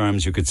layman's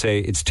terms, you could say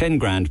it's 10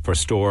 grand per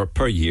store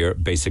per year,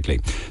 basically.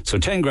 So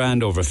 10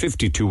 grand over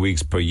 52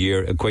 weeks per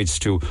year equates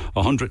to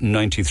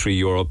 193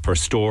 euro per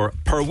store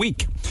per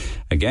week.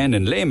 Again,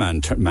 in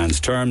layman's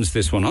terms,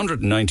 this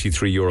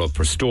 193 euro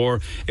per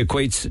store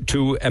equates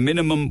to a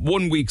minimum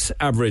 1 week's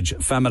average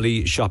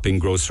family shopping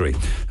grocery.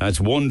 That's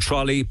one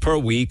trolley per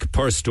week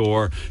per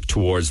store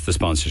towards the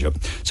sponsorship.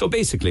 So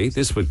basically,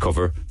 this would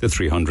cover the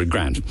 300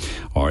 grand.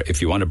 Or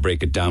if you want to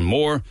break it down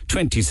more,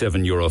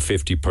 27 euro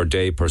 50 per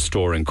day per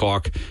store in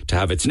Cork to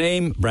have its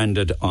name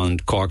branded on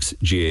Cork's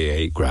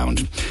GAA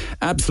ground.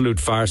 Absolute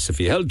farce. If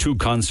you held 2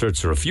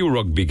 concerts or a few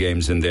rugby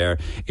games in there,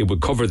 it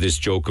would cover this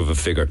joke of a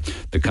figure.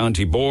 The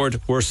county board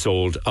were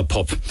sold a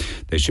pup.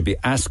 They should be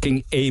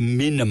asking a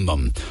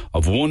minimum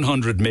of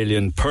 100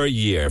 million per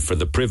year for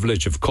the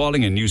privilege of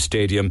calling a new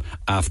stadium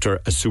after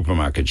a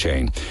supermarket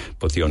chain.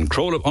 But the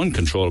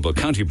uncontrollable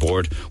county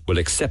board will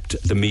accept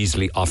the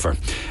measly offer.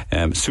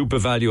 Super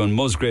Value and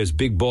Musgrave's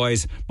big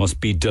boys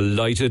must be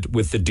delighted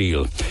with the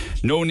deal.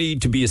 No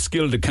need to be a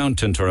skilled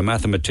accountant or a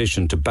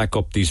mathematician to back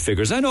up these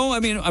figures. I know,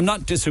 I'm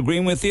not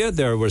disagreeing with you.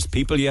 There was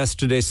people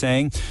yesterday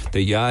saying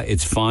that, yeah,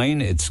 it's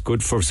fine, it's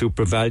good for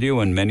Super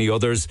Value, and many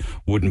others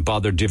wouldn't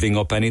bother divvying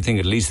up anything.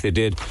 At least they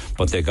did,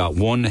 but they got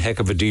one heck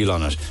of a deal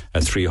on it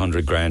at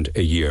 300 grand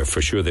a year. For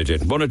sure they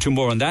did. One or two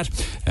more on that.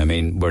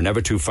 We're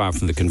never too far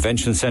from the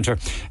convention centre.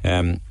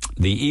 The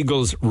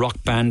Eagles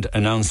rock band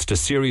announced a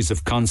series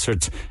of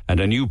concerts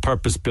and a new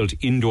purpose-built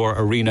indoor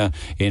arena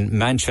in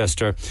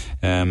Manchester,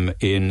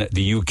 in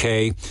the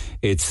UK.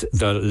 It's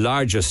the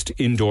largest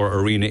indoor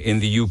arena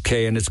in the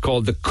UK, and it's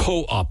called the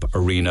Co-op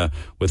Arena,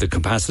 with a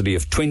capacity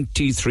of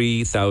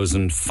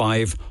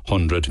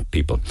 23,500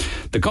 people.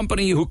 The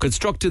company who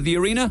constructed the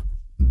arena?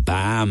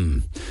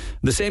 BAM.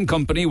 The same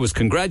company was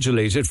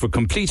congratulated for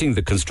completing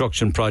the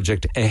construction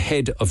project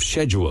ahead of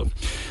schedule.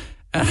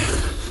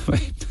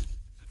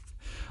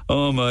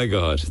 Oh my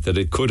God, that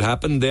it could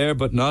happen there,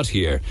 but not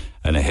here,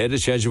 and ahead of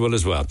schedule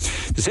as well.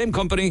 The same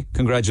company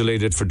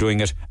congratulated for doing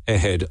it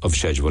ahead of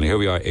schedule. And here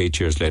we are 8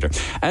 years later.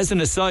 As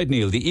an aside,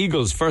 Neil, the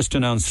Eagles first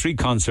announced 3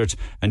 concerts,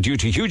 and due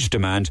to huge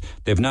demand,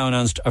 they've now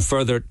announced a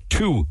further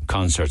 2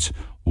 concerts.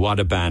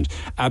 What a band.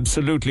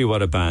 Absolutely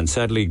what a band.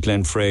 Sadly,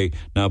 Glenn Frey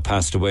now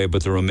passed away,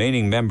 but the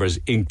remaining members,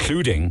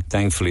 including,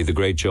 thankfully, the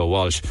great Joe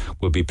Walsh,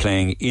 will be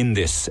playing in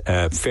this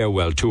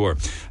farewell tour.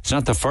 It's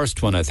not the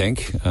first one, I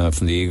think,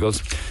 from the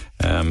Eagles.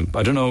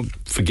 I don't know,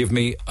 forgive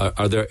me,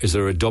 is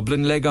there a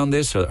Dublin leg on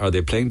this? Are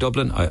they playing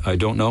Dublin? I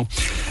don't know.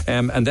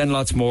 And then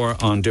lots more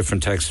on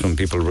different texts from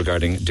people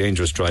regarding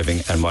dangerous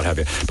driving and what have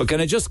you. But can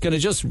I just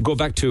go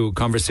back to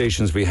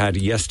conversations we had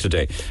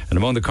yesterday? And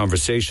among the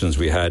conversations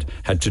we had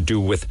to do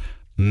with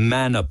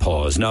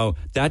menopause. Now,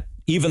 that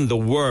even the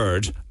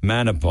word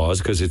menopause,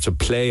 because it's a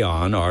play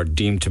on or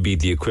deemed to be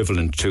the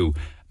equivalent to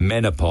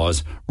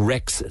menopause,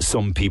 wrecks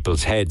some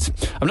people's heads.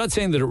 I'm not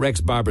saying that it wrecks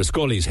Barbara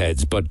Scully's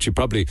heads, but she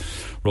probably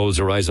rolls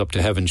her eyes up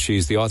to heaven.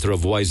 She's the author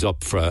of Wise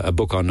Up, for a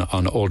book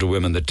on older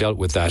women that dealt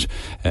with that,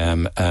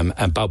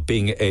 about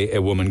being a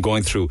woman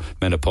going through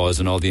menopause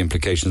and all the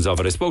implications of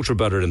it. I spoke to her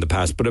about it in the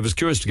past, but I was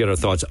curious to get her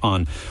thoughts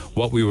on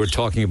what we were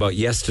talking about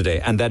yesterday,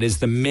 and that is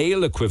the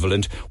male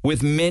equivalent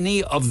with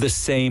many of the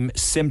same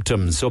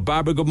symptoms. So,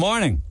 Barbara, good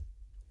morning.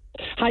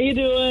 How you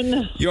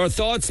doing? Your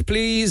thoughts,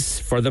 please.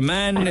 For the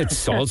man,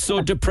 it's also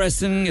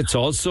depressing, it's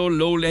also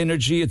low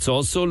energy, it's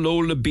also low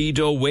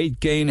libido, weight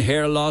gain,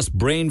 hair loss,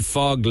 brain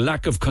fog,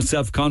 lack of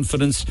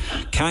self-confidence,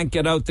 can't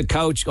get off the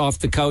couch,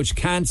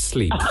 can't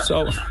sleep.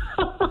 So,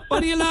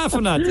 what are you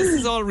laughing at? This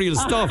is all real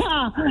stuff.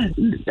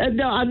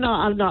 No, I'm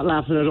not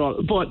laughing at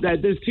all. But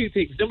there's 2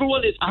 things. Number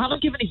one is, I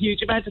haven't given a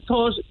huge amount of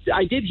thought.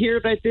 I did hear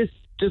about this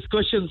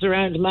discussions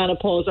around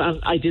menopause, and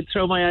I did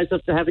throw my eyes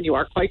up to heaven. You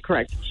are quite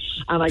correct.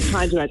 And I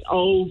kind of went,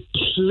 oh,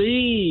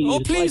 please. Oh,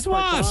 please,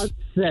 like, what? For God's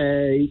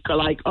sake.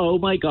 Like, oh,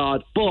 my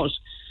God. But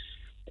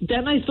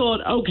then I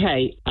thought,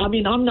 okay, I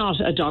mean, I'm not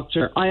a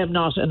doctor. I am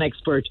not an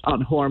expert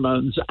on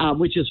hormones,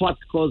 which is what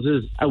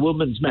causes a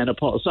woman's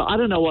menopause. So I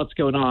don't know what's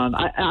going on.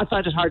 I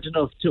find it hard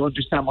enough to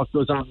understand what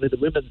goes on with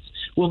a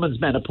woman's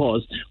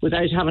menopause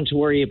without having to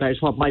worry about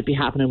what might be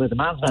happening with a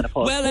man's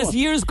menopause. Well, as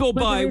years go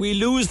by, we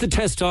lose the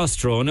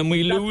testosterone and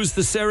we lose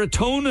the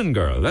serotonin,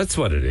 girl. That's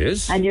what it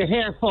is. And your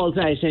hair falls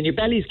out and your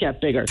bellies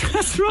get bigger.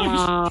 That's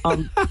right.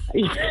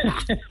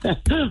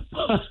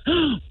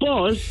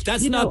 But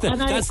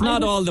that's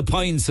not all the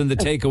pints and the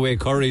takeaway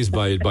curries,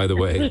 by the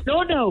way.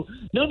 No.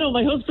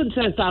 My husband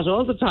says that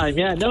all the time.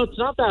 Yeah, no, it's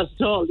not that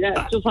at all.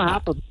 Yeah, it's just what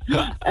happens.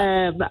 But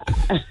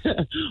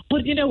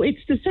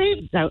it's the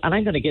same now. And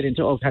I'm going to get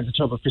into all kinds of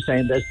trouble for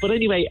saying this. But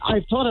anyway,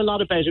 I've thought a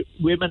lot about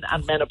women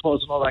and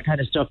menopause and all that kind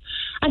of stuff.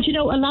 And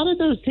a lot of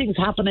those things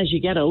happen as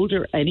you get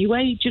older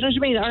anyway. Do you know what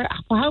I mean?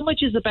 How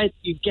much is about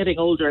you getting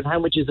older and how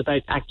much is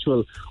about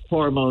actual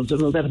hormones?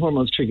 And then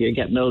hormones trigger you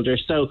getting older.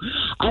 So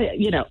I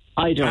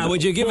don't know.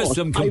 Would you give us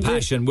some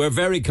compassion? We're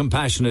very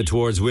compassionate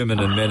towards women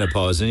and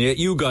menopause, and yet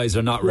you guys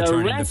are not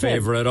returning the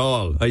favour at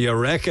all. You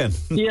reckon?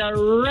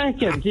 You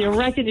reckon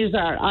you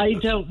are. I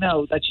don't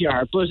know that you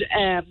are. But,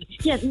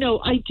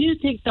 I do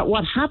think that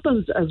what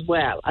happens as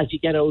well as you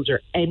get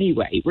older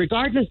anyway,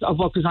 regardless of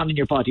what goes on in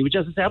your body, which,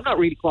 as I say, I'm not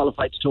really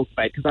qualified to talk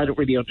about because I don't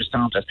really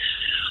understand it.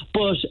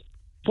 But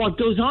what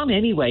goes on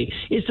anyway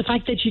is the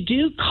fact that you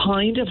do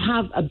kind of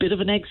have a bit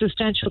of an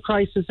existential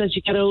crisis as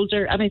you get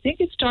older. And I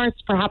think it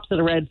starts perhaps at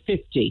around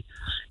 50. Do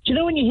you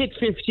know when you hit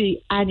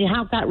 50 and you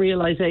have that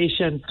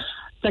realisation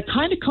that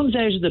kind of comes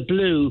out of the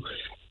blue,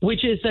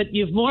 which is that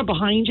you've more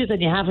behind you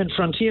than you have in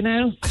front of you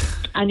now?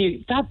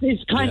 And that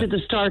is kind of the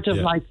start of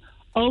like,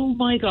 oh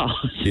my God.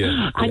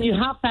 And you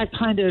have that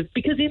kind of,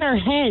 because in our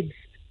heads,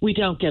 we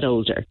don't get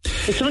older.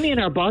 It's only in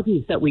our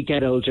bodies that we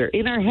get older.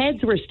 In our heads,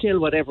 we're still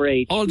whatever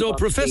age. Although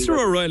Professor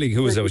O'Reilly,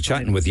 who I was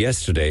chatting with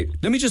yesterday,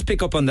 let me just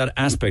pick up on that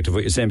aspect of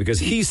what you're saying, because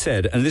he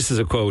said, and this is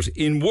a quote,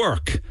 in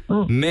work,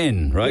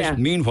 men, right? Yeah.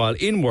 Meanwhile,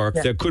 in work,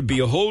 there could be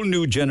a whole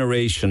new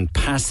generation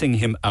passing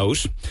him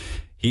out.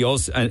 He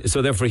also, and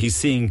so therefore he's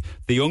seeing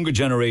the younger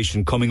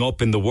generation coming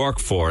up in the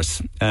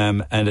workforce,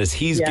 and as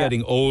he's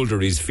getting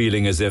older, he's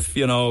feeling as if,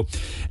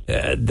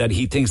 that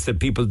he thinks that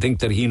people think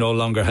that he no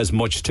longer has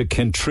much to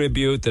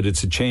contribute, that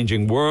it's a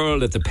changing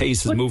world, that the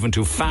pace is moving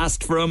too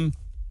fast for him.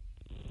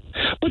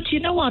 But you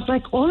know what?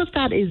 Like, all of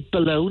that is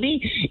baloney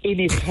in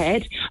his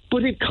head,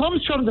 but it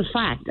comes from the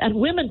fact, and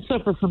women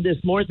suffer from this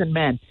more than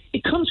men,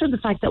 it comes from the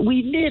fact that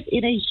we live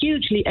in a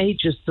hugely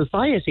ageist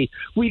society.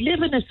 We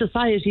live in a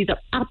society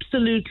that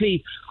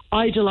absolutely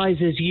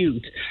idolises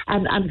youth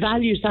and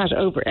values that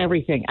over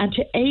everything. And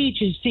to age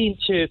is seen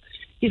to,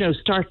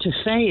 start to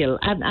fail.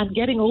 And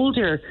getting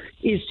older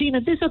is seen,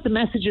 and these are the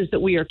messages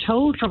that we are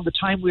told from the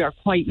time we are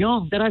quite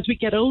young, that as we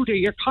get older,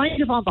 you're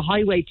kind of on the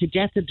highway to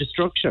death and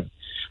destruction.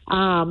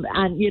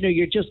 And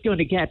you're just going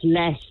to get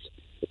less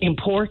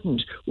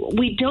important.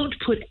 We don't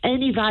put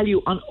any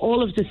value on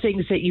all of the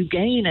things that you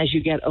gain as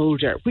you get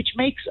older, which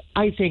makes,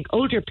 I think,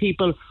 older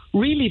people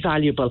really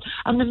valuable.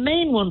 And the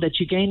main one that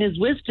you gain is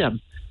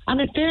wisdom. And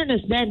in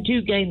fairness, men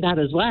do gain that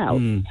as well.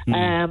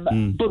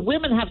 But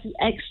women have the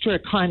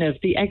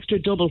extra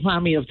double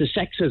whammy of the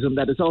sexism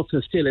that is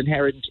also still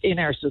inherent in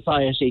our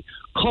society,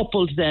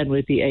 coupled then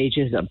with the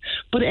ageism.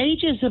 But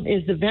ageism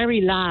is the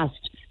very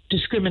last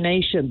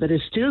discrimination that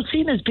is still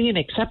seen as being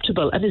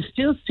acceptable and is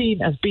still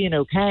seen as being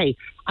okay.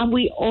 And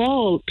we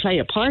all play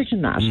a part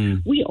in that.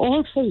 We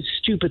all say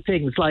stupid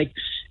things like,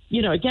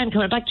 again,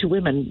 coming back to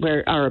women,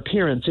 where our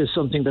appearance is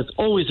something that's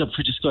always up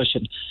for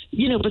discussion,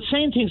 but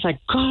saying things like,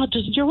 God,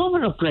 doesn't your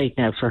woman look great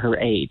now for her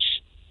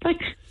age?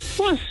 Like,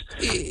 what?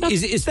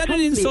 Is that an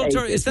insult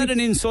is that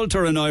an insult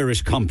or an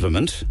Irish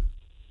compliment?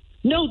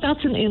 No,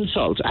 that's an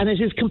insult, and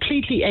it is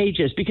completely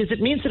ageist, because it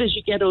means that as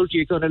you get older,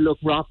 you're going to look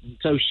rotten.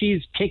 So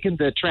she's kicking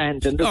the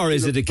trend. Or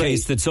is it a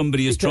case that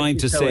somebody is trying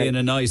to say in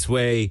a nice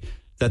way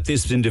that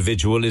this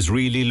individual is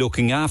really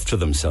looking after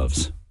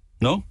themselves?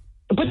 No?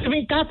 But I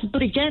mean, that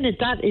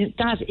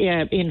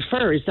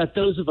infers that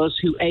those of us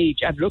who age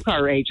and look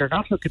our age are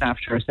not looking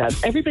after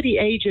ourselves. Everybody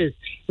ages.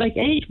 Like,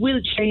 age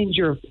will change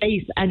your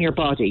face and your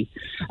body.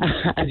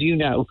 As you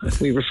know,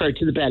 we referred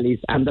to the bellies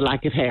and the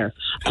lack of hair.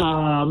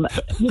 That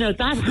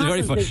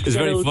happens. It was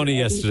very funny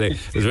yesterday.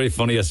 It was very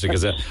funny yesterday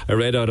because I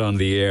read out on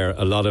the air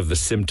a lot of the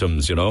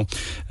symptoms,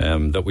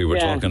 that we were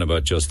talking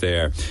about just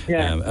there.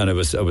 Yeah. And I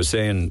was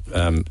saying,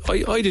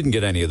 I didn't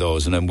get any of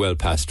those, and I'm well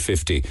past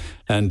 50.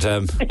 And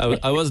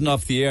I wasn't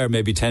off the air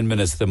maybe 10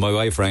 minutes, then my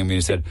wife rang me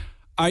and said,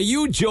 are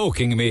you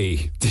joking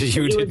me?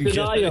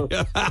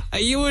 Are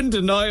you in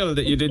denial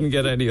that you didn't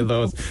get any of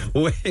those?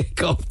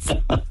 Wake up.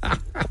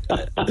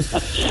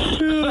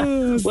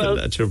 Well,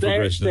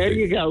 there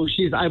you go.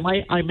 I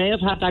may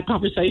have had that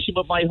conversation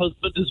with my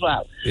husband as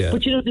well. Yeah.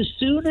 But the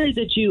sooner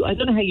that I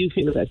don't know how you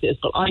feel about this,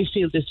 but I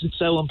feel this is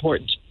so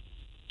important.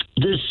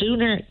 The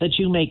sooner that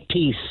you make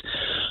peace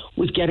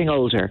with getting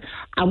older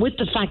and with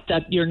the fact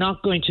that you're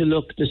not going to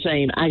look the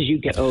same as you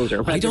get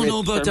older. I don't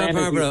know about that,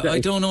 Barbara. I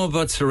don't know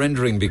about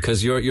surrendering,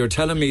 because you're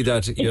telling me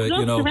that it's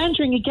not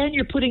surrendering. Again,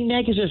 you're putting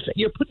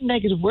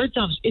negative words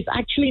on it. It's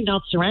actually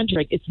not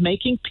surrendering. It's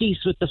making peace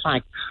with the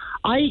fact.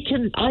 I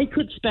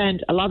could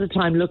spend a lot of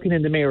time looking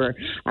in the mirror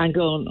and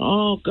going,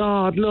 oh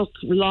God, look,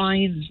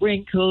 lines,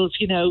 wrinkles,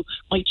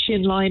 my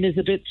chin line is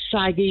a bit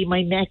saggy,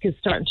 my neck is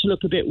starting to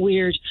look a bit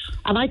weird.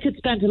 And I could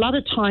spend a lot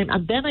of time,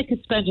 and then I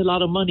could spend a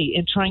lot of money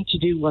in trying to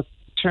do what's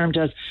termed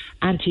as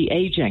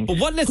anti-aging.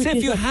 But let's say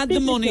if you had the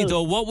money,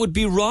 though, what would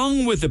be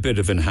wrong with a bit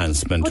of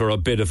enhancement or a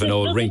bit of an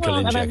old wrinkle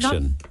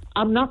injection?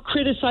 I'm not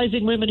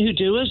criticising women who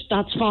do it.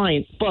 That's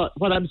fine. But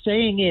what I'm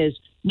saying is,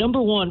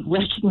 number one,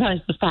 recognise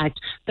the fact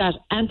that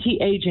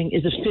anti-aging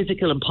is a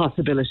physical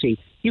impossibility.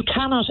 You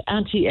cannot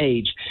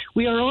anti-age.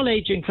 We are all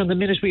aging from the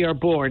minute we are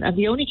born, and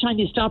the only time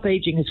you stop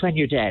aging is when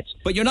you're dead.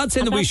 But you're not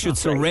saying that we should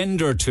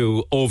surrender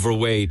to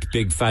overweight,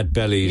 big fat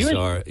bellies,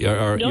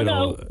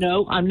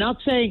 No, I'm not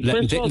saying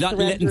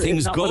letting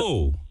things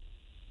go.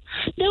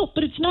 No,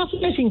 but it's not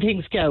letting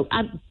things go.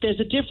 And there's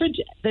a different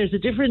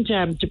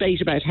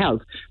debate about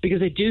health,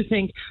 because I do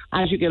think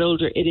as you get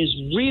older, it is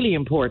really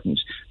important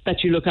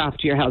that you look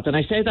after your health. And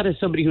I say that as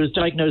somebody who was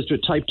diagnosed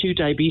with type 2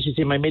 diabetes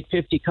in my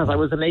mid-50s, because I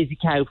was a lazy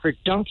cow for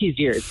donkey's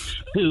years,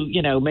 who,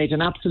 made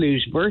an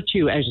absolute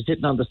virtue out of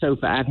sitting on the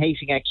sofa and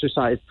hating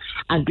exercise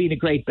and being a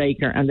great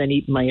baker and then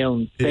eating my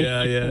own.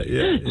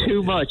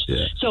 Too much.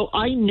 Yeah. So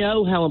I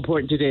know how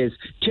important it is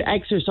to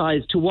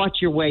exercise, to watch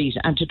your weight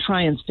and to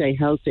try and stay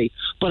healthy.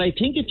 But I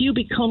think if you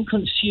become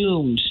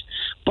consumed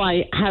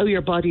by how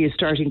your body is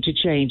starting to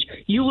change,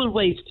 you will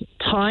waste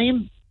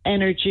time,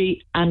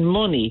 energy and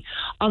money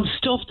on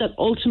stuff that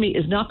ultimately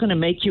is not going to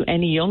make you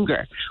any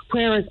younger.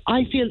 Whereas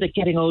I feel that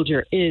getting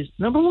older is,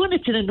 number one,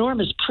 it's an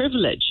enormous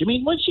privilege. I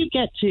mean, once you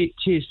get to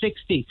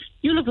 60,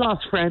 you'll have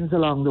lost friends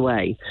along the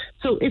way.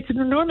 So it's an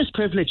enormous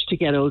privilege to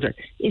get older.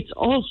 It's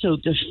also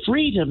the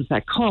freedoms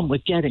that come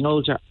with getting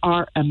older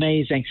are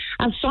amazing.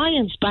 And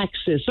science backs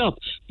this up.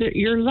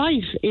 Your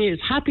life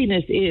is,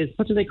 happiness is,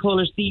 what do they call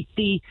it?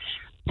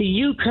 The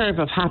U-curve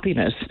of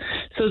happiness.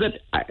 So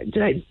that,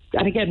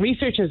 and again,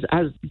 research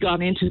has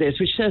gone into this,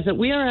 which says that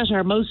we are at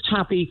our most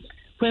happy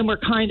when we're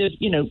kind of,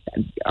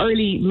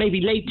 early, maybe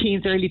late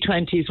teens, early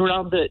 20s. We're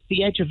on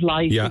the edge of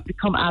life. Yeah, we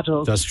become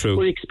adults. That's true.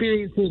 We're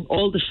experiencing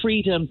all the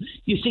freedom.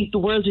 You think the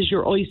world is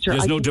your oyster.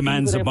 There's no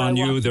demands upon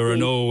you. There are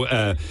no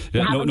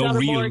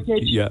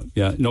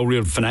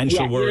real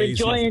financial worries.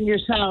 You're enjoying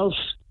yourself.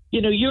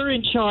 You're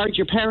in charge.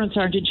 Your parents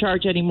aren't in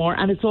charge anymore,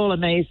 and it's all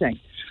amazing.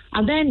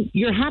 And then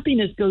your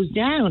happiness goes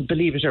down,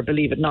 believe it or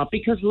believe it not,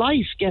 because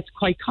life gets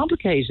quite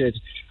complicated.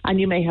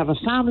 And you may have a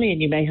family, and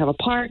you may have a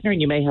partner,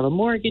 and you may have a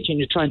mortgage, and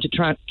you're trying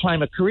to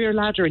climb a career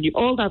ladder, and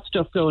all that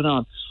stuff going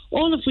on,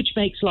 all of which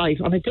makes life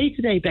on a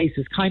day-to-day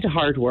basis kind of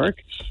hard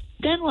work.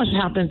 Then what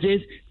happens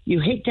is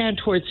you hit down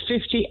towards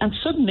 50, and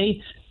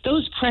suddenly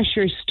those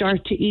pressures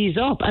start to ease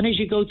up. And as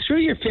you go through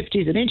your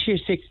 50s and into your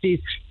 60s,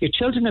 your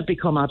children have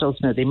become adults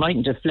now. They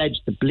mightn't have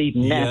fledged the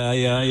bleeding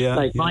nest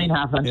like mine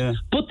haven't. Yeah.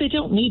 But they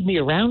don't need me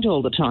around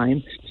all the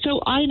time. So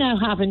I now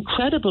have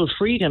incredible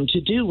freedom to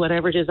do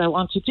whatever it is I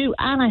want to do.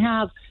 And I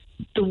have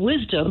the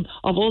wisdom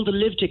of all the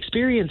lived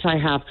experience I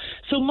have.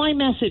 So my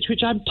message,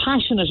 which I'm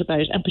passionate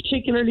about, and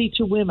particularly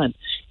to women,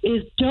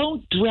 is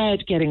don't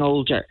dread getting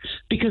older.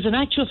 Because in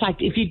actual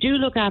fact, if you do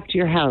look after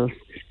your health,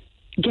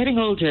 getting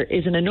older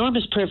is an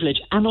enormous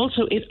privilege, and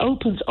also it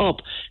opens up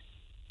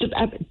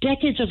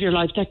decades of your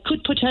life that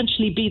could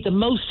potentially be the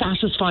most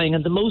satisfying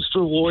and the most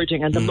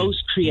rewarding and the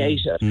most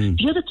creative.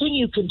 The other thing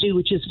you can do,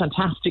 which is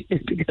fantastic,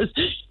 is because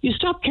you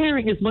stop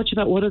caring as much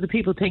about what other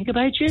people think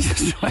about you.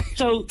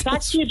 So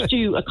that gives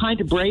you a kind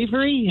of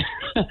bravery.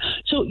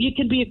 So you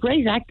can be a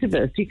great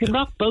activist. You can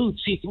rock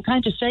boats. You can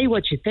kind of say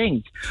what you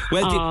think.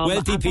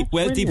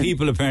 Wealthy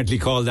people apparently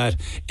call that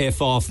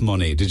F-off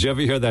money. Did you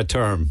ever hear that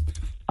term?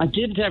 I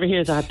didn't ever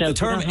hear that. No, the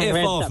term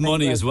F-off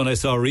money is one I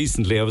saw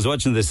recently. I was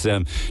watching this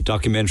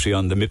documentary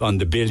on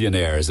the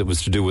billionaires. It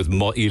was to do with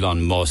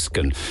Elon Musk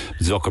and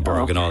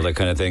Zuckerberg and all that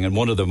kind of thing. And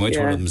one of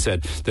them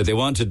said that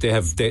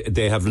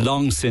they have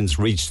long since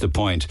reached the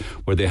point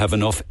where they have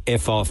enough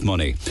F-off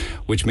money,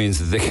 which means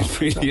that they can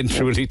really and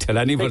truly tell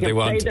anybody they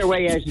want. They can say their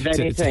way out of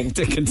anything.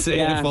 They can say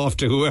F-off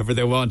to whoever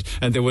they want,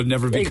 and there will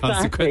never be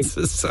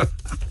consequences. So.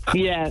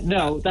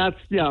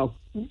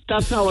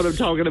 That's not what I'm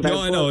talking about.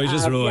 No, I know. It's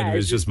just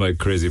it's just my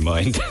crazy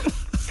mind.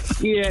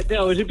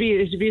 It'd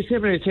be a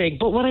similar thing.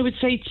 But what I would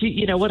say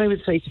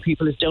to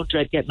people is don't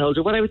dread getting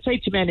older. What I would say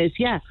to men is,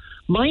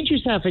 mind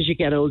yourself as you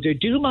get older.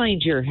 Do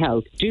mind your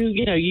health.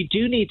 You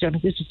do need to,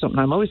 this is something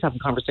I'm always having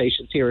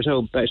conversations here at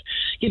home, but,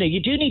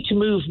 you do need to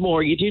move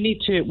more. You do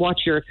need to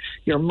watch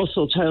your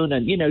muscle tone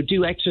and,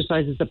 do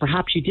exercises that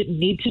perhaps you didn't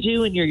need to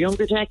do in your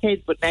younger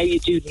decades, but now you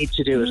do need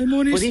to do it.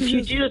 But if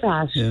you do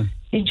that...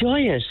 enjoy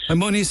it.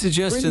 I'm only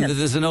suggesting that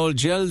there's an old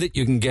gel that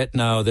you can get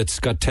now that's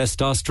got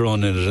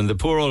testosterone in it, and the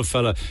poor old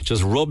fella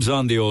just rubs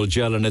on the old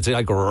gel, and it's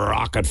like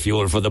rocket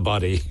fuel for the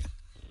body.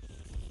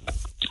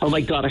 Oh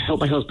my God, I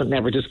hope my husband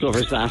never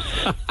discovers that.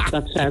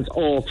 That sounds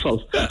awful.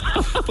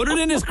 Put it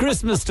in his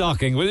Christmas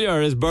stocking, will you,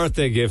 or his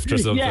birthday gift or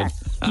something? Yeah,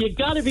 you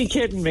got to be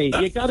kidding me.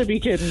 You got to be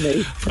kidding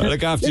me.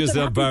 Look after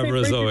yourself, Barbara,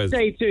 as always.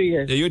 Happy St. Bridget's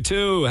Day to you. You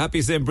too.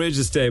 Happy St.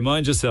 Bridget's Day.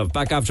 Mind yourself.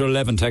 Back after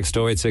 11, text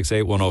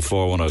 0868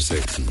 104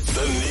 106.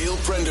 The Neil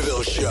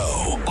Prendeville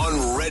Show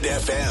on Red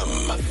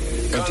FM.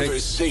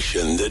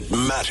 Conversation that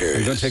matters.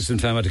 I'm going to take some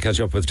time out to catch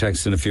up with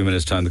texts in a few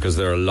minutes' time because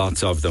there are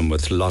lots of them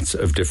with lots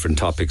of different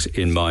topics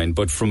in mind.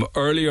 But from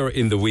earlier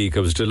in the week, I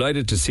was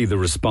delighted to see the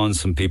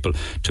response from people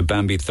to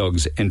Bambie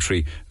Thug's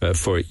entry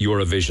for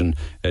Eurovision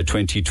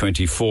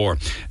 2024.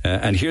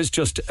 And here's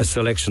just a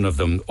selection of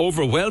them.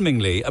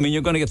 Overwhelmingly, I mean,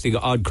 you're going to get the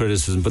odd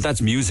criticism, but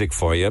that's music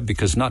for you,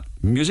 because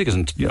music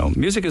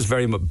is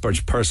very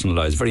much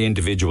personalised, very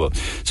individual.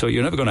 So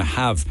you're never going to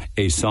have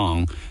a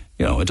song.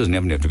 It doesn't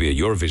even have to be a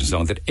Eurovision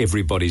song that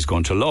everybody's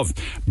going to love.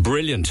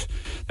 Brilliant.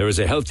 There is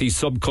a healthy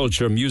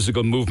subculture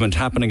musical movement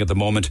happening at the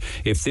moment.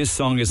 If this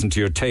song isn't to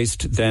your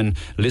taste, then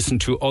listen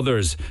to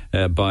others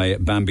by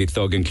Bambie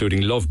Thug,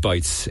 including Love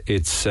Bites.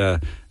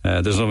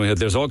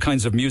 There's all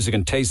kinds of music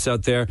and tastes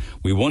out there.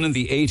 We won in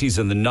the 80s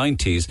and the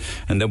 90s,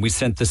 and then we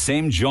sent the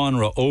same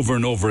genre over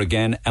and over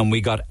again, and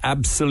we got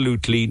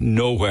absolutely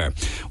nowhere.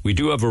 We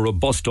do have a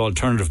robust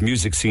alternative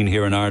music scene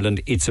here in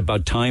Ireland. It's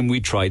about time we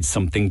tried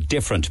something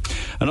different.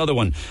 Another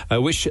one. I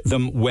wish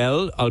them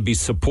well. I'll be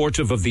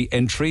supportive of the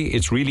entry.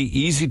 It's really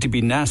easy to be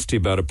nasty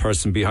about a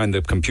person behind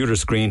the computer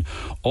screen.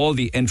 All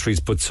the entries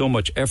put so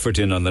much effort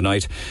in on the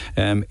night.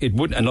 It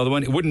wouldn't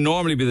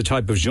normally be the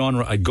type of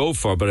genre I'd go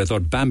for, but I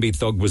thought Bambie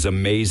Thug was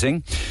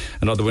amazing.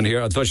 Another one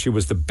here. I thought she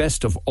was the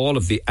best of all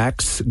of the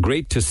acts.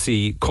 Great to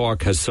see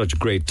Cork has such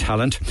great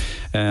talent.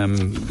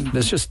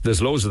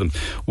 There's loads of them.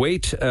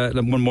 Wait,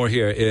 one more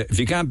here. If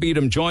you can't beat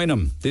them, join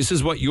them. This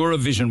is what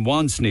Eurovision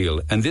wants, Neil,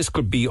 and this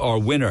could be our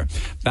winner.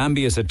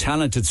 Bambie is a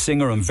talented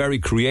singer and very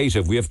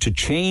creative. We have to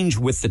change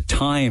with the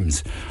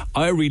times.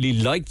 I really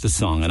liked the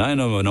song, and I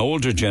know an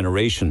older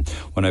generation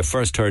when I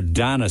first heard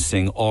Dana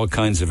sing All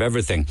Kinds of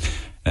Everything.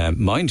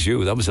 Mind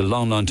you, that was a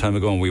long, long time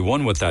ago, and we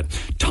won with that.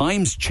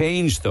 Times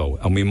change, though,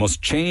 and we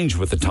must change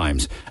with the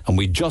times, and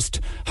we just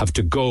have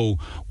to go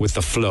with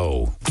the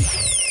flow.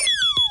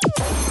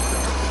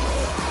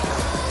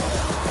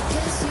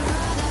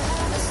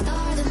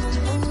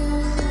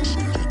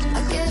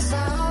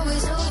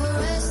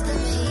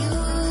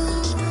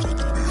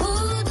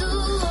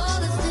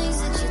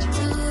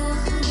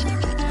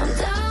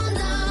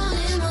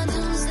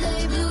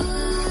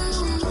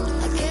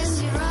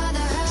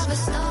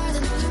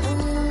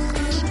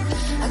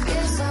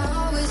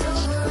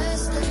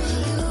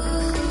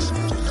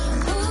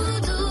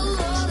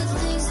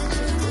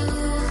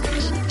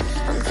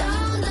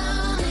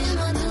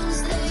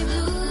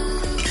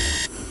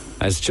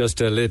 That's just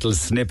a little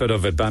snippet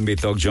of it. Bambie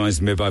Thug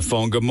joins me by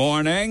phone. Good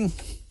morning.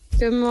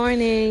 Good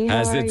morning.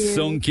 Has it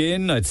sunk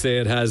in? I'd say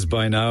it has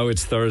by now.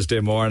 It's Thursday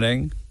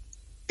morning.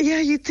 Yeah,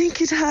 you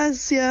think it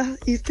has. Yeah,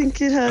 you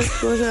think it has,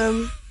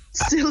 but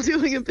still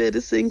doing a bit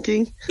of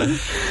sinking.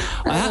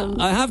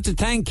 I have to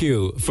thank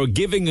you for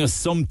giving us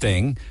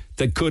something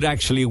that could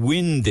actually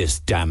win this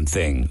damn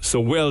thing.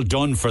 So well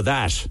done for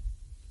that.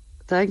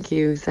 Thank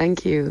you.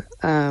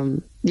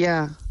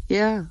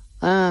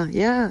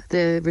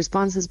 The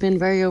response has been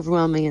very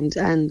overwhelming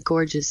and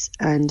gorgeous,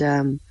 and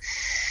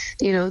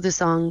the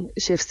song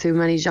shifts through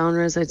many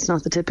genres. It's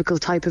not the typical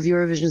type of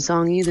Eurovision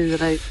song either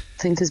that I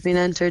think has been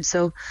entered,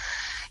 so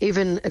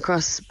even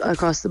across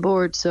the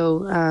board.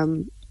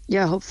 So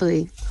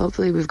hopefully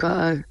we've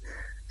got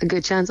a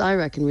good chance. I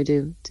reckon we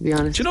do, to be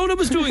honest. Do you know what I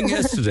was doing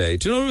yesterday?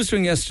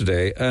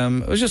 I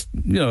was just,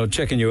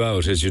 checking you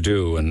out as you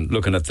do and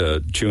looking at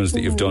the tunes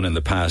that you've done in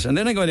the past. And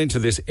then I got into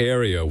this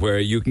area where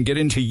you can get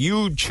into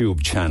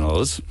YouTube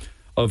channels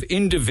of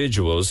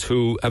individuals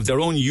who have their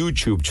own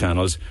YouTube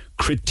channels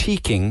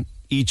critiquing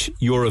each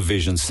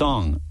Eurovision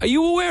song. Are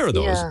you aware of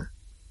those?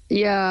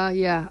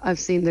 Yeah. I've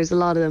seen there's a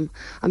lot of them.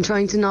 I'm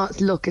trying to not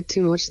look at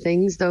too much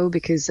things, though,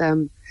 because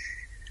I'm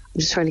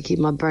just trying to keep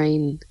my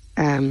brain...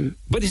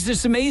 but it's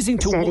just amazing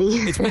to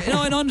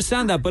I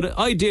understand that, but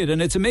I did,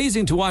 and it's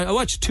amazing to watch. I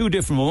watched two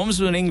different ones. One was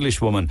an English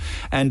woman,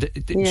 and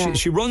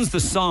she runs the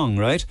song,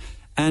 right?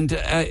 And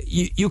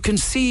you can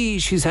see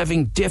she's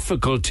having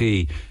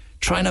difficulty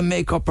trying to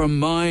make up her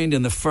mind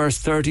in the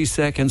first 30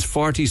 seconds,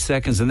 40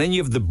 seconds, and then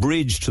you have the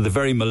bridge to the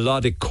very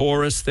melodic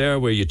chorus there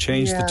where you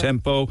change the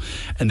tempo,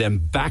 and then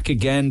back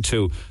again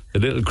to the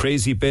little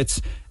crazy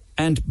bits.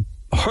 And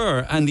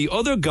her and the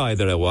other guy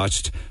that I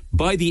watched,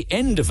 by the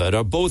end of it,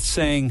 are both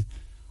saying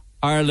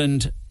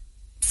Ireland,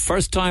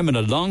 first time in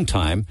a long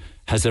time,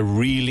 has a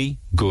really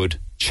good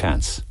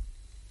chance.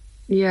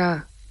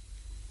 Yeah.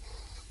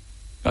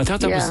 I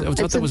thought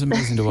that was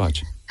amazing to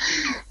watch.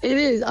 It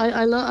is.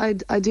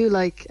 I do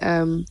like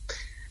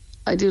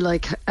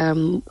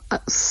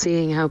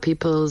seeing how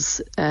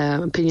people's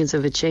opinions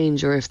of it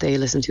change, or if they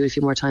listen to it a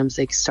few more times,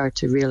 they start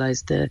to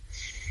realise the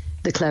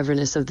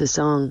cleverness of the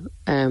song.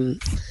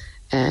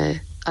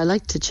 I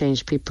like to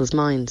change people's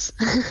minds.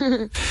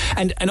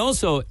 And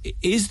also,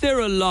 is there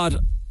a lot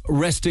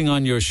resting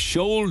on your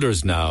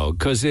shoulders now,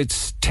 because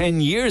it's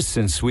 10 years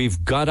since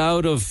we've got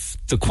out of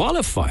the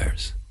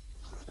qualifiers.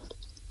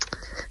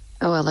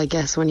 Oh, well, I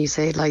guess when you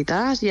say it like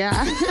that,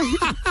 yeah.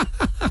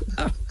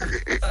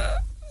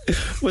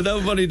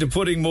 Without wanting to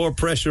putting more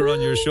pressure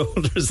on your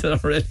shoulders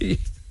already.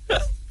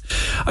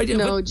 Do you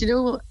know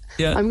what?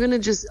 Yeah. I'm gonna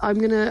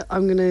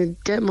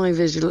get my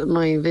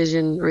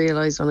vision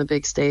realised on a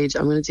big stage.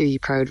 I'm gonna do you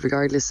proud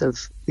regardless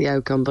of the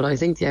outcome. But I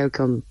think the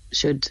outcome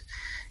should,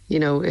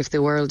 if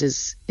the world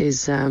is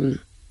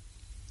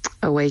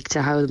awake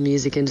to how the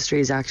music industry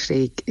is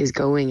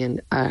going,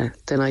 and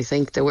then I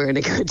think that we're in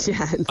a good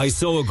chance. I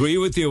so agree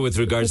with you with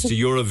regards to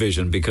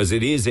Eurovision, because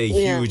it is a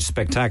huge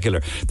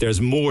spectacular. There's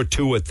more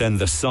to it than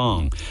the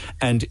song,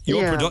 and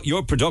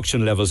your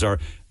production levels are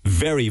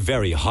very,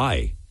 very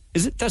high.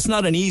 That's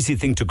not an easy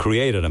thing to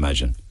create, I'd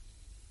imagine.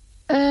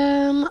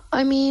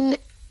 I mean,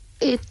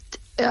 it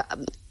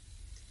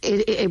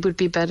would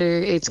be better.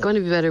 It's going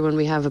to be better when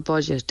we have a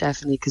budget,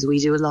 definitely, because we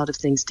do a lot of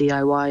things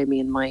DIY. Me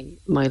and my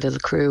little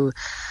crew,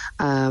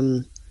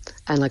 and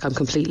I'm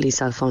completely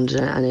self-funded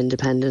and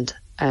independent.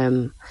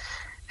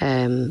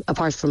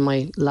 Apart from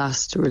my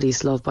last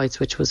release, Love Bites,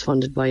 which was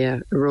funded by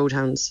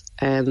Roadhounds.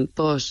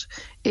 But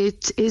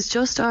it is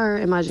just our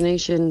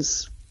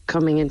imaginations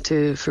coming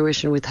into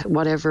fruition with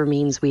whatever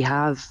means we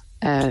have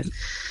at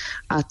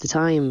the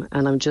time,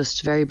 and I'm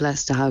just very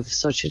blessed to have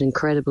such an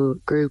incredible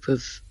group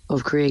of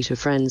creative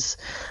friends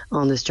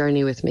on this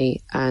journey with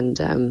me,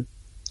 and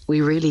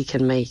we really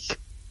can make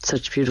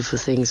such beautiful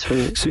things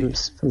from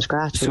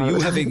scratch. So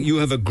you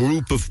have a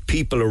group of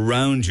people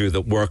around you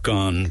that work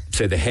on,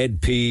 say, the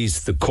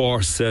headpiece, the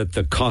corset,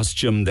 the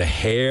costume, the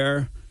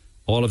hair,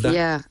 all of that?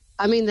 Yeah.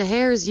 I mean, the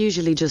hair is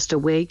usually just a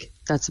wig.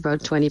 That's about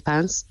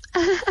 £20.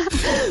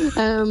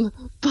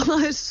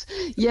 But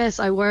yes,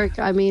 I work.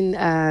 I mean,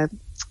 Paul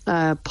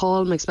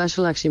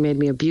McSpecial actually made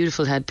me a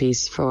beautiful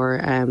headpiece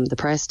for the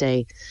press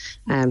day.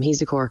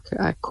 He's a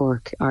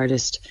Cork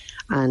artist,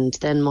 and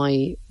then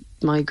my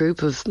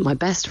group of my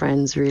best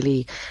friends,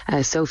 really,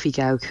 Sophie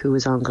Gauk, who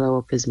was on Glow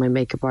Up, is my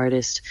makeup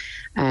artist.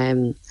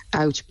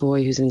 Ouch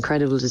Boy, who's an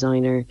incredible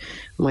designer,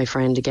 my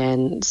friend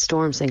again,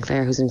 Storm St.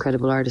 Clair, who's an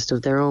incredible artist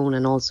of their own,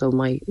 and also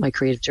my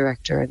creative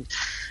director.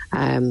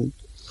 And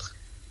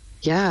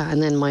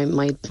and then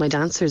my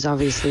dancers,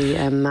 obviously,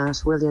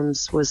 Matt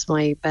Williams was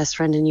my best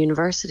friend in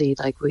university.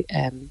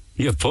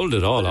 You've pulled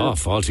it all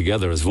off all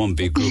together as one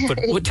big group.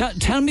 But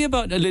tell me a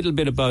little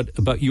bit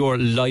about your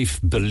life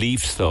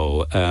beliefs,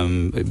 though,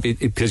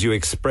 because you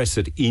express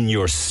it in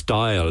your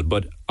style.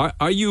 But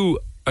are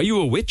you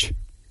a witch?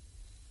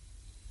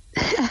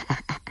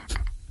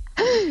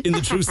 In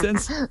the true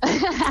sense?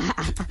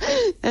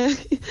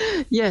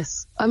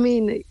 Yes. I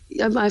mean,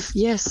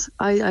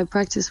 I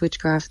practice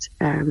witchcraft.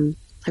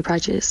 I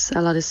practice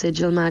a lot of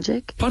sigil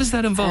magic. What does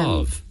that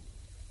involve?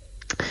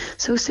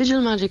 So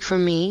sigil magic for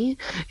me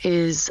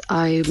is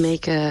I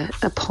make a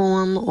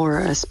poem or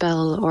a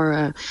spell or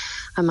a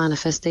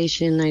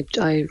manifestation.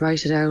 I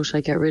write it out.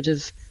 I get rid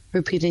of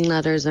repeating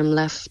letters. I'm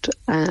left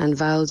and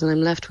vowels, and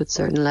I'm left with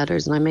certain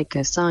letters, and I make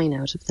a sign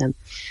out of them.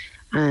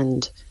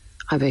 And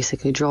I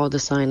basically draw the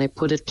sign. I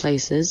put it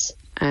places,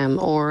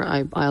 or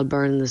I'll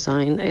burn the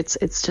sign.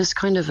 It's just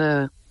kind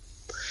of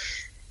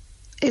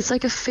it's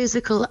like a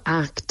physical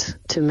act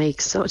to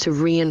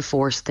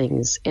reinforce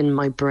things in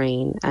my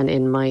brain and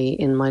in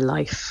my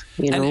life.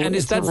 And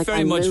is that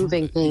very much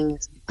moving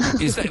things?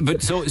 Is that,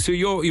 but so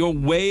your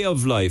way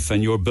of life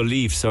and your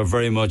beliefs are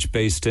very much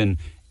based in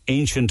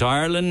ancient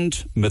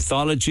Ireland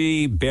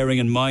mythology, bearing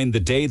in mind the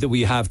day that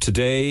we have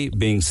today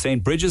being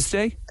St. Bridget's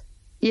Day?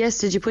 Yes.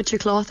 Did you put your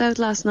cloth out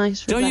last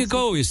night? There you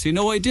go. You see,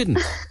 no, I didn't.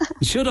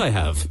 Should I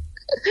have?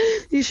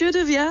 You should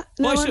have. Yeah.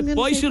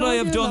 Why should I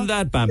have done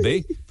that,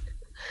 Bambi?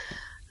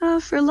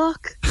 For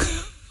luck.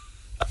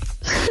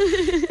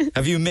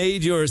 Have you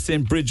made your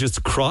St. Bridget's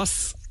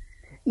cross?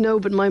 No,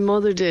 but my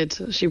mother did.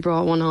 She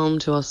brought one home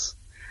to us.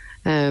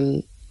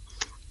 The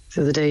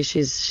other day,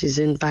 she's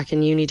back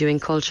in uni doing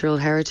cultural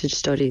heritage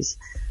studies.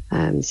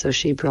 So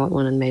she brought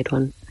one and made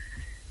one.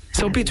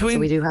 So we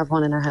do have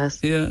one in our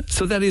house. Yeah.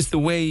 So that is the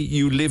way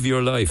you live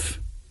your life.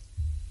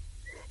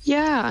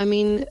 Yeah, I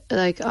mean,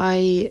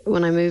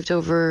 when I moved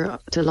over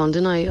to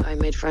London, I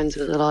made friends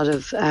with a lot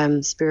of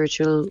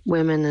spiritual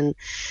women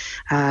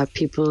and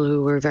people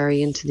who were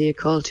very into the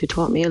occult, who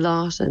taught me a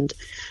lot, and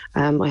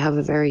I have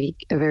a very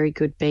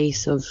good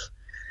base of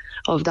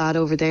that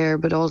over there.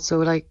 But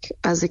also,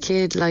 as a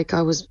kid,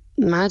 I was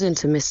mad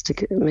into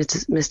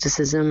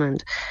mysticism,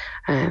 and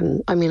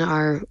I mean,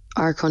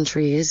 our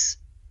country is.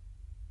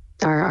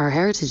 Our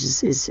heritage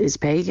is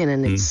pagan,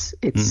 and it's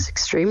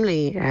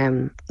extremely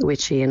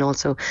witchy, and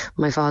also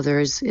my father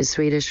is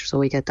Swedish, so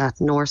we get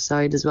that north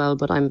side as well.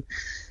 But I'm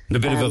a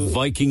bit of a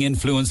Viking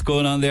influence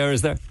going on there,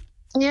 is there?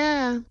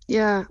 Yeah.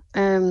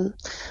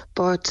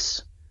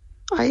 But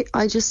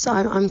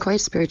I'm quite a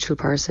spiritual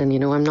person, you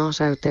know. I'm not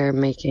out there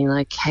making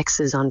like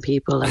hexes on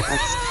people. Like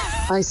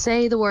I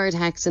say the word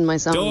hex in my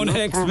song. Don't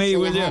hex me,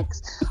 will you?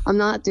 I'm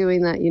not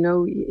doing that, you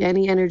know.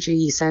 Any energy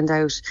you send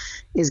out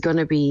is going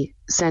to be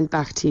sent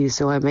back to you,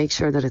 so I make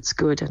sure that it's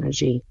good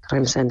energy that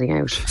I'm sending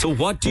out. So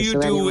what do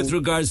you do with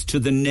regards to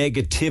the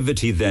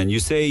negativity then? You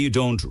say you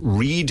don't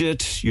read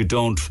it, you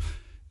don't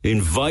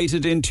invite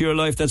it into your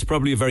life. That's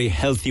probably a very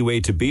healthy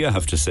way to be, I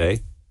have to say.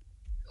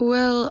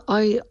 Well,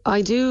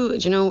 I do,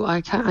 you know,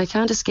 I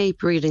can't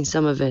escape reading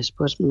some of it,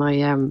 but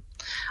I'm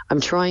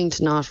trying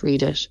to not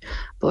read it,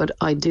 but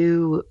I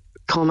do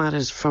come at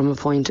it from a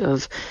point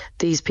of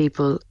these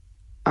people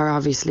are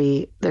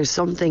obviously, there's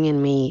something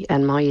in me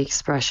and my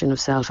expression of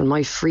self and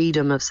my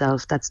freedom of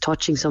self that's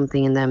touching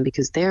something in them,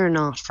 because they're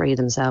not free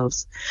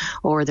themselves,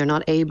 or they're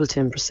not able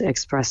to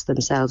express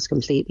themselves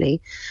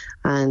completely.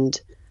 And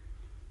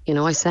you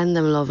know, I send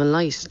them love and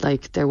light.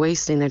 Like, they're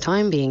wasting their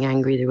time being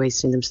angry. They're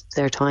wasting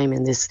their time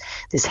in this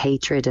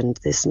hatred and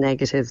this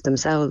negative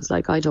themselves.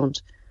 Like, I don't,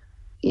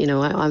 you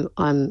know,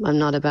 I'm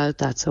not about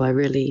that. So I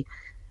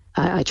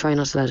try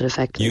not to let it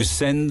affect me. You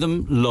send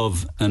them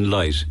love and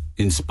light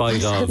in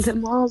spite of... send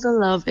them all the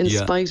love in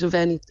spite of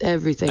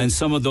everything. And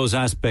some of those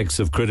aspects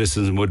of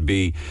criticism would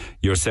be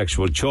your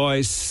sexual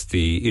choice,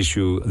 the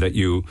issue that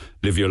you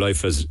live your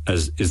life as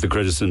is the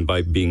criticism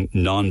by being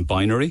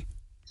non-binary.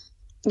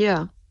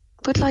 Yeah.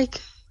 But, like,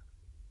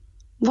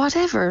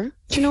 whatever.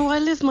 You know, I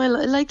live my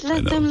life. Like,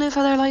 let them live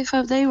their life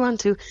how they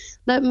want to.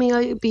 Let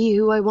me be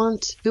who I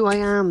want, who I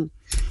am.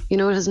 You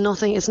know, it has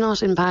nothing, it's not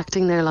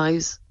impacting their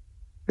lives,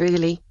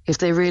 really, if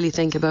they really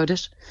think about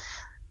it.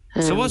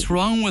 So what's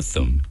wrong with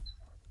them?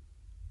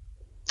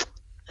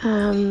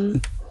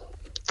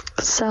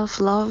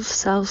 Self-love,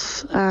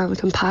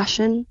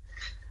 compassion,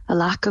 a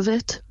lack of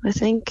it, I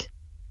think.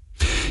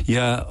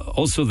 Yeah,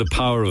 also the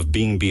power of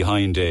being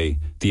behind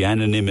the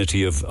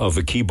anonymity of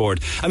a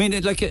keyboard. I mean,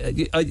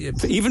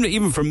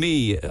 even for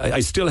me, I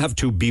still have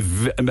to be...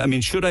 I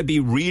mean, should I be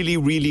really,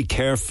 really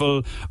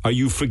careful? Are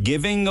you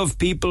forgiving of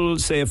people,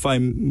 say, if I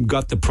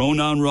got the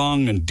pronoun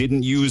wrong and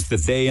didn't use the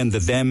they and the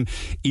them,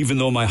 even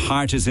though my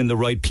heart is in the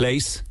right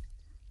place?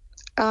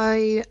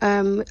 I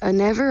am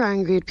never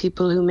angry at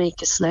people who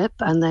make a slip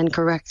and then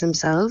correct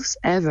themselves,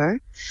 ever.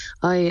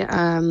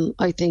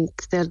 I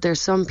think that there's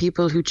some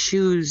people who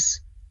choose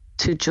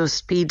to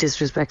just be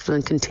disrespectful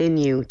and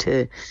continue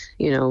to,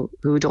 you know,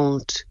 who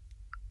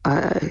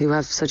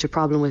have such a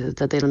problem with it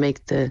that they'll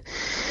make the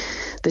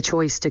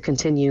choice to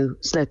continue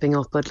slipping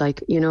up. But,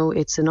 like, you know,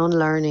 it's an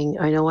unlearning.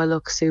 I know I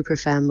look super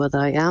femme, but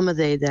I am a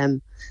they,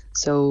 them.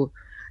 So,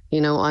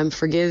 you know, I'm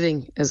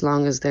forgiving as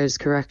long as there's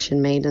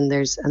correction made and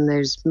there's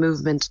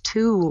movement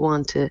to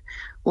want to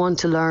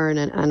learn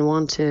and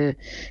want to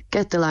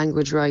get the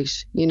language right.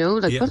 You know,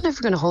 like, I'm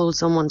never going to hold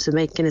someone to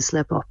making a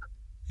slip up.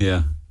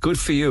 Yeah. Good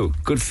for you.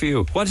 Good for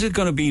you. What is it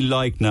going to be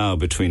like now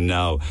between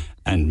now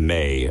and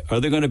May?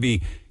 Are there going to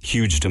be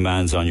huge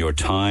demands on your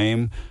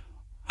time?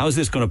 How is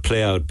this going to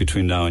play out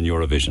between now and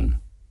Eurovision?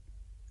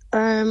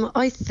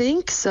 I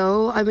think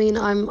so. I mean,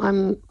 I'm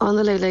on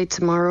the late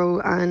tomorrow,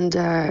 and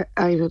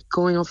I'm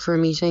going up for a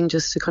meeting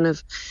just to kind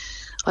of,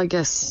 I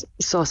guess,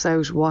 suss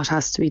out what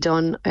has to be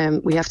done.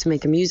 We have to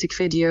make a music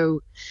video.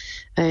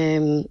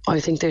 I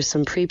think there's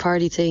some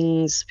pre-party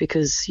things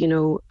because, you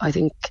know, I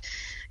think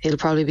it'll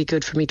probably be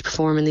good for me to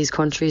perform in these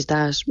countries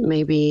that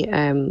maybe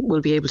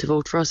will be able to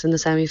vote for us in the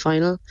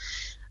semi-final.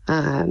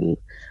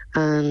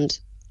 And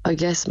I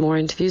guess more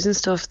interviews and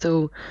stuff,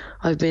 though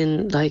I've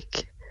been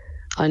like...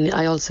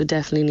 I also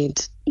definitely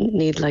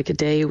need like a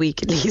day a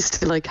week at least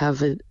to like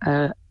have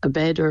a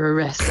bed or a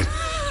rest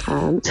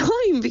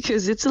time,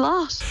 because it's a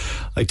lot.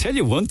 I tell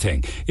you one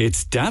thing,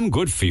 it's damn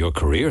good for your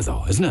career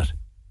though, isn't it?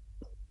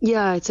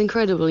 Yeah, it's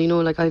incredible. You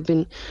know, like I've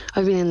been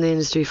in the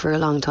industry for a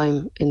long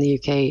time in the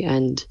UK,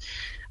 and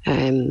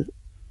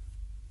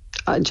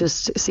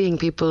just seeing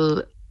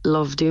people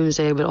love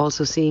Doomsday, but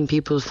also seeing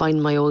people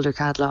find my older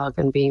catalogue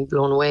and being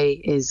blown away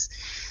is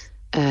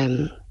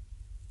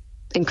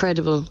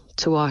incredible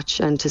to watch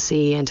and to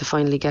see and to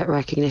finally get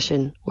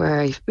recognition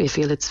where I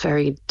feel it's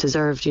very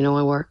deserved. You know,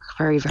 I work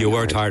very, very hard. You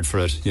worked hard for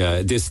it.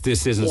 Yeah, this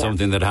isn't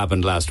something that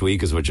happened last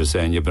week, is what you're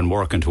saying. You've been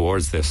working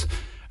towards this,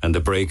 and the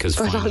break has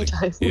finally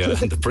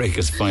the break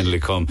has finally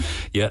come.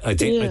 Yeah, I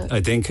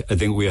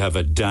think we have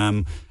a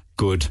damn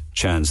good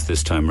chance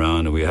this time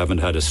round, and we haven't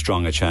had as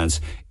strong a chance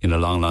in a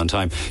long, long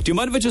time. Do you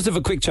mind if I just have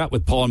a quick chat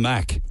with Paul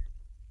Mack?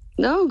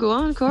 No, go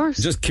on, of course.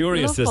 Just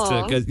curious as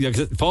Paul.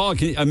 Paul,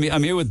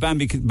 I'm here with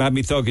Bambie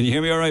Thug. Can you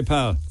hear me all right,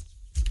 pal?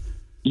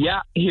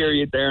 Yeah, hear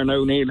you there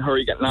now, Neil. How are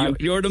you getting on?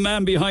 You're the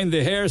man behind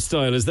the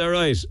hairstyle, is that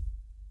right?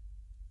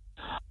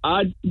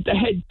 The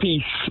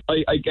headpiece,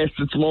 I guess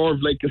it's more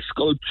of like a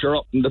sculpture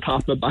up in the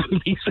top of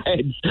Bambie's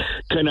head.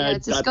 Kind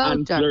of that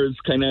antlers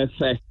kind of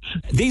effect.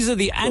 These are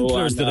the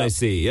antlers that I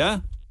see,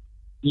 yeah?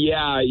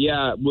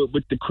 Yeah,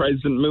 with the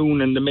crescent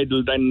moon in the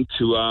middle then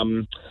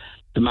to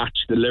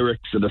match the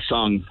lyrics of the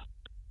song.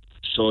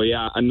 So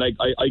yeah, and like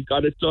I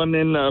got it done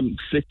in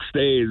 6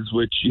 days,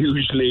 which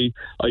usually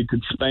I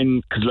could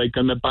spend, because like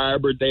I'm a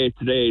barber day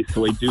to day,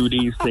 so I do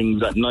these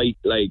things at night.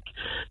 Like,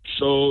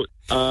 so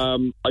I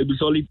was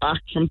only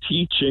back from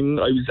teaching.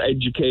 I was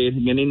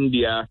educating in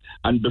India,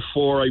 and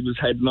before I was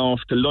heading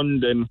off to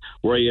London,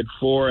 where I had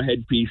 4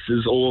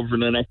 headpieces over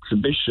in an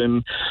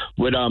exhibition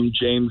with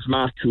James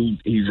Mack, who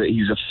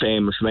he's a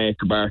famous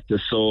makeup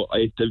artist. So I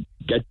had to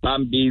get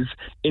Bambies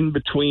in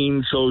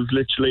between. So I was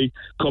literally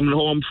coming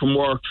home from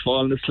work,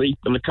 falling asleep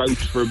on the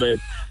couch for a bit,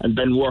 and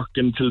then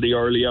working till the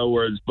early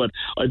hours. But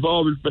I've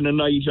always been a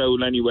night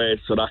owl anyway,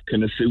 so that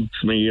kind of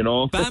suits me, you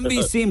know.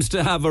 Bambi seems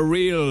to have a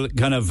real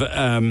kind of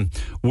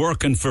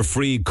working for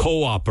free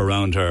co-op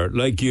around her,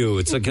 like you.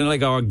 It's kind of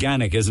like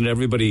organic, isn't it?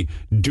 Everybody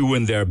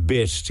doing their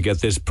bit to get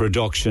this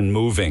production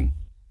moving.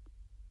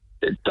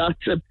 That's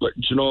it. But,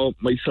 you know,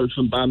 myself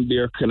and Bambi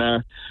are kind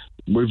of,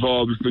 we've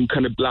always been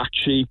kind of black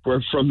sheep.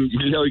 We're from,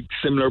 like,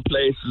 similar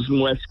places in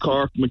West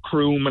Cork,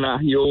 Macroom and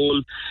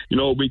Ahiole. You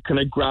know, we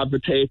kind of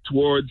gravitate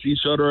towards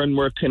each other, and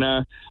we're kind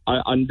of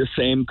on the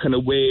same kind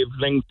of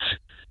wavelength.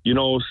 You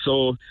know,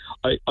 so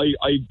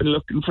I've been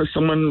looking for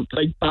someone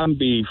like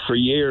Bambi for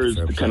years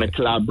to kind of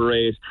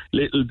collaborate.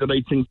 Little did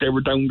I think they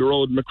were down the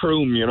road in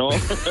Macroom, you know.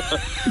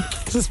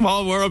 It's a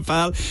small world,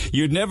 pal.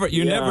 You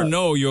never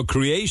know. Your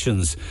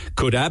creations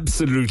could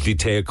absolutely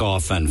take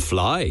off and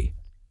fly.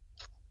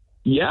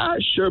 Yeah,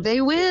 sure. They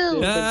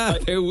will. Yeah,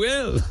 they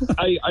will.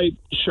 I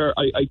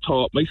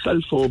taught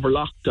myself over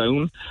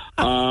lockdown.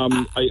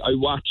 I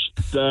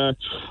watched the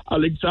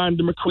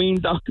Alexander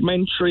McQueen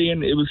documentary,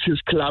 and it was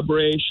his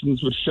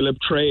collaborations with Philip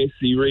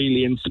Tracy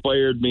really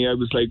inspired me. I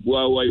was like,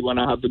 wow, I want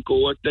to have a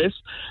go at this.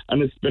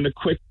 And it's been a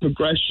quick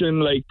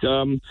progression. Like,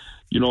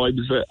 you know, I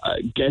was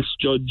a guest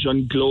judge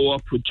on Glow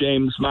Up with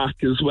James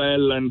Mack as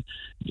well, and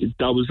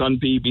that was on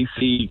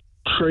BBC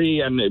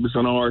 3, and it was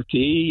on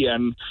RTE,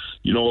 and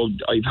you know,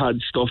 I've had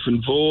stuff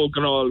in Vogue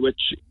and all, which,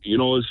 you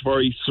know, is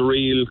very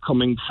surreal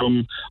coming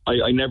from,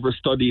 I never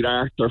studied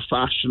art or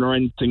fashion or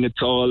anything.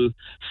 It's all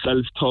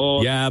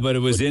self-taught. Yeah, but it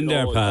was in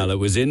there, pal. It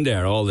was in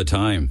there all the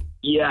time.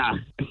 Yeah.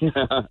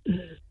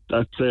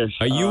 That's it.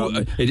 Are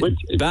you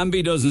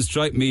Bambi doesn't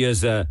strike me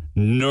as a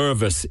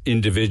nervous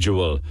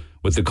individual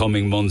with the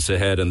coming months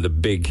ahead and the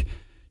big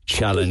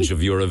challenge of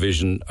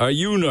Eurovision. Are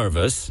you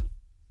nervous?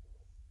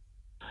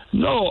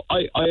 No,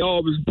 I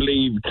always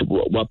believed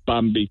what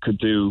Bambi could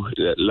do.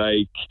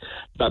 Like,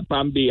 that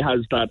Bambi has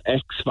that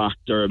X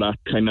factor, that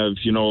kind of,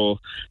 you know,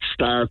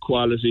 star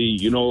quality,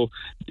 you know,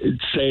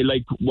 say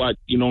like what,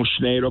 you know,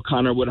 Sinead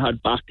O'Connor would have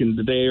had back in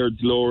the day, or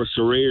Dolores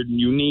O'Riordan.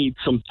 You need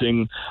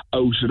something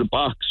out of the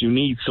box. You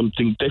need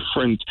something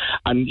different.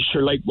 And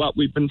sure, like what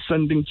we've been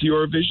sending to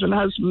Eurovision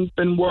hasn't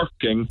been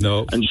working.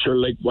 No. And sure,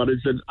 like, what is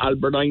it?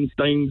 Albert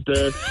Einstein's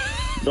the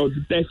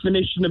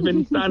definition of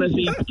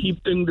insanity, to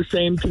keep doing the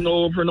same thing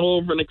over and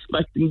over and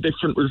expecting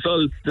different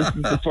results. This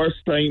is the first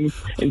time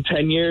in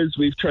 10 years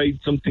we've tried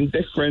something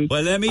different.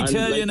 Well, let me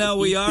tell you now,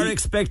 we are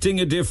expecting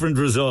a different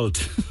result.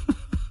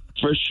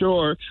 For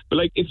sure. But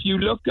like, if you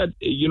look at,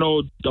 you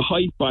know, the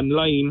hype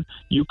online,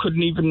 you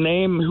couldn't even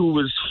name who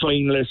was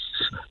finalists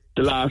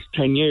the last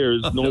 10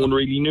 years. No one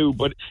really knew,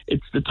 but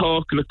it's the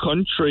talk of the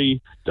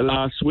country the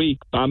last week.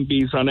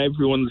 Bambi's on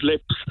everyone's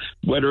lips.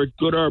 Whether it's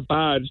good or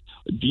bad,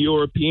 the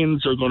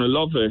Europeans are going to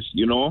love it,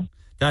 you know?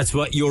 That's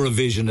what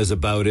Eurovision is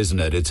about, isn't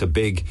it? It's a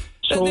big...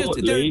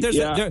 Totally,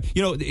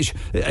 you know,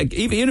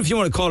 even if you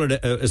want to call it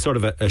a sort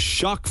of a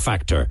shock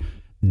factor,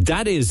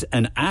 that is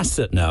an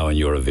asset now in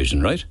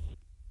Eurovision, right?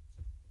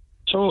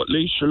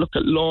 Totally. Sure, look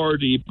at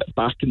Lordi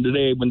back in the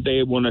day when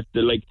they won it,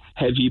 the like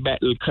heavy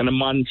metal kind of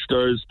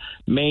monsters.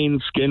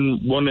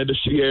 Mainskin won it a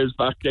few years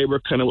back. They were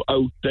kind of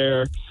out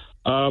there.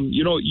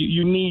 You know,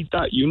 you need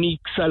that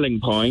unique selling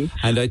point.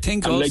 And I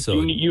think also...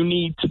 Like, you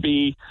need to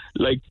be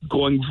like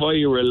going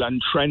viral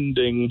and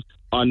trending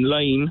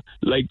online.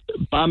 Like,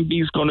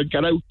 Bambi's going to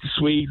get out to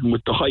Sweden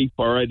with the hype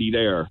already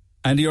there.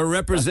 And you're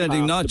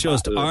representing not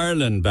just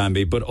Ireland,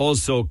 Bambi, but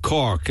also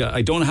Cork.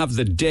 I don't have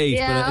the date,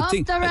 yeah, but I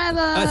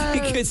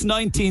think it's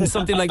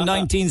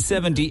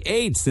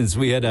 1978 since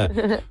we had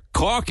a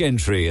Cork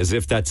entry, as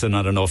if that's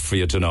not enough for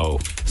you to know.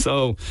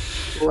 So,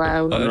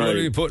 wow. I don't want to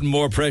be putting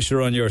more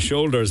pressure on your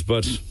shoulders,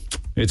 but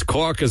it's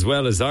Cork as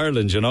well as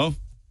Ireland, you know?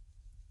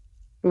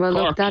 Well,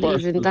 look, that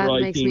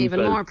makes me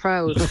even more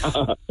proud.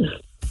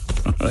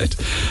 All right.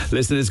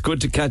 Listen, it's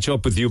good to catch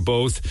up with you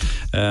both.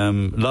 A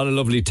lot of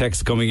lovely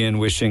texts coming in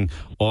wishing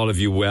all of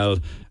you well,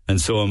 and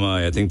so am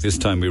I. I think this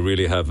time we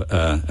really have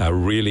a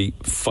really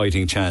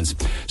fighting chance.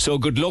 So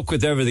good luck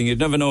with everything. You'd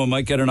never know, I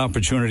might get an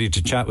opportunity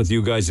to chat with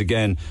you guys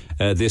again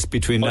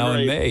between now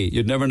and May.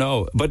 You'd never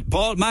know. But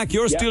Paul, Mac,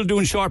 you're still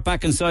doing short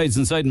back and sides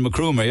inside in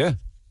Macroom, are you?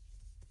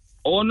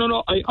 Oh,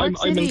 no. I'm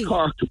in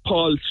Cork,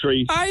 Paul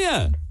Street. Are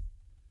you?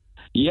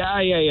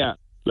 Yeah.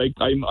 Like,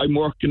 I'm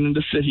working in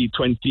the city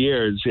 20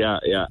 years, yeah.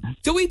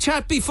 Did we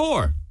chat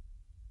before?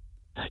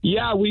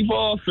 Yeah, we've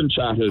often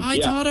chatted. I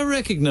thought I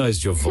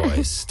recognised your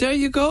voice. There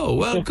you go.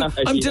 Well,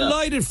 I'm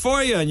delighted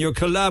for you and your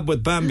collab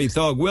with Bambie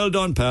Thug. Well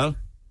done, pal.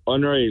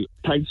 Unreal.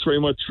 Thanks very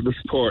much for the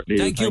support, Neil.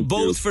 Thank you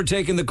both for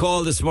taking the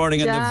call this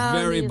morning, and the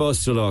very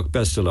best of luck.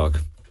 Best of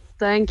luck.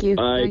 Thank you.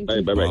 Bye.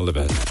 All the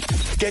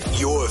best.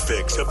 Get your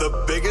fix of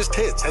the biggest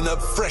hits and the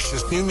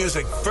freshest new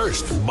music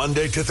first,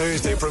 Monday to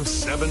Thursday from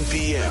 7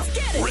 p.m.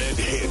 Red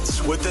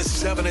Hits with the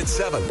 7 at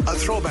 7, a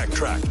throwback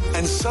track,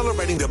 and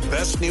celebrating the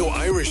best new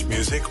Irish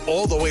music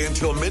all the way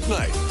until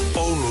midnight.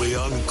 Only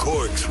on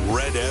Cork's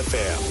Red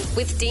FM.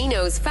 With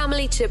Dino's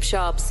Family Chip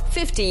Shops,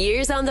 50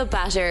 years on the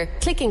batter.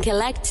 Click and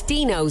collect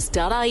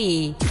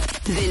dinos.ie.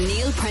 The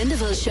Neil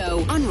Prendeville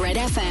Show on Red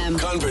FM.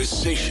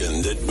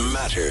 Conversation that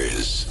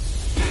matters.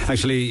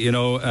 Actually, you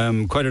know,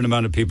 quite an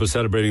amount of people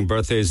celebrating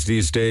birthdays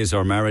these days,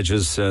 or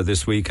marriages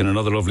this week, and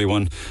another lovely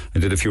one. I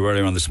did a few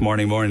earlier on this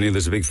morning. Neil,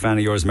 there's a big fan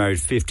of yours, married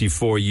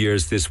 54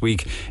 years this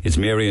week. It's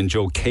Mary and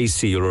Joe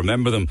Casey. You'll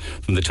remember them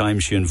from the time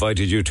she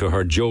invited you to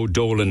her Joe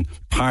Dolan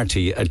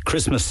party at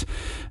Christmas.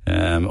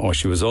 Or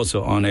she was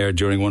also on air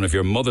during one of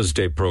your Mother's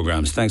Day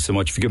programmes. Thanks so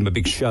much for giving them a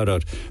big shout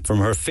out from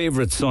her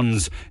favourite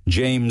sons,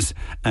 James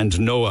and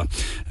Noah.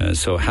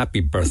 So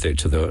happy birthday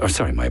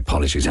to my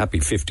apologies, happy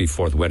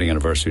 54th wedding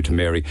anniversary to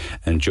Mary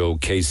and Joe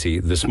Casey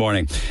this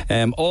morning.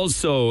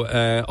 Also,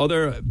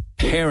 other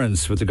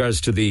parents with regards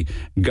to the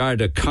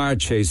Garda car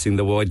chasing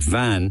the white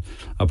van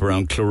up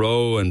around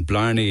Clero and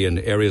Blarney and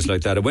areas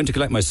like that. I went to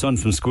collect my son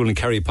from school in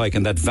Kerrypike,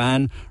 and that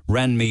van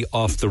ran me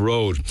off the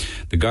road.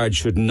 The guard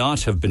should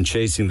not have been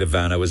chasing the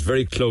van. I was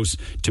very close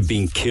to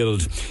being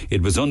killed.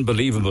 It was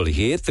unbelievable.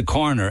 He hit the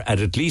corner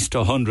at least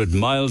 100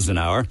 miles an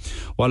hour.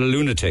 What a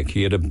lunatic.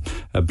 He had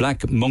a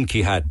black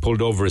monkey hat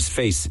pulled over his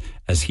face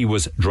as he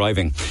was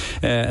driving.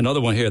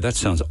 Another one here, that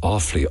sounds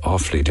awfully,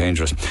 awfully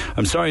dangerous.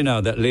 I'm sorry now,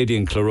 that lady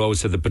in Clero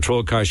said the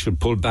patrol car should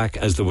pull back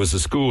as there was a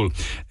school.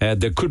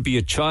 There could be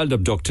a child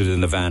abducted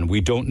in the van.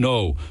 We don't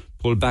know.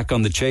 Pull back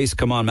on the chase?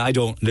 Come on, I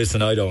don't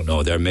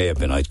know. There may have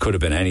been. It could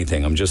have been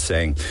anything. I'm just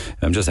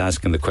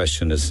asking the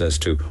question as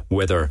to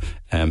whether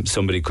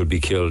somebody could be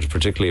killed,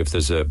 particularly if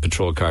there's a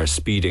patrol car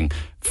speeding,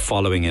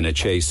 following in a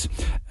chase.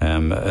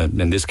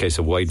 In this case,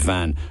 a white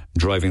van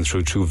driving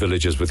through two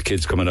villages with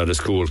kids coming out of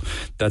school.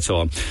 That's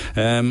all.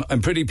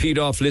 I'm pretty peed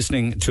off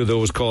listening to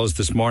those calls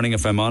this morning,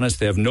 if I'm honest.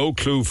 They have no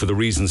clue for the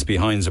reasons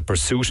behind the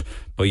pursuit,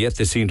 but yet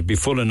they seem to be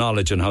full of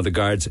knowledge on how the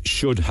guards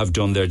should have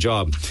done their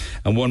job.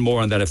 And one more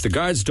on that. If the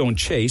guards don't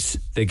chase,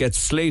 they get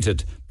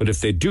slated. But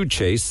if they do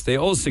chase, they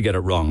also get it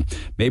wrong.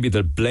 Maybe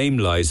the blame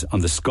lies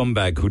on the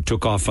scumbag who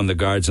took off on the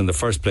guards in the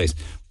first place.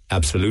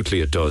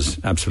 Absolutely it does.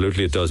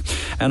 Absolutely it does.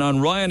 And on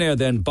Ryanair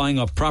then, buying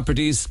up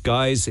properties.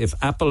 Guys, if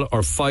Apple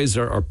or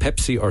Pfizer or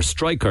Pepsi or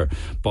Stryker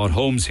bought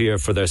homes here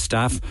for their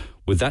staff,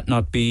 would that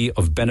not be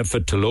of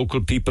benefit to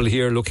local people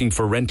here looking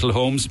for rental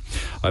homes?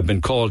 I've been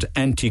called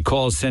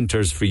anti-call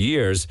centres for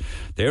years.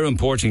 They're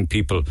importing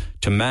people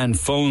to man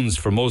phones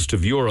for most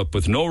of Europe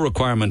with no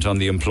requirement on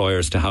the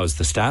employers to house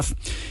the staff.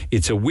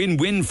 It's a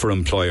win-win for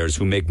employers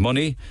who make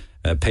money,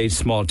 pay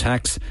small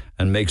tax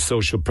and make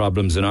social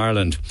problems in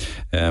Ireland.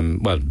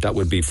 Well, that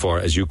would be for,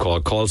 as you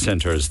call, call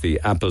centres, the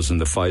Apples and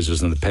the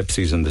Pfizers and the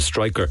Pepsis and the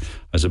Stryker,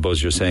 I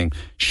suppose you're saying,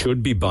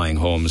 should be buying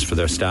homes for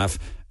their staff.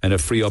 And it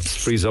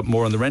frees up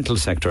more in the rental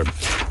sector.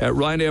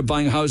 Ryanair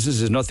buying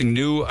houses is nothing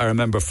new. I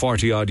remember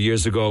 40-odd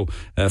years ago,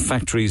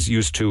 factories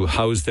used to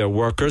house their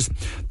workers.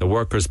 The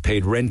workers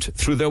paid rent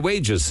through their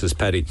wages, says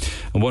Paddy.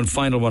 And one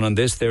final one on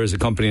this. There is a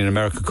company in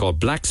America called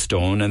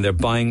Blackstone, and they're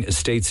buying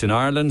estates in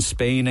Ireland,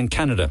 Spain and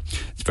Canada.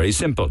 It's very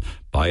simple.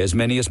 Buy as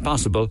many as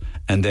possible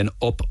and then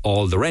up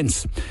all the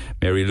rents.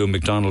 Mary Lou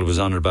McDonald was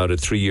on about it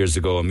 3 years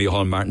ago, and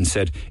Micheál Martin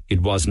said it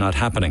was not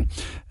happening.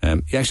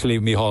 Actually,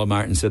 Micheál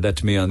Martin said that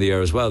to me on the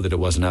air as well, that it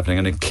wasn't happening,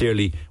 and it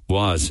clearly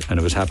was, and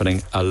it was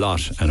happening a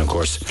lot. And of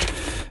course,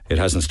 it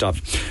hasn't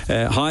stopped.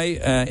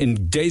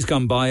 In days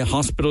gone by,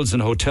 hospitals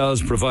and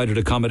hotels provided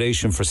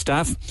accommodation for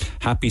staff,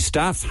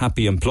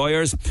 happy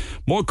employers.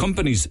 More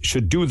companies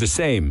should do the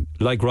same,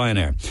 like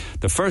Ryanair.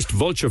 The first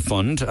Vulture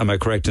Fund, am I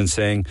correct in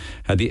saying,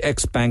 had the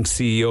ex-bank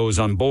CEOs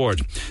on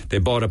board. They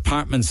bought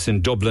apartments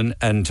in Dublin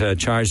and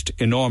charged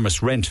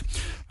enormous rent.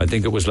 I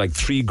think it was like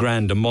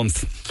 $3,000 a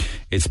month.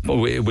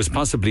 It was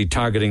possibly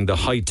targeting the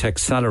high-tech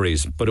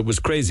salaries, but it was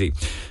crazy.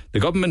 The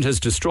government has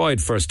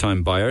destroyed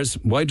first-time buyers.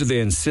 Why do they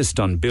insist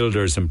on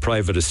builders and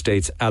private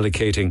estates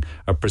allocating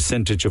a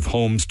percentage of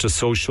homes to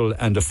social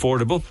and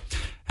affordable?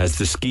 Has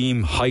the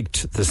scheme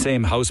hiked the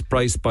same house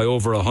price by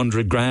over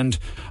 $100,000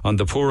 on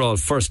the poor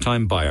old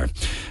first-time buyer?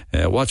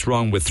 What's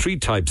wrong with three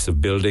types of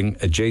building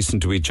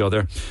adjacent to each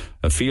other?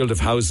 A field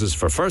of houses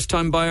for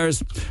first-time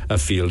buyers, a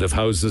field of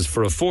houses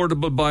for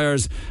affordable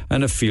buyers,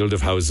 and a field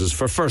of houses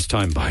for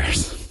first-time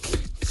buyers.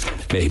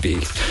 Maybe.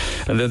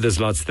 And then there's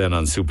lots then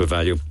on super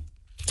value.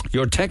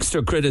 Your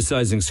texter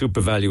criticising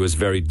SuperValu is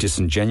very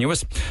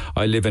disingenuous.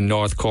 I live in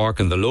North Cork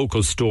and the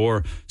local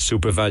store,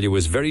 SuperValu,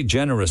 is very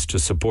generous to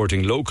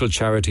supporting local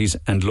charities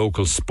and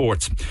local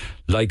sports,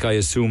 like I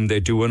assume they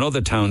do in other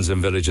towns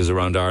and villages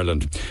around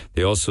Ireland.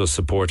 They also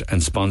support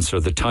and sponsor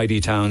the tidy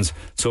towns,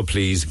 so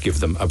please give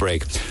them a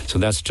break. So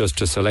that's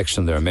just a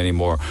selection. There are many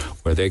more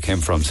where they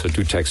came from, so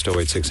do text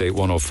 0868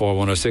 104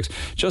 106.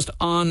 Just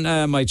on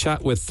my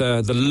chat with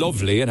the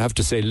lovely, and I have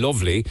to say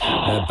lovely,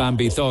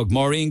 Bambie Thug.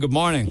 Maureen, good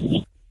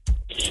morning.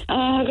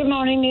 Good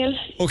morning, Neil.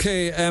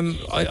 Okay,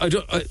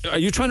 are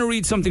you trying to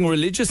read something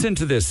religious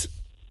into this?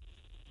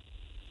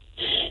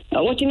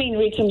 What do you mean,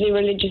 read something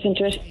religious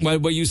into it?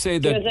 Well, you say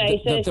that...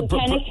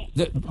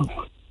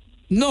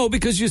 No,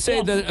 because you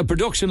say that a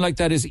production like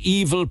that is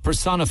evil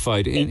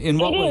personified. In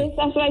what way? It is,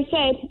 that's what I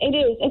said. It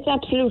is. It's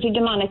absolutely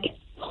demonic.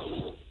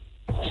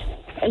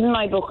 In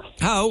my book.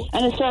 How?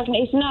 And it's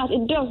not.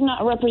 It does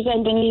not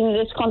represent anything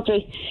this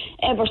country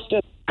ever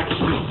stood.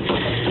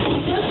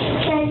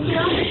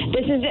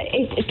 This is,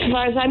 as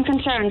far as I'm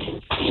concerned,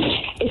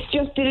 it's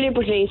just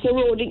deliberately, it's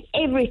eroding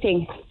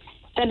everything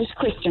that is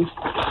Christian.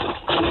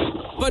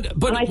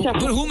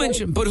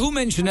 But who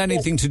mentioned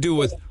anything to do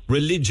with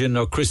religion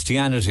or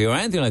Christianity or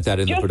anything like that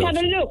in the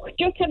production?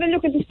 Just have a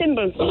look at the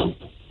symbols.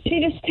 See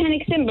the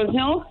satanic symbols?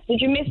 No?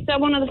 Did you miss that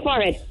one on the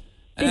forehead?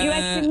 Did you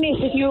actually miss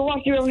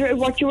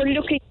what you were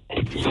looking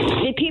at?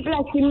 Did people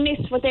actually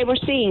miss what they were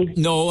seeing?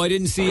 No, I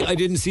didn't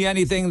see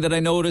anything that I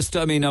noticed.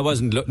 I mean, I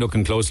wasn't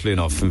looking closely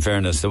enough, in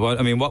fairness. So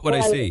what would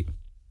I see?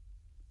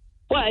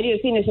 Well,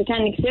 you've seen a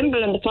satanic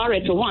symbol on the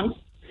forehead for one.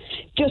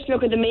 Just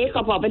look at the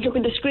makeup of it, look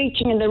at the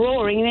screeching and the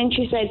roaring, and then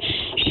she said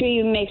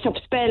she makes up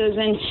spells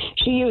and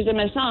she used them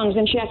as songs,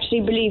 and she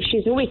actually believes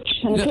she's a witch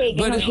and a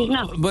pagan. No, she's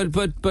not.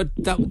 But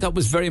that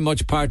was very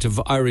much part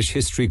of Irish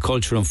history,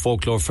 culture and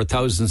folklore for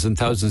thousands and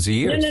thousands of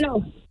years.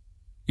 No.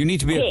 You need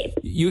to be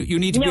you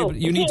need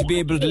to be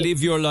able to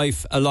live your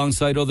life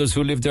alongside others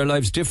who live their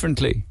lives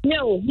differently.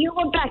 No, you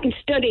go back and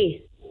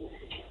study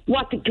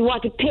what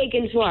the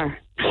pagans were,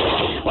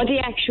 what the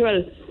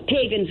actual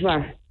pagans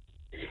were.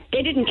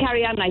 They didn't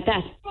carry on like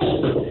that.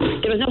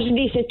 There was no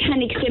these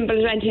satanic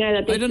symbols or anything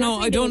like that. I don't know.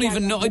 I don't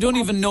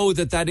even know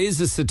that is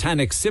a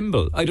satanic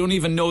symbol. I don't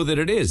even know that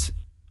it is.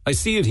 I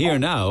see it here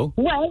now.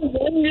 Well,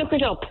 then look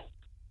it up.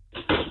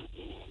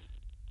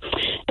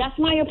 That's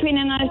my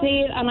opinion, I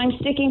say, and I'm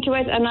sticking to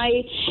it, and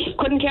I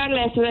couldn't care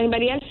less what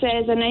anybody else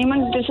says, and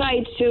anyone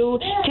decides to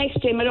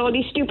text him with all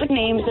these stupid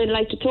names they'd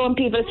like to throw on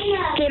people,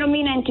 they don't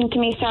mean anything to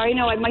me, sorry.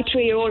 No, I have my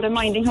 3-year-old, I'm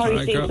minding her,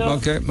 you see.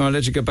 Okay, I'll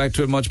let you get back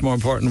to it. Much more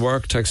important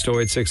work. Text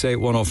 0868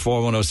 104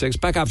 106.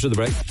 Back after the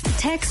break.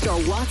 Text or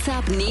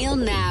WhatsApp Neil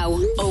now.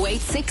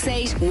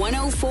 0868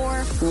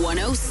 104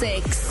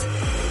 106.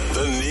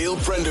 The Neil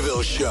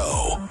Prendeville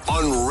Show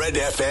on Red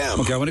FM.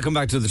 Okay, I want to come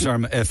back to the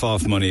term F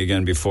off money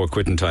again before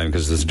quitting time,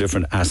 because there's a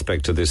different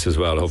aspect to this as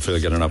well. Hopefully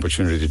I'll get an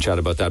opportunity to chat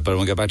about that, but I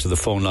want to get back to the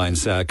phone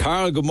lines.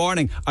 Carl, good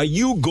morning. Are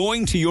you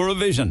going to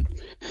Eurovision?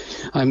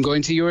 I'm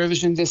going to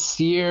Eurovision this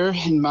year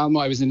in Malmo.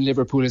 I was in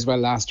Liverpool as well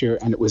last year,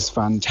 and it was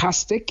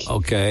fantastic.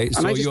 Okay, and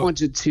so I just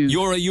wanted to...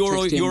 You're a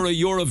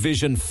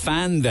Eurovision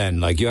fan then?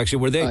 Like, you actually...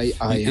 Were they...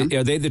 I am.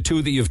 Are they the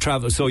two that you've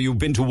travelled... So you've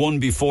been to one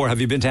before.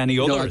 Have you been to any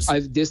others? No,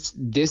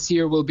 this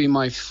year will be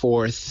my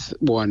fourth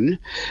one,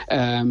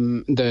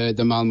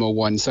 the Malmo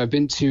one. So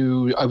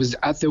I was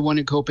at the one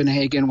in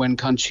Copenhagen when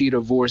Conchita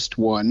Wurst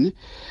won,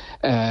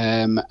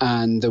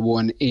 and the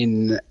one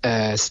in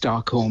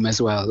Stockholm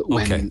as well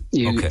when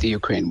the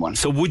Ukraine won.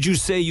 So would you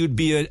say you'd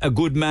be a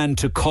good man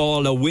to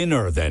call a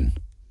winner then?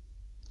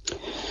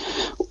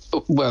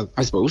 Well,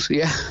 I suppose,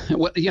 yeah.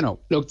 Well,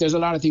 look, there's a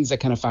lot of things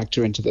that kind of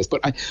factor into this, but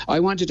I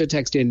wanted to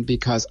text in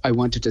because I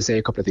wanted to say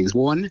a couple of things.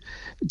 One,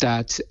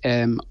 that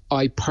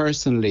I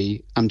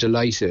personally am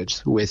delighted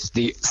with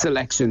the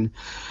selection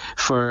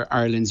for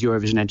Ireland's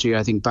Eurovision entry.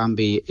 I think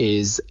Bambie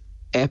is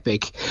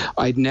epic.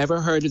 I'd never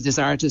heard of this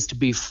artist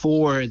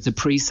before the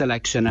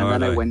pre-selection, and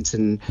then I went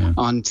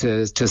on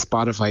to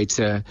Spotify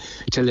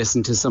to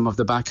listen to some of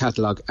the back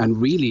catalogue, and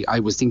really I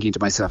was thinking to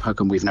myself, how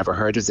come we've never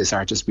heard of this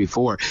artist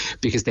before?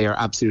 Because they are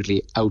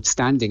absolutely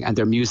outstanding, and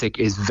their music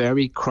is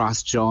very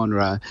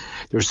cross-genre.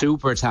 They're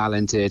super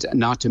talented,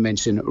 not to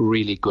mention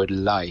really good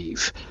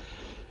live.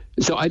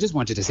 So I just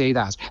wanted to say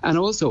that. And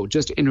also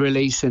just in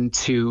relation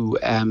to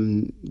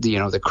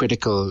the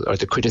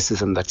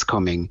criticism that's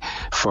coming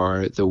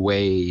for the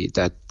way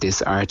that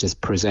this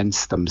artist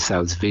presents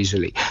themselves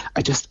visually.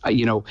 I just,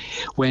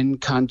 when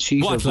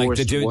Conchita Wurst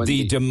won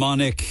the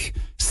demonic,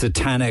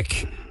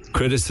 satanic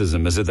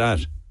criticism, is it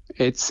that?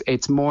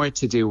 It's more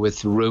to do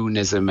with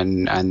runism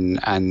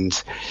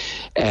and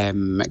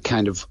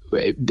kind of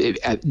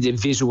the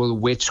visual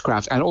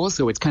witchcraft, and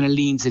also it kind of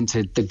leans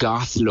into the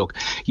goth look.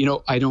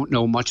 I don't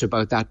know much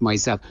about that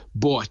myself,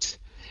 but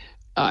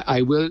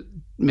I will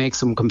make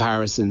some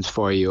comparisons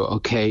for you.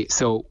 Okay,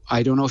 so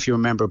I don't know if you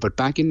remember, but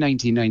back in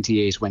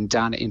 1998 when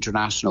Dana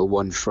International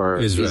won for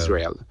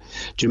Israel,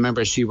 do you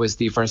remember she was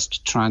the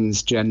first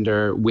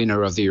transgender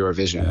winner of the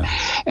Eurovision?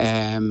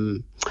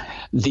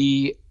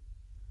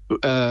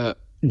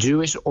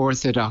 Jewish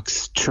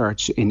Orthodox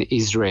Church in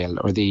Israel,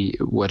 or the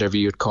whatever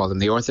you'd call them,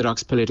 the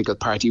Orthodox political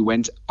party,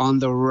 went on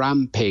the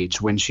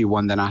rampage when she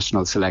won the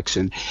national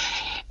selection.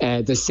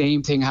 The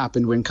same thing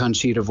happened when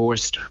Conchita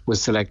Wurst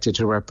was selected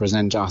to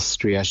represent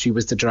Austria. She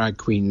was the drag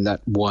queen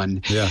that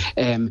won. Yeah.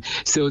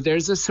 So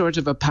there's a sort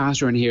of a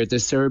pattern here. The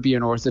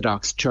Serbian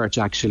Orthodox Church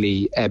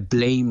actually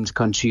blamed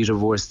Conchita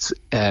Wurst's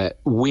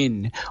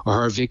win, or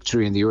her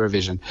victory in the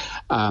Eurovision,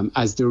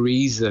 as the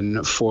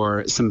reason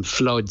for some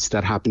floods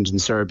that happened in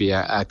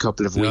Serbia a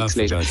couple of weeks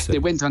later. They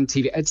went on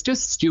TV. It's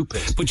just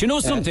stupid. But you know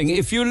something?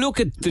 If you look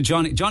at the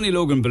Johnny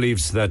Logan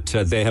believes that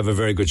they have a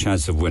very good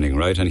chance of winning,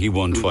 right? And he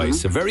won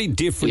twice. A very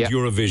different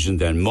Eurovision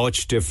then,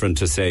 much different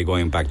to, say,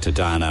 going back to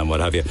Dana and what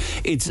have you.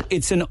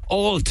 It's an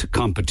alt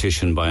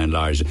competition by and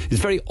large. It's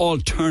very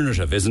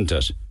alternative, isn't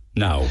it?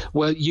 Now,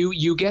 well,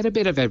 you get a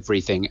bit of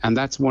everything, and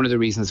that's one of the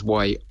reasons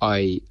why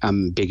I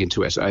am big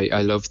into it.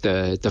 I love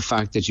the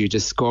fact that you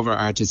discover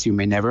artists you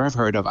may never have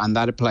heard of, and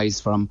that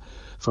applies from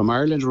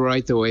Ireland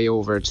right the way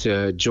over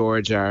to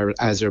Georgia,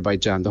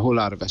 Azerbaijan, the whole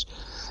lot of it.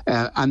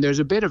 And there's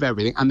a bit of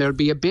everything, and there'll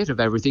be a bit of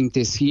everything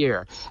this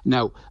year.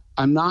 Now,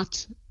 I'm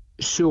not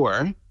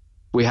sure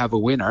we have a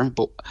winner,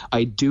 but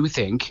I do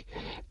think,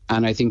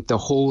 and I think the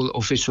whole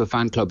official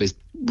fan club is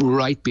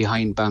right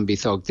behind Bambie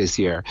Thug this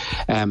year.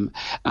 And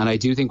I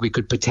do think we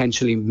could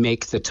potentially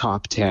make the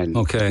top 10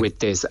 with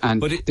this.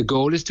 And the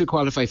goal is to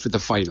qualify for the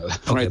final.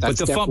 Okay, right?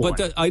 That's step one.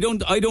 I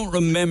don't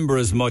remember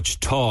as much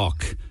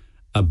talk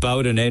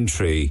about an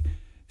entry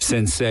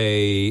since,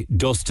 say,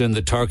 Dustin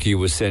the Turkey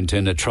was sent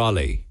in a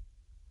trolley.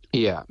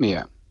 Yeah.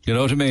 You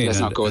know what I mean? Let's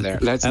not go there.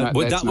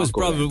 Would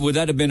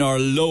that have been our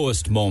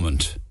lowest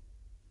moment?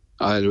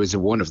 It was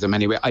one of them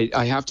anyway.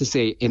 I have to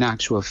say, in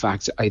actual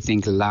fact, I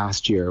think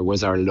last year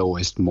was our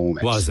lowest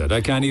moment. Was it?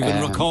 I can't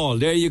even recall.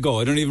 There you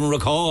go. I don't even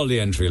recall the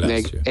entry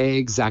last year.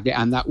 Exactly.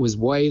 And that was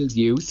Wild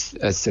Youth,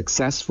 a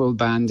successful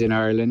band in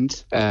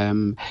Ireland.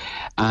 And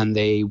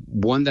they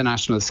won the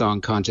National Song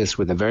Contest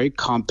with a very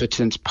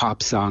competent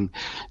pop song.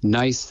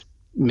 Nice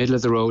middle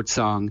of the road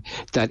song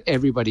that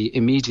everybody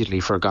immediately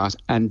forgot,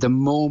 and the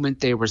moment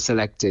they were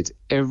selected,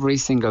 every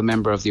single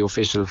member of the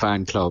official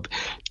fan club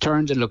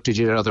turned and looked at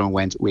each other and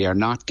went, we are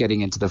not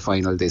getting into the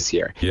final this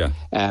year.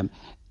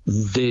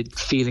 The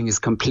feeling is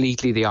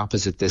completely the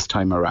opposite this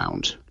time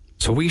around.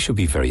 So we should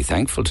be very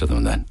thankful to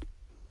them then.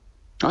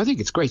 I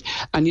think it's great.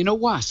 And you know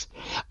what?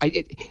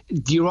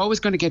 You're always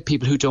going to get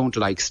people who don't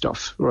like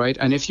stuff, right?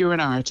 And if you're an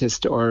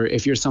artist or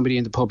if you're somebody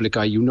in the public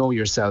eye, you know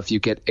yourself, you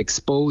get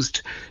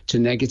exposed to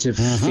negative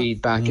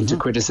feedback and to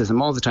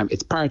criticism all the time.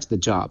 It's part of the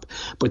job.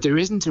 But there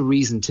isn't a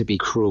reason to be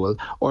cruel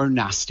or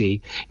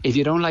nasty. If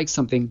you don't like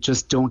something,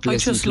 just don't listen to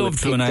it. I just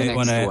loved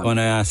when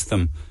I asked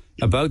them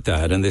about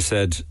that, and they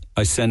said,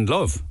 I send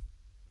love.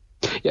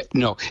 Yeah,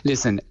 no,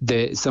 listen,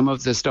 some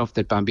of the stuff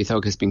that Bambie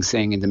Thug has been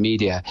saying in the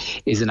media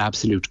is an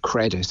absolute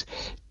credit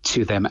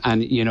to them.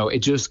 And, you know, it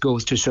just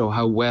goes to show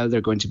how well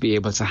they're going to be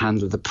able to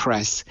handle the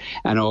press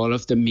and all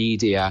of the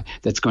media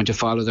that's going to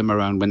follow them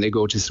around when they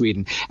go to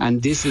Sweden.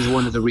 And this is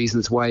one of the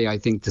reasons why I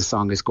think the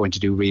song is going to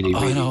do really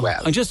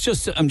well. I'm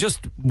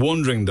just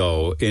wondering,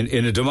 though,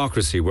 in a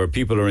democracy where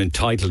people are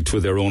entitled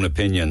to their own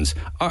opinions,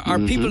 are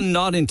people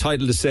not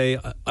entitled to say,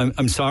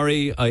 I'm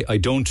sorry, I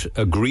don't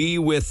agree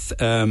with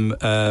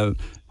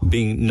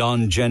being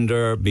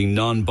non-gender, being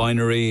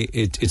non-binary,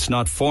 it's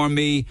not for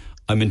me,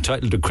 I'm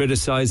entitled to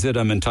criticise it,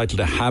 I'm entitled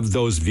to have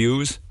those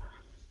views?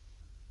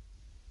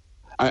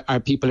 Are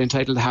people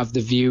entitled to have the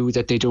view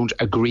that they don't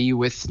agree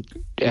with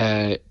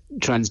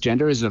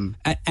transgenderism?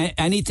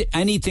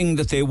 Anything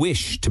that they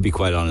wish, to be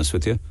quite honest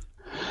with you.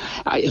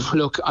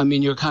 Look, I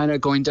mean, you're kind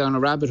of going down a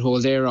rabbit hole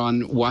there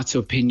on what's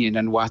opinion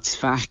and what's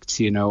fact,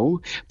 you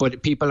know.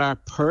 But people are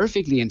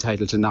perfectly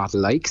entitled to not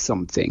like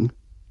something.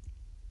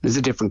 It's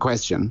a different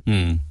question.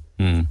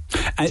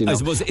 I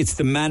suppose it's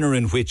the manner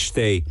in which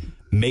they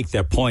make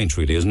their point,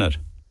 really, isn't it?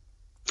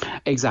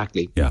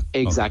 Exactly. Yeah.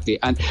 Exactly.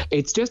 And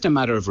it's just a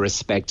matter of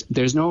respect.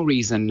 There's no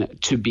reason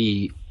to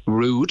be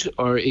rude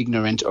or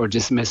ignorant or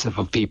dismissive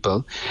of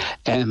people.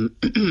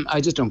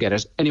 I just don't get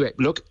it. Anyway,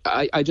 look,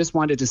 I just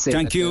wanted to say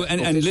thank you.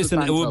 And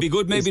listen, it would be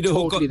good maybe to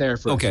hook up there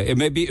for okay,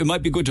 it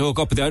might be good to hook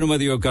up with you. I don't know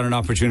whether you've got an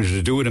opportunity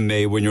to do it in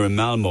May when you're in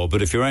Malmo,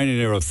 but if you're anywhere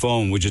near a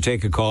phone, would you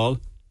take a call?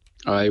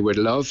 I would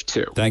love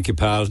to. Thank you,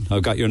 pal.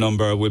 I've got your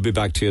number. We'll be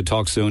back to you.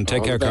 Talk soon.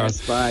 Take care, Carl.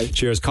 Bye.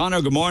 Cheers.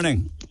 Connor, good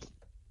morning.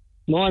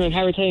 Morning,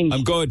 how are things?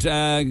 I'm good.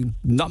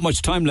 Not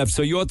much time left,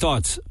 so your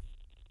thoughts?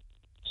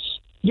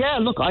 Yeah,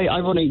 look, I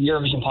run a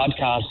Eurovision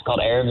podcast called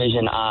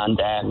Eurovision,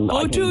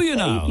 and do you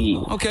now?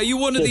 Okay, you're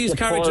one of these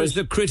characters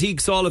that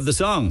critiques all of the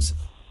songs.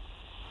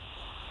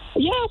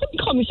 Yeah, I wouldn't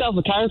call myself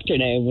a character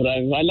now, but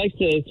I like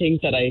to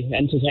think that I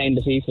entertain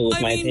the people with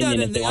my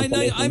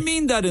opinion. I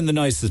mean that in the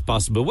nicest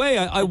possible way.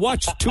 I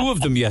watched two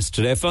of them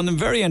yesterday. I found them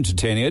very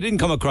entertaining. I didn't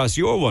come across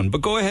your one,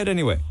 but go ahead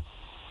anyway.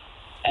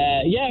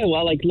 Yeah,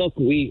 well, look,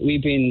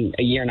 we've been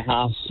a year and a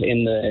half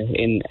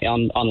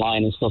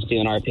online and stuff,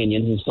 doing our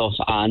opinions and stuff,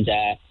 and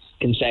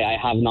can say I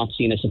have not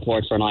seen a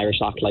support for an Irish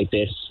act like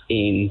this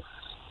in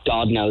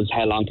God knows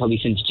how long, probably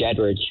since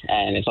Jedward,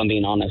 if I'm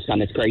being honest,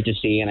 and it's great to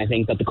see. And I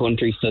think that the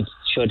country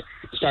should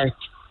start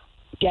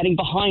getting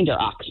behind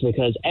our acts,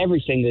 because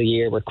every single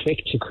year we're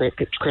quick to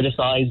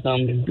criticise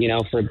them,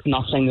 for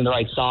not singing the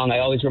right song. I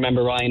always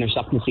remember Ryan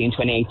O'Shaughnessy in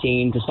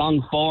 2018, the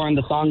song's boring,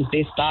 the song's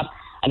this, that,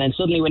 and then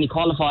suddenly when he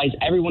qualifies,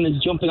 everyone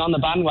is jumping on the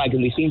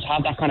bandwagon. We seem to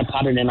have that kind of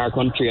pattern in our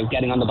country of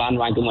getting on the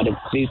bandwagon when it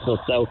suits us.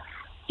 So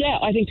yeah,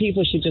 I think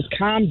people should just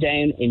calm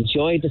down,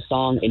 enjoy the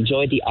song,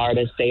 enjoy the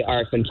artists. They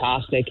are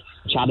fantastic.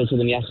 Chatted to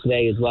them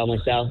yesterday as well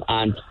myself,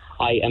 and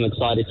I am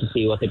excited to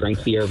see what they bring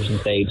to the Eurovision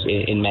stage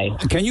in May.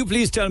 Can you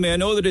please tell me, I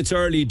know that it's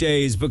early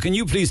days, but can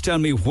you please tell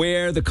me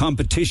where the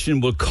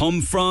competition will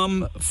come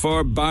from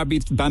for Bambie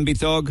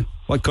Thug?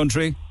 What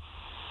country?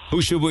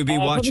 Who should we be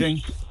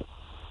watching?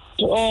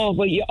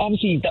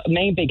 Obviously the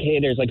main big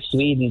hitters like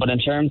Sweden, but in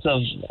terms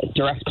of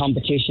direct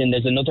competition,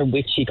 there's another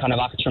witchy kind of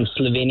act from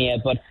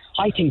Slovenia, but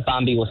I think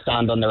Bambie will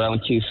stand on their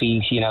own 2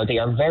 feet. They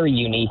are very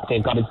unique.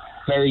 They've got a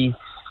very,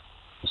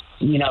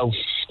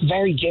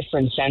 very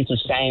different sense of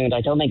sound.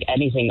 I don't think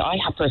anything, I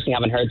personally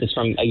haven't heard this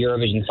from a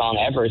Eurovision song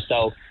ever,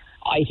 so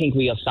I think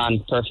we'll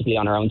stand perfectly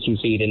on our own 2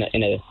 feet in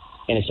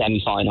a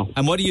semi-final.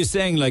 And what are you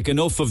saying, like,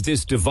 enough of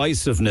this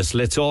divisiveness,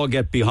 let's all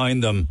get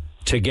behind them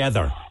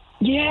together?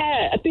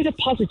 Yeah, a bit of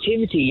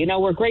positivity.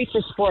 We're great for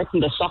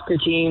supporting the soccer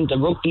team, the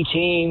rugby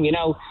team,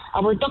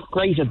 and we're not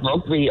great at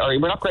rugby, or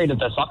we're not great at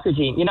the soccer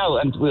team,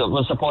 and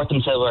we'll support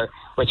them till we're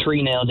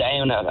 3-0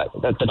 down at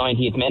the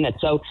 90th minute.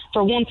 So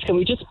for once, can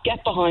we just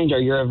get behind our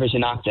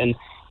Eurovision act and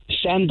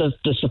send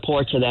the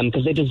support to them,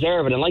 because they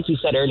deserve it. And like you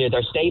said earlier,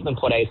 their statement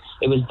put out,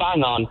 it was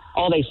bang on.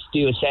 All they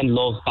do is send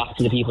love back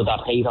to the people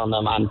that hate on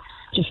them, and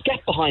just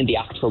get behind the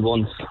act for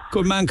once.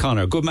 Good man,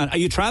 Connor, good man. Are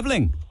you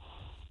travelling?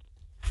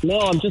 No,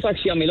 I'm just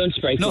actually on my lunch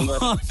break.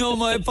 No,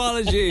 my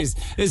apologies.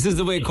 This is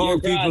the way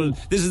Cork people.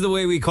 This is the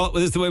way we talk.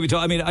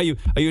 I mean, are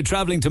you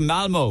travelling to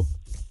Malmo?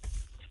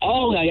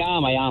 Oh, I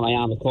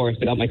am. Of course,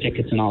 I got my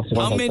tickets and all. So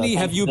how many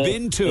have you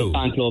been to?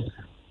 Fan club.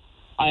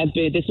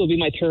 This will be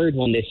my third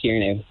one this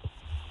year now.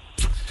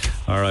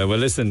 All right. Well,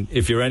 listen.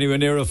 If you're anywhere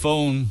near a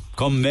phone,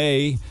 come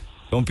May.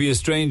 Don't be a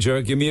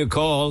stranger. Give me a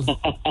call.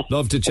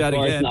 Love to chat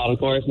again. Of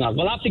course not.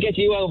 We'll have to get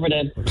you over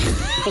then.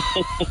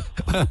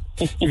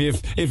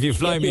 if you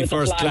fly me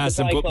first class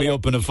and put me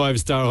up in a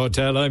 5-star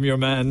hotel, I'm your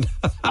man.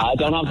 I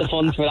don't have the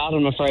funds for that,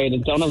 I'm afraid. I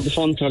don't have the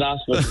funds for that,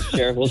 but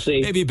sure, we'll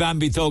see. Maybe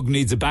Bambie Thug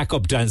needs a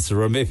backup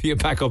dancer, or maybe a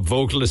backup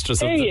vocalist or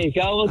something. There you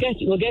go. We'll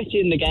get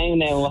you in the game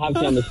now, and we'll have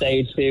you on the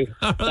stage too.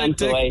 All right,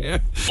 take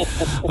care.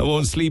 I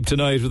won't sleep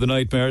tonight with the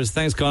nightmares.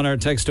 Thanks, Connor.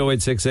 Text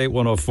 0868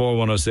 104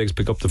 106.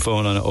 Pick up the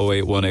phone on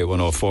 0818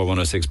 104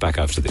 106. Back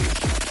after this.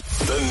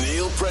 The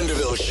Neil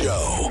Prendeville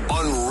Show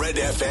on Red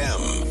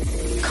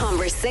FM.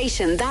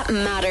 Conversation that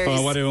matters.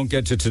 What I won't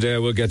get to today, I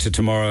will get to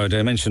tomorrow.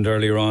 I mentioned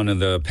earlier on in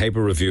the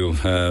paper review,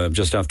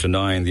 just after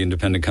 9, the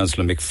independent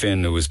councillor Mick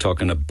Finn, who was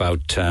talking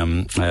about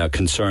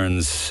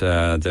concerns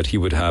that he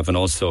would have, and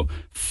also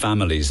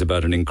families,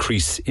 about an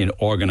increase in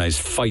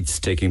organised fights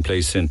taking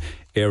place in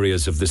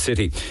areas of the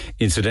city.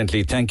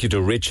 Incidentally, thank you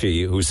to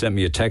Richie, who sent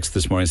me a text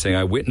this morning saying,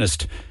 I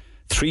witnessed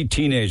 3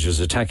 teenagers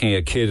attacking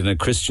a kid in a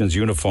Christian's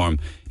uniform.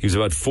 He was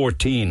about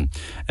 14.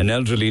 An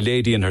elderly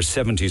lady in her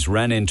 70s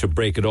ran in to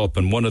break it up,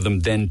 and one of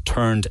them then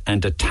turned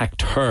and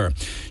attacked her.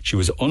 She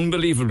was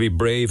unbelievably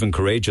brave and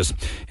courageous.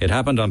 It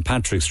happened on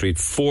Patrick Street,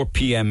 4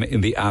 p.m. in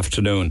the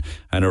afternoon,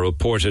 and I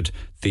reported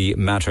the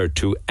matter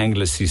to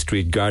Anglesey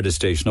Street Garda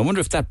Station. I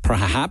wonder if that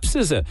perhaps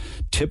is a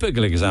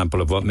typical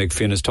example of what Mick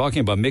Finn is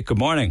talking about. Mick, good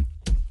morning.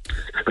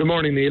 Good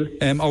morning, Neil.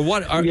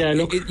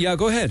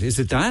 Go ahead. Is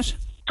it that?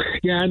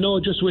 Yeah, no,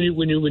 just when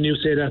you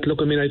say that,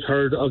 look, I mean, I've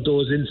heard of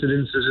those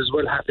incidences as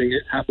well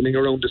happening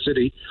around the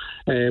city,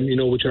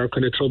 which are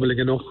kind of troubling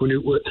enough when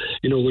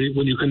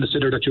you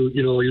consider that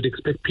you'd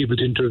expect people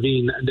to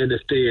intervene, and then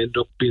if they end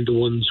up being the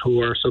ones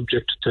who are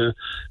subject to,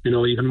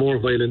 even more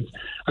violence,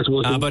 I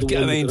suppose. But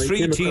I mean,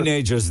 3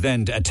 teenagers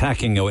then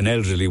attacking an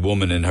elderly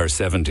woman in her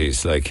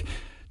 70s, like,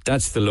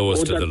 that's the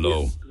lowest of the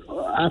low.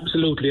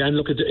 Absolutely, and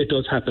look, it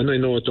does happen. I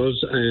know it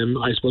does.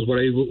 I suppose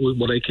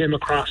what I came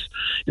across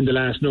in the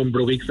last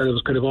number of weeks, and it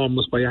was kind of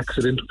almost by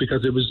accident,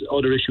 because it was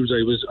other issues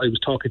I was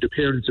talking to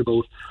parents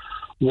about,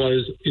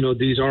 was,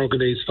 these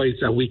organised fights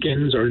at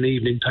weekends or in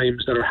evening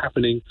times that are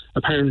happening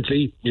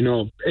apparently,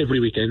 every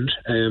weekend,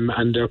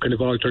 and they're kind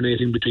of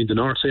alternating between the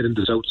north side and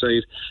the south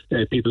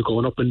side, people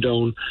going up and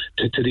down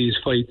to these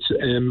fights.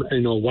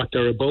 What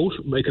they're about,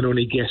 I can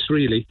only guess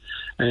really,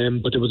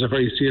 but there was a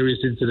very serious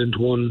incident,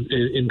 one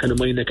in kind of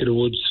my neck of the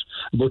woods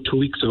about 2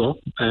 weeks ago,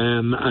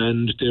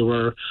 and there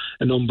were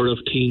a number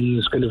of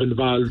teens kind of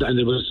involved, and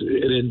it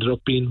ended up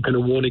being kind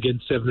of 1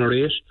 against 7 or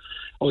 8.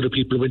 Other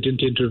people went in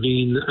to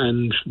intervene,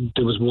 and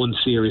there was one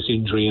serious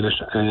injury in it.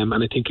 And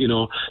I think,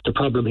 the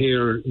problem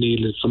here,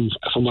 Neil, is from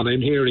what I'm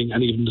hearing,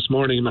 and even this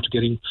morning, I'm after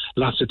getting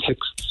lots of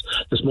texts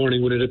this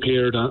morning when it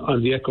appeared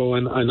on the Echo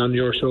and on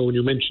your show when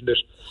you mentioned it,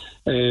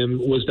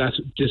 was that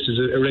this is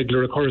a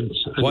regular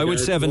occurrence. And Why would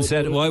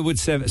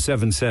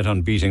 7 set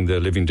on beating the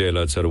living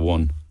daylights out of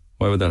 1?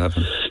 Why would that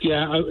happen?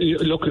 Yeah,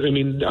 look, I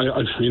mean,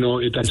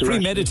 that's it's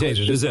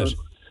premeditated, is it?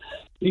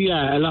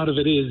 Yeah, a lot of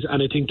it is,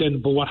 and I think then,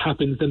 but what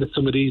happens then with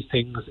some of these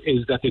things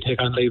is that they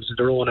take on lives of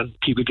their own, and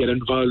people get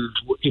involved,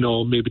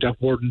 maybe that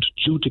weren't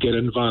due to get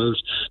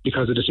involved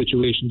because of the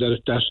situation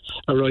that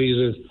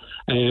arises,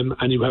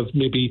 and you have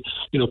maybe,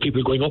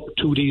 people going up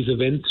to these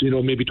events,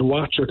 maybe to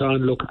watch or to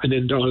onlook, and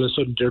then all of a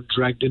sudden they're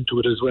dragged into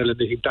it as well, and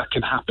they think that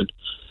can happen.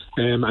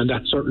 And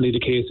that's certainly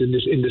the case in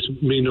this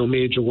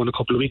major one a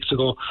couple of weeks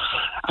ago.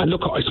 And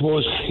look, I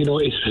suppose you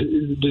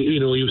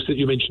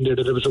mentioned there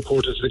that it was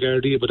reported to the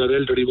Gardaí about that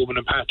elderly woman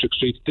on Patrick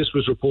Street. This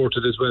was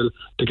reported as well.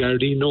 The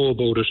Gardaí know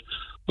about it,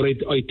 but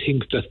I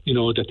think that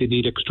that they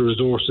need extra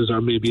resources or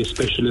maybe a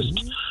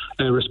specialist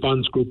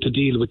response group to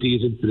deal with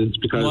these incidents.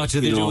 Because what do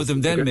they do with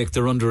them then, Mick?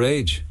 They're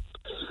underage.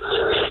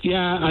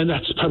 Yeah, and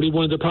that's probably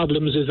one of the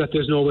problems, is that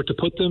there's nowhere to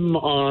put them,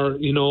 or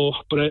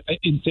but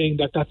in saying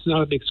that, that's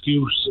not an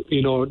excuse,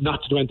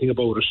 not to do anything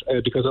about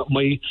it, because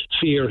my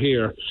fear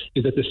here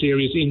is that the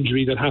serious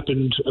injury that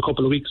happened a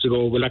couple of weeks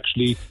ago will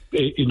actually,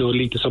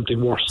 lead to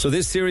something worse. So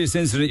this serious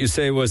incident, you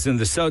say, was in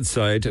the south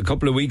side a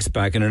couple of weeks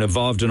back, and it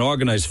involved an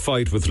organised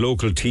fight with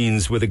local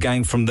teens with a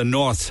gang from the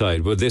north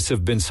side. Would this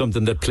have been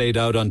something that played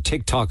out on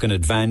TikTok in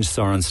advance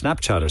or on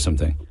Snapchat or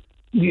something?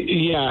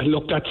 Yeah,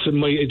 look, that's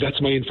my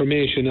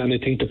information, and I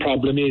think the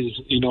problem is,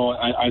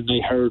 I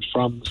heard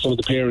from some of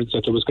the parents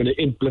that there was kind of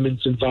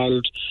implements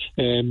involved,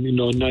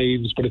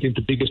 knives, but I think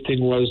the biggest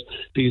thing was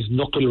these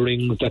knuckle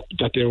rings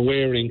that they're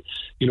wearing,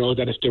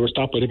 that if they were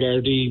stopped by the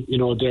Gardaí,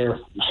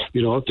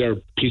 they're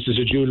pieces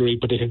of jewellery,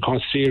 but they can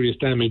cause serious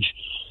damage.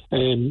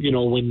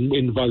 When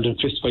involved in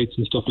fist fights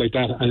and stuff like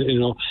that,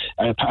 and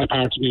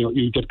apart,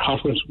 you get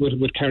caught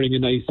with carrying a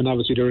knife, and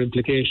obviously there are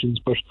implications,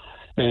 but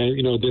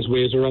there's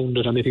ways around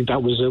it, and I think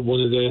that was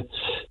one of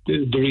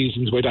the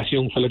reasons why that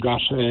young fella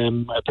got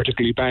a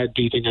particularly bad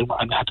beating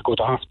and had to go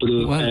to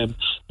hospital.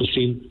 Was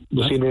seen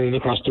running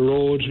across the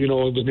road,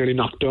 was nearly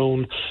knocked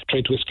down,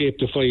 trying to escape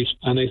the fight,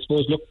 and I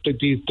suppose, look,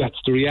 that's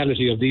the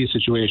reality of these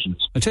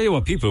situations. I'll tell you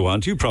what people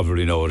want. You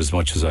probably know it as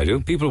much as I do.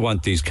 People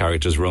want these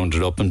characters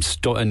rounded up and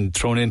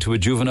thrown into a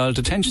juvenile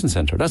detention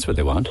centre. That's what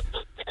they want.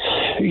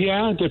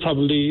 Yeah, they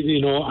probably,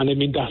 and I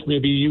mean, that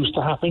maybe used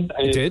to happen.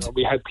 It did.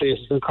 We had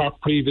places in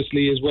Cork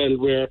previously as well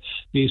where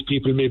these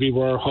people maybe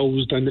were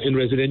housed in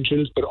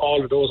residentials, but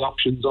all of those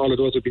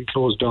have been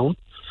closed down.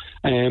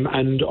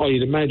 And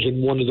I'd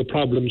imagine one of the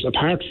problems,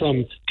 apart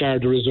from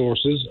Garda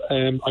resources,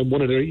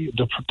 one of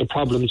the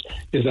problems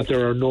is that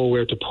there are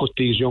nowhere to put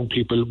these young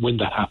people when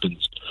that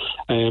happens.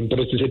 But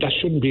as I say, that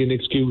shouldn't be an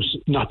excuse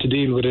not to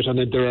deal with it. And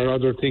then there are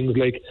other things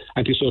like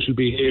antisocial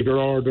behaviour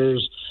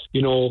orders,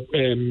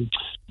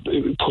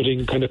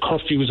 putting kind of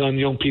curfews on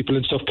young people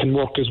and stuff can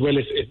work as well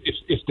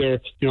if they're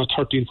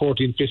 13,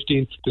 14,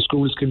 15. The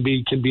schools can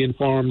be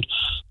informed,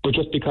 but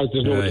just because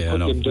there's no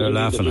they're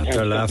laughing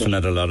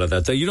at a lot of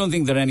that. So you don't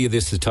think that any of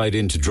this is tied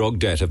into drug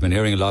debt? I've been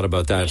hearing a lot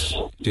about that.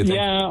 Do you think?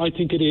 Yeah, I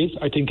think it is.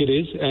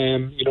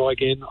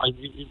 Again,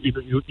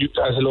 you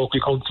as a local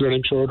councillor,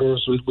 I'm sure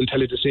others will tell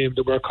you the same,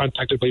 that we're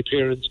contacted by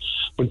parents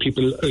when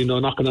people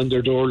knocking on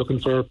their door looking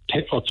for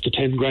up to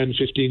 10 grand,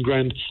 15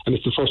 grand, and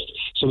it's the first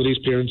some of these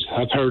parents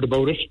have heard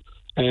about it.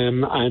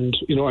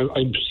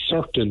 I'm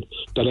certain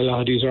that a lot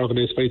of these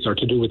organised fights are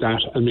to do with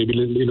that, and maybe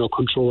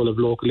control of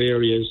local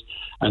areas,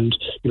 and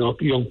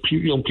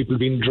young people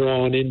being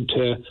drawn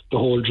into the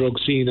whole drug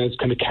scene as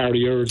kind of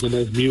carriers and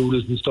as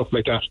mules and stuff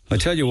like that. I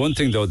tell you one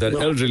thing though, that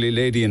elderly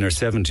lady in her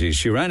 70s,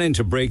 she ran in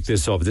to break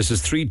this up. This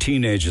is 3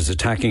 teenagers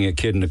attacking a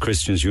kid in a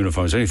Christian's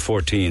uniform. He's only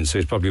 14, so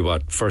he's probably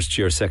first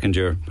year, second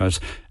year,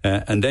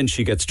 and then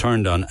she gets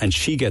turned on and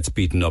she gets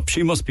beaten up.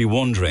 She must be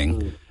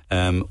wondering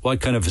what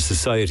kind of a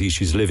society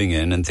she's living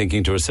in, and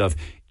thinking to herself,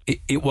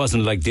 it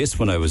wasn't like this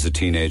when I was a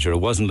teenager, it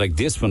wasn't like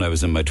this when I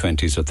was in my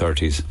 20s or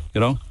 30s,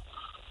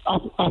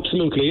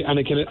 Absolutely, and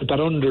again, that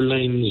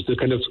underlines the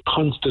kind of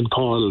constant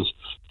calls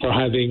for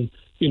having,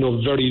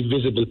 very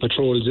visible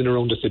patrols in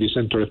around the city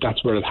centre if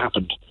that's where it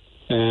happened.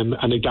 And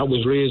that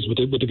was raised with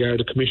the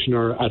Garda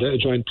Commissioner at a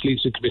joint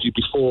policing committee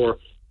before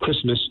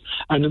Christmas,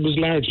 and it was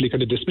largely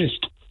kind of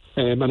dismissed.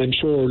 And I'm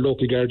sure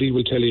local Gardaí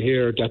will tell you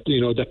here that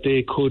that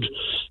they could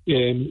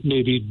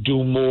maybe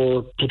do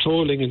more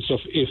patrolling and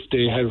stuff if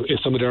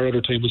some of their other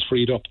time was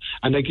freed up.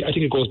 And I think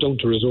it goes down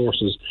to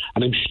resources.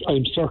 And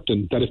I'm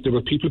certain that if there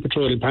were people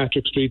patrolling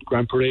Patrick Street,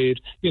 Grand Parade,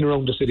 in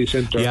around the city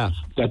centre,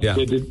 that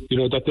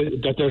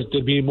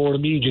there'd be a more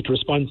immediate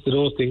response to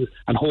those things,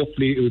 and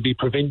hopefully it would be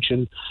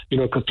prevention.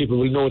 Because people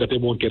will know that they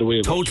won't get away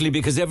with it. Totally,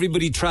 because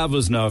everybody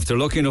travels now. If they're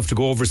lucky enough to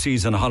go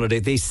overseas on a holiday,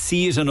 they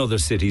see it in other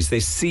cities.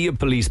 They see a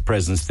police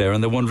presence there,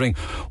 and they're wondering,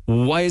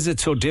 why is it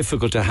so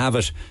difficult to have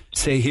it,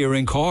 say, here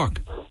in Cork?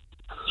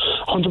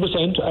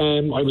 100%.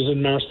 I was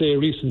in Marseille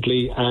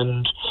recently,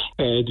 and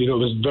it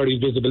was very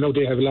visible. Now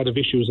they have a lot of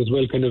issues as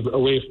well, kind of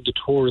away from the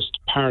tourist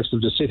parts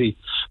of the city,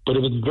 but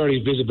it was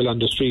very visible on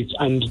the streets.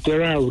 And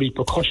there are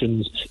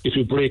repercussions if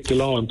you break the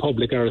law in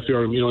public, or if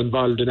you're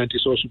involved in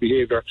antisocial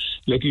behaviour.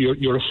 Like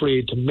you're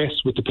afraid to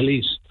mess with the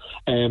police,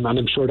 and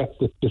I'm sure that's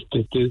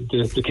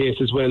the case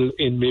as well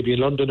in maybe in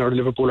London or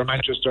Liverpool or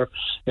Manchester.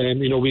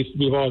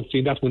 We've all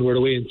seen that when we're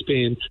away in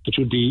Spain. That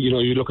you'd be,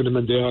 you look at them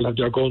and they all have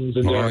their guns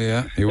and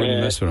you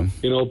wouldn't mess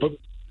with them.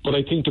 But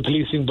I think the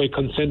policing by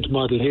consent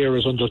model here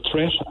is under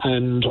threat,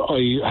 and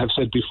I have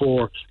said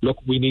before, look,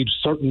 we need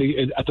certainly,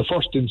 at the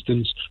first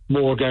instance,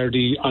 more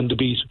Gardaí on the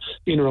beat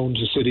in around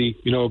the city.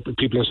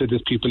 People have said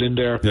there's people in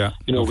there,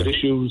 with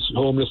issues,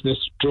 homelessness,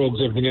 drugs,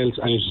 everything else,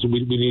 and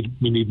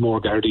we need more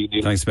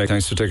Gardaí. Thanks, Mick.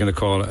 Thanks for taking the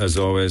call, as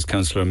always,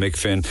 Councillor Mick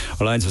Finn.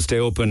 Our lines will stay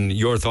open.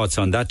 Your thoughts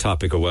on that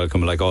topic are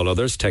welcome, like all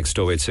others. Text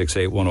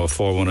 0868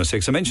 104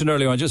 106. I mentioned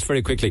earlier on, just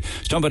very quickly,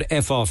 talking about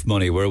F-off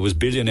money, where it was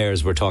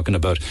billionaires were talking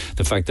about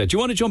the fact that, do you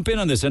want to jump in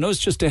on this? I know it's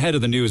just ahead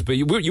of the news, but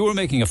you were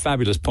making a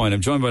fabulous point. I'm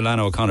joined by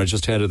Lana O'Connor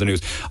just ahead of the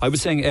news. I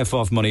was saying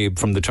F-off money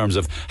from the terms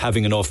of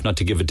having enough not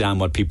to give a damn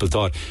what people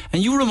thought.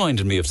 And you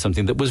reminded me of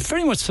something that was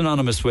very much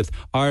synonymous with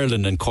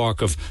Ireland and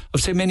Cork of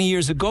say, many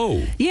years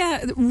ago.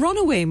 Yeah,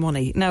 runaway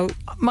money. Now,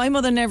 my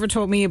mother never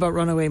taught me about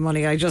runaway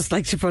money. I just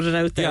like to put it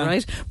out there,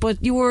 right?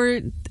 But you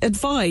were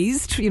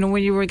advised,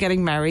 when you were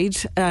getting married,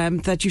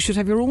 that you should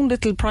have your own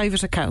little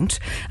private account,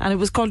 and it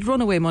was called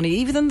runaway money.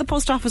 Even in the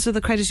post office or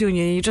the credit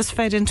union, you just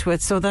fed into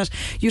it so that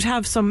you'd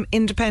have some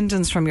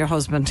independence from your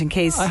husband in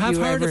case I have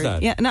heard of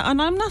that. Yeah, and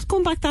I'm not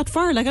going back that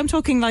far. I'm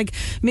talking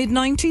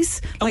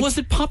mid-90s. And was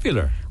it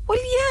popular? Well,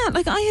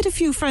 yeah, I had a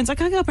few friends. I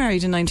got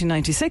married in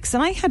 1996,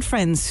 and I had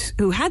friends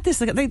who had this.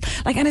 And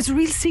it's a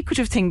real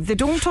secretive thing. They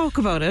don't talk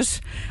about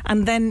it,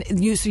 and then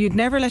you'd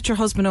never let your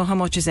husband know how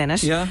much is in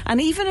it. Yeah.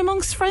 And even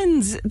amongst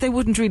friends, they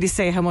wouldn't really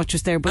say how much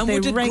is there. But and they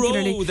would it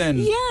regularly grow then?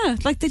 Yeah,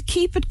 they'd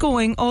keep it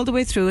going all the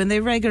way through, and they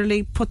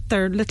regularly put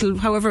their little,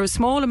 however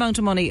small amount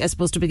of money, I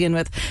suppose, to begin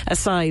with,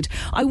 aside.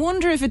 I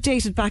wonder if it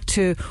dated back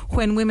to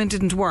when women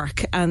didn't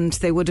work, and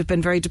they would have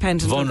been very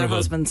dependent on their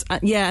husbands.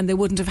 And they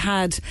wouldn't have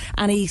had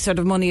any sort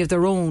of money of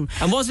their own.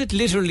 And was it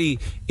literally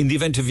in the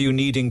event of you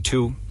needing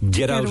to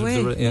get out away.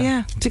 of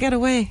the... to get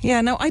away. Yeah,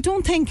 no, I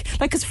don't think...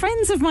 because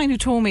friends of mine who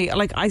told me,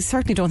 I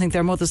certainly don't think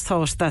their mothers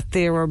thought that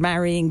they were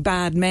marrying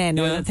bad men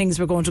or that things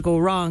were going to go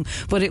wrong,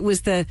 but it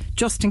was the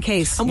just in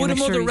case. And would a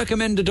mother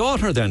recommend a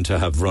daughter then to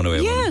have runaway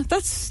money? Yeah,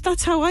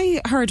 that's how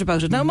I heard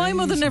about it. Now, my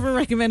mother never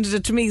recommended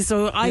it to me,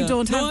 so I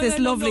don't have this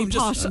lovely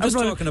pot. I'm just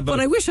talking about... But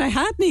I wish I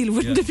had, Neil.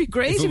 Wouldn't it be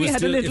great if we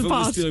had a little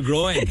pot? If it was still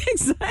growing.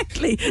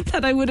 Exactly.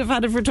 That I would have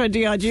had it for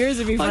 20 odd years.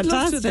 It'd be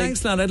fantastic.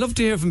 Thanks, Lan. I'd love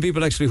to hear from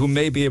people actually who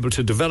may be able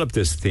to develop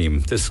this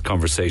theme, this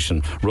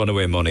conversation,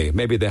 runaway money.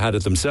 Maybe they had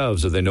it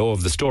themselves or they know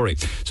of the story.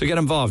 So get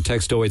involved.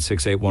 Text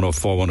 0868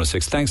 104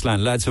 106. Thanks,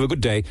 Lan. Lads, have a good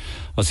day.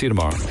 I'll see you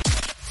tomorrow.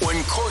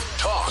 When Cork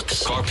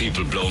talks, Cork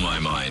people blow my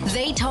mind.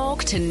 They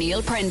talk to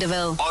Neil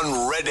Prendeville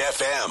on Red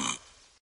FM.